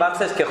that the Rambam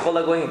says kechol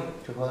hagoyim.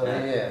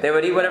 They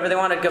would eat whatever they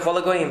wanted,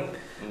 kechol hagoyim.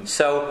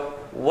 So,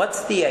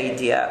 what's the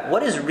idea?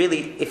 What is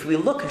really, if we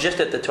look just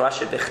at the Torah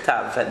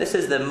shebichtav, and this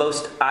is the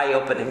most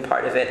eye-opening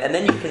part of it, and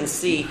then you can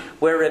see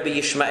where Rabbi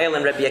Yishmael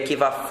and Rabbi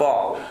Akiva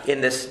fall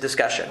in this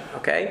discussion,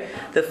 okay?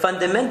 The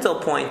fundamental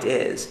point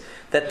is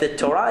that the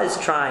Torah is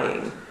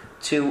trying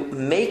to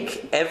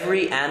make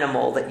every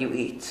animal that you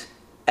eat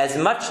as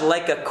much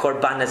like a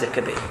korban as it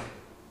could be.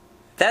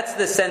 That's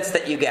the sense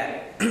that you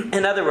get.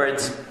 In other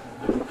words,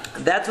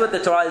 that's what the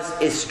Torah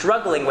is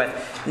struggling with.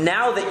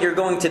 Now that you're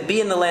going to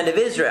be in the land of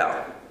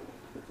Israel.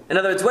 In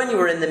other words, when you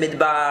were in the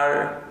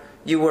Midbar,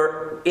 you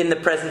were in the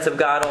presence of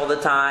God all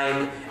the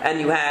time, and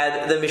you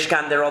had the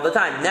Mishkan there all the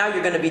time. Now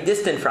you're going to be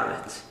distant from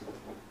it.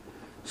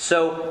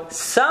 So,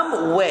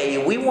 some way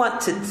we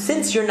want to,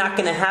 since you're not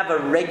going to have a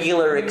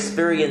regular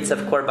experience of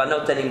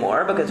Korbanot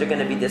anymore, because you're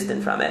going to be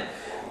distant from it,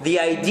 the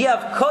idea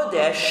of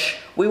Kodesh,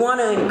 we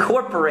want to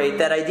incorporate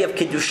that idea of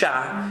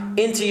Kedusha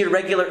into your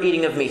regular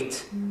eating of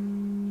meat.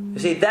 You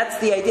see, that's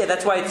the idea.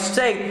 That's why it's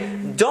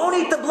saying, don't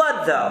eat the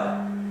blood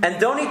though, and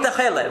don't eat the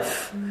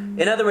chelev.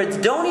 In other words,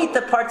 don't eat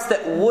the parts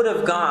that would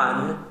have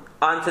gone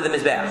onto the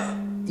Mizbeach.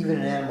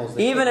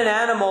 Even in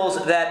animals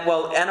that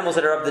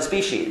are of the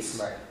species,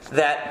 right,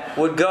 that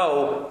would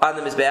go on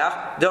the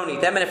Mizbeach, don't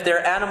eat them. And if there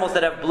are animals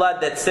that have blood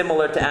that's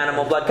similar to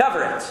animal blood,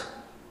 cover it.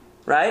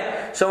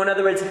 Right? So in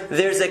other words,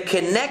 there's a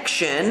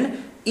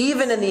connection,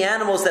 even in the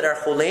animals that are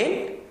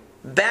chulin,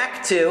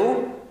 back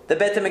to the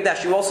Beit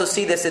HaMikdash. You also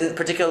see this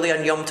particularly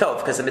on Yom Tov,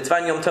 because the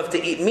mitzvah on Yom Tov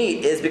to eat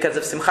meat is because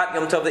of Simchat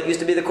Yom Tov that used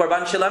to be the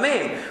Korban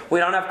Shilamim. We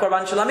don't have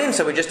Korban Shilamim,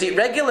 so we just eat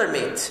regular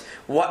meat.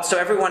 So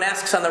everyone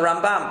asks on the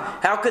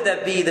Rambam, how could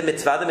that be the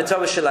mitzvah? The mitzvah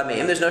was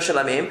Shilamim. There's no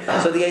Shilamim.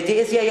 So the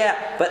idea is,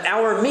 but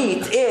our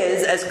meat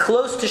is as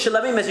close to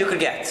Shilamim as you could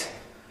get.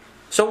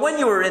 So when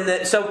you were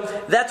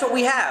so that's what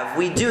we have.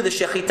 We do the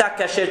Shehita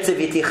Kasher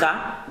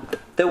Tziviticha.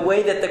 The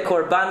way that the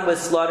Korban was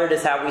slaughtered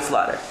is how we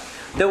slaughter.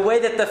 The way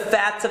that the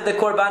fats of the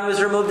Korban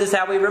was removed is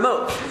how we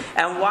remove.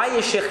 And why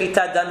is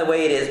Shechita done the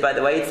way it is, by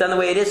the way? It's done the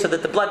way it is so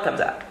that the blood comes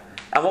out.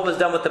 And what was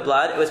done with the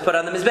blood? It was put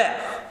on the Mizbech.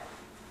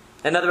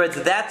 In other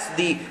words, that's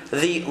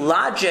the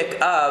logic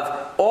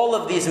of all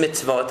of these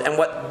mitzvot. And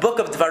what Book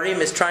of Dvarim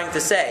is trying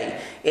to say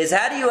is,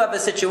 how do you have a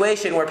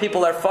situation where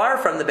people are far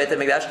from the Beit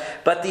HaMikdash,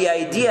 but the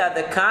idea,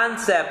 the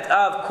concept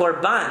of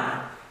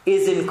Korban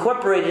is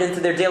incorporated into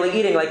their daily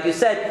eating, like you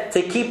said,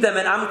 to keep them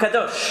an Am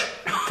Kadosh,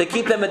 to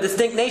keep them a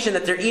distinct nation,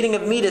 that their eating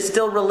of meat is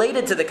still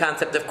related to the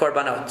concept of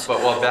Korbanot.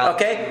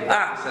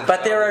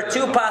 But there are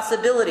two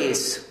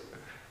possibilities,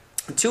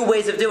 two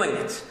ways of doing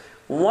it.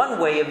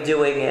 One way of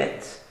doing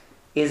it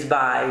is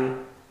by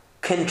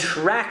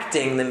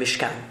contracting the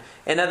Mishkan.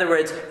 In other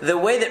words, the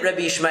way that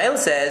Rabbi Ishmael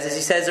says is,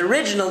 he says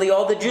originally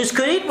all the Jews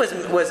could eat was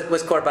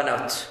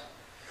Korbanot.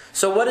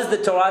 So what is the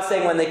Torah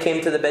saying when they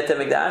came to the Beit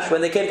HaMikdash?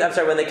 When they came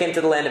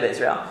to the land of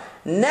Israel.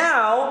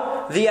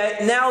 Now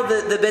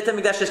the Beit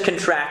HaMikdash is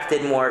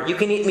contracted more. You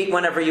can eat meat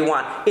whenever you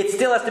want. It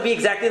still has to be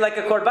exactly like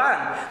a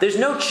korban. There's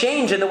no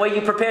change in the way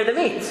you prepare the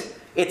meat.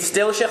 It's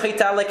still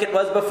shechita like it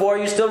was before.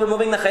 You're still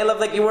removing the chaylev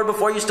like you were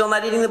before. You're still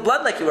not eating the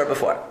blood like you were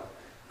before.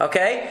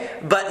 Okay?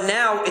 But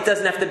now it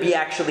doesn't have to be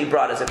actually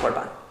brought as a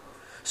korban.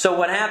 So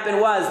what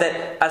happened was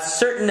that a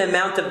certain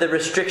amount of the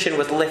restriction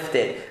was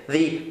lifted.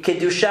 The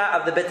Kedusha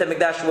of the Beit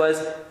HaMikdash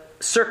was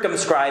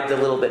circumscribed a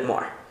little bit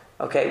more.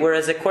 Okay,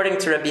 whereas according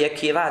to Rabbi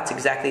Akiva, it's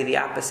exactly the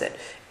opposite.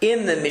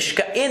 In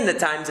the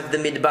times of the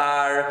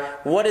Midbar,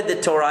 what did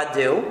the Torah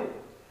do?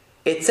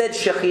 It said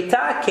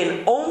Shechita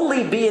can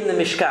only be in the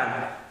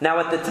Mishkan. Now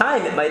at the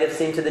time, it might have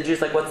seemed to the Jews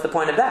like, what's the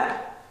point of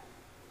that?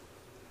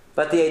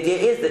 But the idea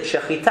is that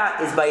Shechita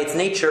is by its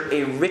nature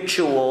a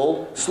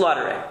ritual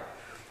slaughtering.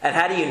 And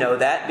how do you know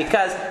that?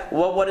 Because,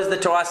 what does the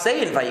Torah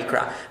say in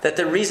Vayikra? That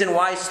the reason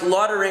why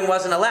slaughtering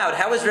wasn't allowed.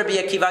 How is Rabbi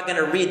Akiva going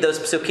to read those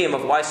psukim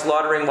of why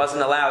slaughtering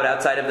wasn't allowed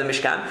outside of the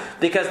Mishkan?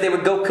 Because they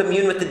would go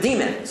commune with the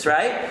demons,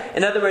 right?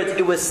 In other words,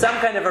 it was some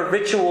kind of a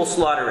ritual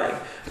slaughtering.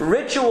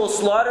 Ritual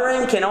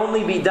slaughtering can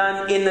only be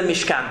done in the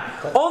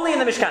Mishkan. Only in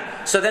the Mishkan.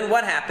 So then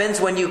what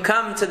happens when you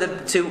come to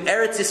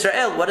Eretz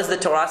Yisrael? What does the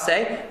Torah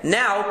say?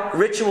 Now,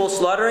 ritual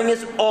slaughtering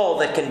is all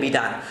that can be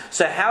done.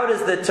 So how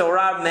does the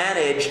Torah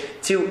manage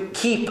to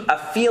keep a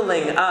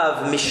feeling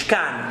of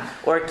Mishkan,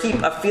 or keep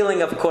a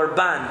feeling of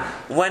Korban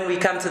when we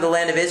come to the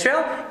land of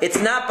Israel? It's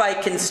not by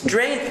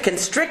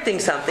constricting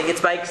something,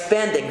 it's by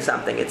expanding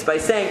something. It's by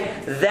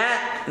saying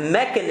that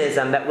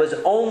mechanism that was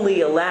only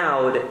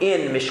allowed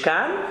in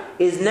Mishkan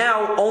is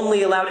now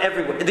only allowed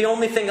everywhere. The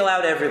only thing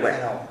allowed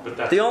everywhere.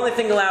 The only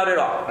thing allowed at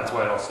all. That's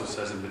why it also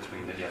says in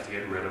between that you have to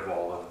get rid of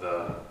all of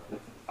the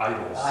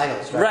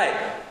idols.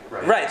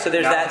 Right. So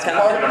there's that kind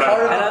of.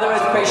 In other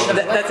words,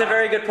 that's a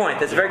very good point.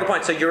 That's a very good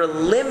point. So you're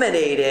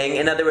eliminating,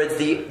 in other words,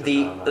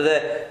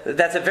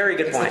 that's a very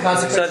good point.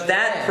 So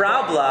that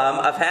problem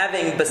of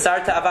having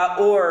basar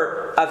ta'ava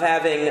or of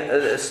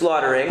having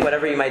slaughtering,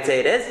 whatever you might say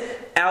it is,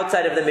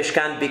 outside of the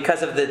Mishkan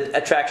because of the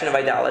attraction of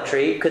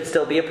idolatry could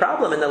still be a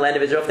problem in the land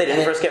of Israel if they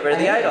didn't first get rid of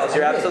the idols.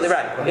 You're absolutely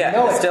right.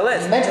 Yeah, it still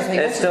is.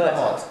 It still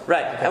is.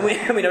 Right. And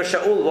we know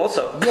Shaul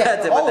also.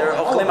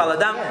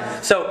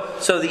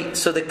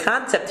 So the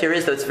concept here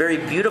is, though, it's a very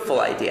beautiful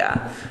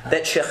idea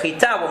that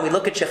Shechita, when we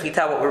look at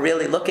Shechita, what we're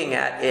really looking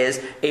at is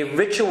a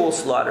ritual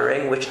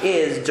slaughtering which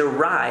is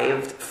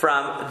derived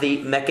from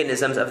the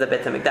mechanisms of the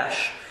Beit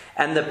HaMikdash.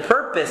 And the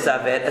purpose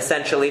of it,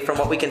 essentially, from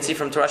what we can see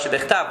from Torah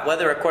Shebechtav,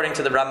 whether according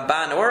to the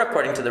Ramban or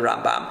according to the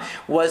Rambam,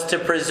 was to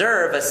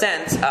preserve a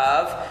sense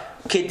of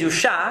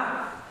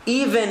Kedusha,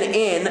 even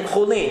in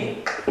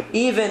Chulin,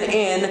 even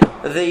in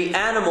the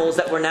animals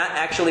that were not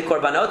actually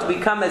Korbanot. We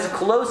come as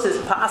close as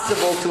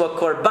possible to a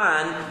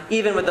Korban,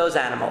 even with those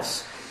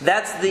animals.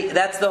 That's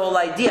the whole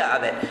idea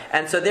of it.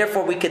 And so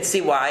therefore we could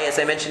see why, as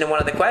I mentioned in one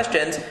of the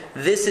questions,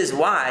 this is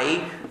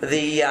why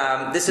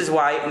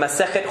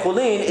Masechet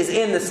Chulin is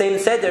in the same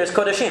seder as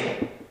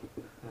Kodashim.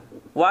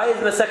 Why is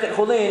Masechet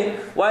Chulin,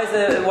 why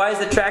is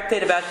the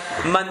tractate about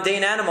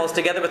mundane animals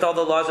together with all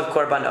the laws of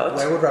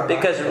Korbanot?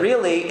 Because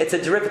really it's a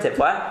derivative.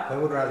 What?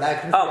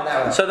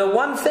 So the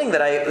one thing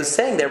that I was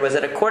saying there was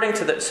that according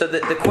to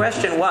the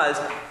question was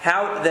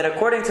how that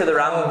according to the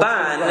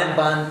Ramban,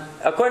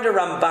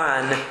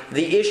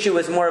 the issue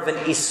was more of an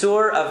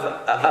isur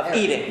of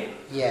eating.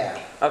 Yeah.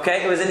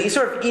 Okay, it was an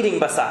isur of eating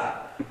basar.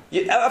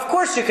 Of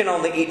course you can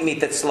only eat meat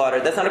that's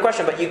slaughtered. That's not a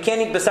question, but you can't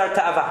eat basar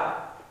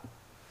ta'ava.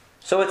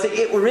 So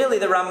really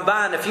the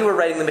Ramban, if you were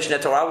writing the Mishnah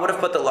Torah, would have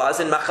put the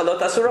laws in machalot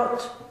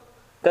asurot.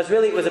 Because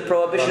really it was a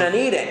prohibition on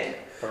eating.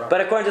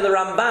 But according to the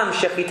Rambam,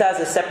 Shechita is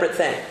a separate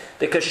thing.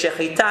 because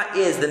Shechita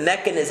is the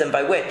mechanism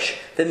by which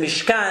the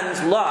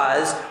Mishkan's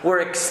laws were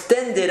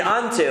extended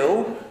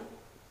onto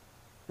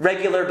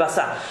regular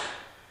basar.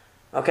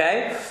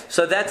 Okay?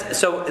 So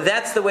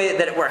that's the way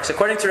that it works.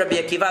 According to Rabbi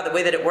Akiva, the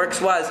way that it works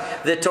was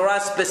the Torah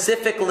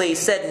specifically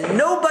said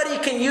nobody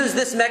can use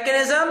this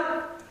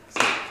mechanism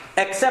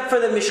except for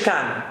the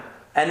Mishkan.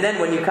 And then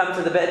when you come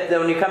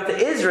to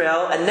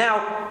Israel, and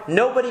now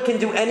nobody can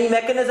do any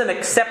mechanism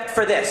except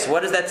for this.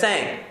 What is that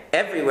saying?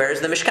 Everywhere is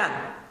the Mishkan,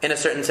 in a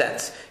certain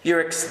sense.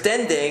 You're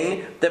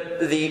extending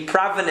the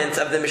provenance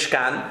of the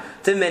Mishkan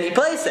to many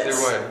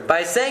places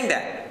by saying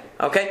that.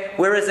 Okay?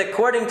 Whereas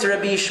according to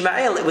Rabbi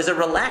Ishmael, it was a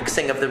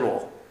relaxing of the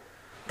rule.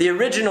 The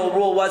original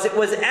rule was it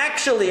was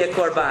actually a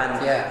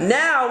korban. Yeah.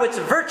 Now it's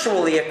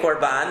virtually a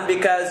korban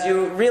because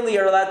you really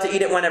are allowed to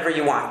eat it whenever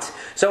you want.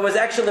 So it was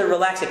actually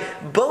relaxing.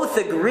 Both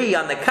agree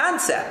on the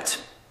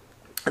concept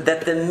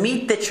that the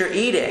meat that you're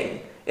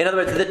eating, in other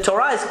words, the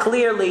Torah is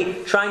clearly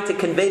trying to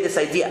convey this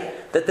idea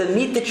that the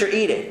meat that you're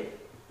eating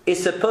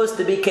is supposed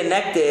to be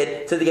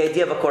connected to the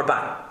idea of a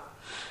korban.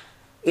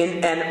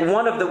 And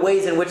one of the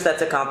ways in which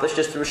that's accomplished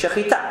is through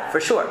Shechita, for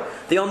sure.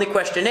 The only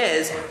question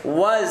is,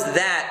 was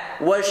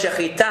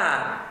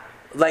Shechita,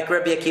 like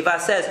Rabbi Akiva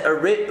says,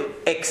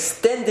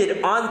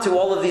 extended onto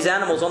all of these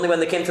animals only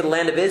when they came to the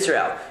land of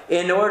Israel,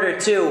 in order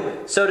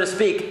to, so to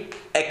speak,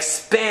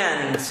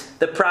 expand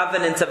the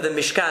provenance of the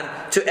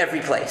Mishkan to every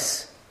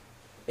place?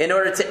 In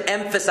order to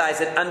emphasize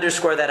and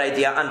underscore that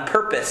idea on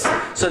purpose,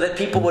 so that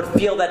people would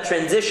feel that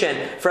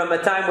transition from a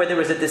time where there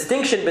was a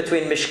distinction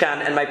between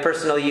Mishkan and my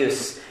personal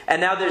use. And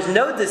now there's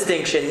no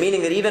distinction,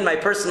 meaning that even my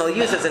personal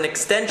use is an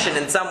extension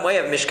in some way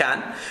of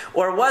Mishkan.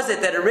 Or was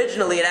it that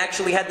originally it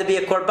actually had to be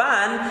a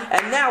korban,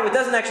 and now it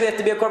doesn't actually have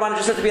to be a korban, it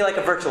just has to be like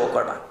a virtual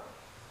korban?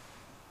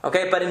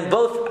 Okay, but in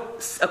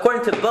both,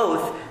 according to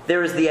both,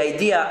 there is the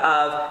idea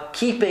of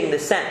keeping the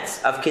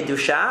sense of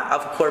Kedusha,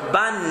 of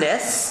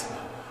korbanness,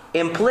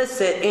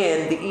 implicit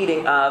in the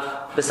eating of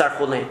Basar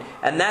Chulin.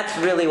 And that's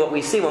really what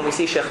we see when we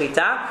see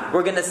Shechita.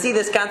 We're going to see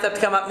this concept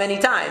come up many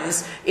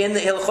times in the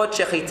Hilchot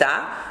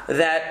Shechita,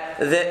 that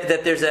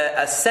there's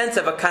a sense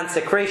of a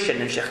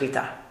consecration in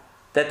Shechita.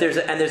 That there's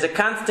a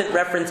constant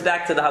reference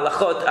back to the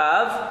halachot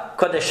of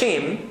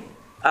Kodashim,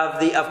 of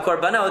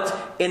Korbanot,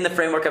 in the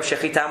framework of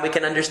Shechita. And we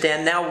can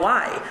understand now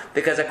why.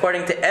 Because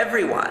according to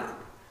everyone,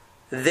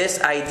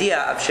 this idea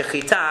of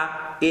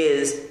Shechita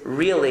is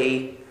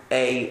really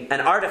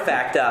an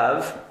artifact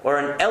of, or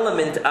an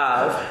element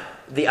of,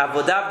 the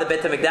avodah of the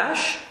Beit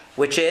HaMikdash,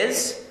 which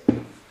is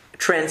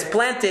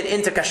transplanted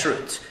into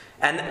kashrut.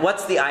 And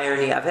what's the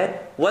irony of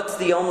it? What's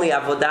the only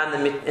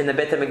avodah in the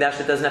Beit HaMikdash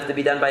that doesn't have to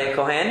be done by a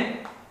kohen?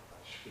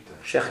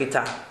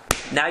 Shechita.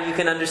 Now you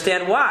can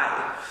understand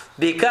why.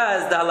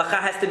 Because the halacha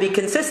has to be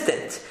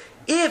consistent.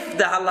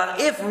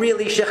 If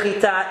really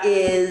Shechita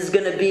is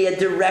going to be a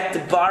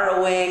direct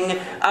borrowing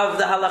of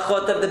the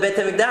halachot of the Beit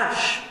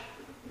HaMikdash,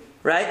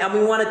 right? And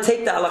we want to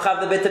take the halakha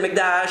of the Beit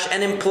HaMikdash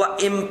and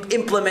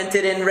implement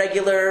it in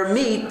regular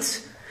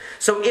meat.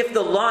 So if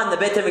the law in the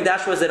Beit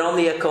HaMikdash was that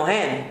only a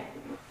kohen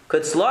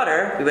could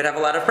slaughter, we would have a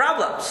lot of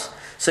problems.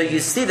 So you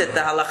see that the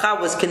halakha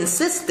was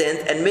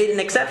consistent and made an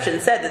exception,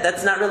 said that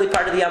that's not really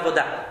part of the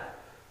avodah.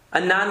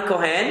 A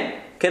non-kohen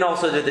can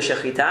also do the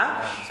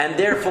shechita, and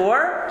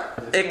therefore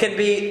it can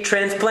be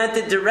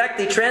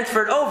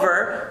transferred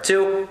over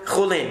to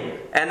chulin.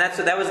 And that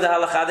was the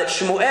halakha that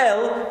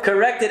Shmuel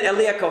corrected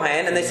Eli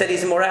Kohen, and they said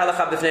he's moreh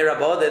halakha b'fnei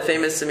rabo, the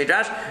famous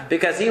midrash,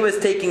 because he was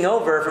taking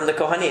over from the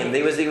kohanim.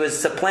 He was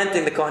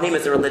supplanting the kohanim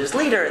as a religious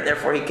leader, and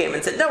therefore he came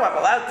and said, "No, I'm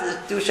allowed to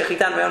do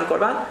shechita on my own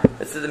korban."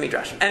 That's the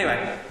midrash.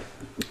 Anyway.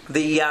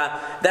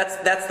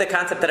 That's the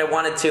concept that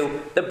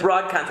the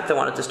broad concept I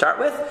wanted to start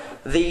with.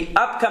 The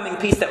upcoming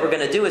piece that we're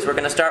going to do is we're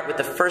going to start with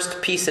the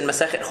first piece in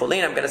Masechet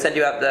Chulin. I'm going to send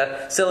you out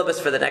the syllabus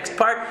for the next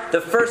part.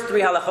 The first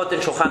 3 halachot in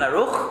Shulchan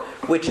Aruch,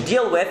 which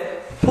deal with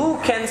who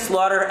can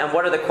slaughter and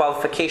what are the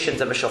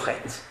qualifications of a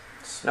shochet.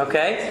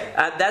 Okay?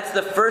 That's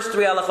the first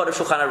 3 halachot of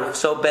Shulchan Aruch.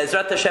 So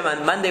Be'ezrat Hashem,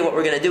 on Monday what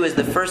we're going to do is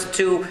the first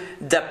 2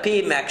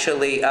 dapim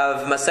actually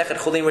of Masechet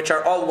Chulin, which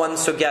are all one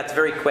sugya. It's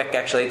very quick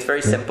actually, it's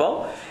very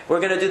simple. We're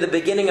going to do the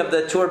beginning of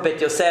the Tur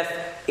Bet Yosef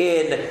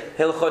in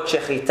Hilchot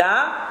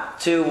Shechita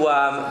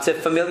to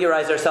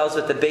familiarize ourselves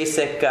with the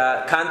basic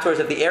contours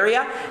of the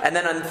area. And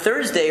then on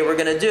Thursday we're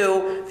going to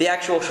do the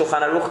actual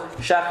Shulchan Aruch,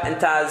 Shach and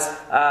Taz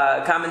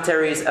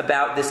commentaries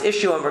about this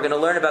issue, and we're going to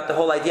learn about the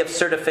whole idea of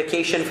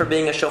certification for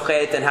being a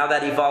shochet and how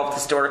that evolved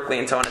historically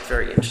and so on. It's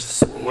very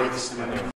interesting.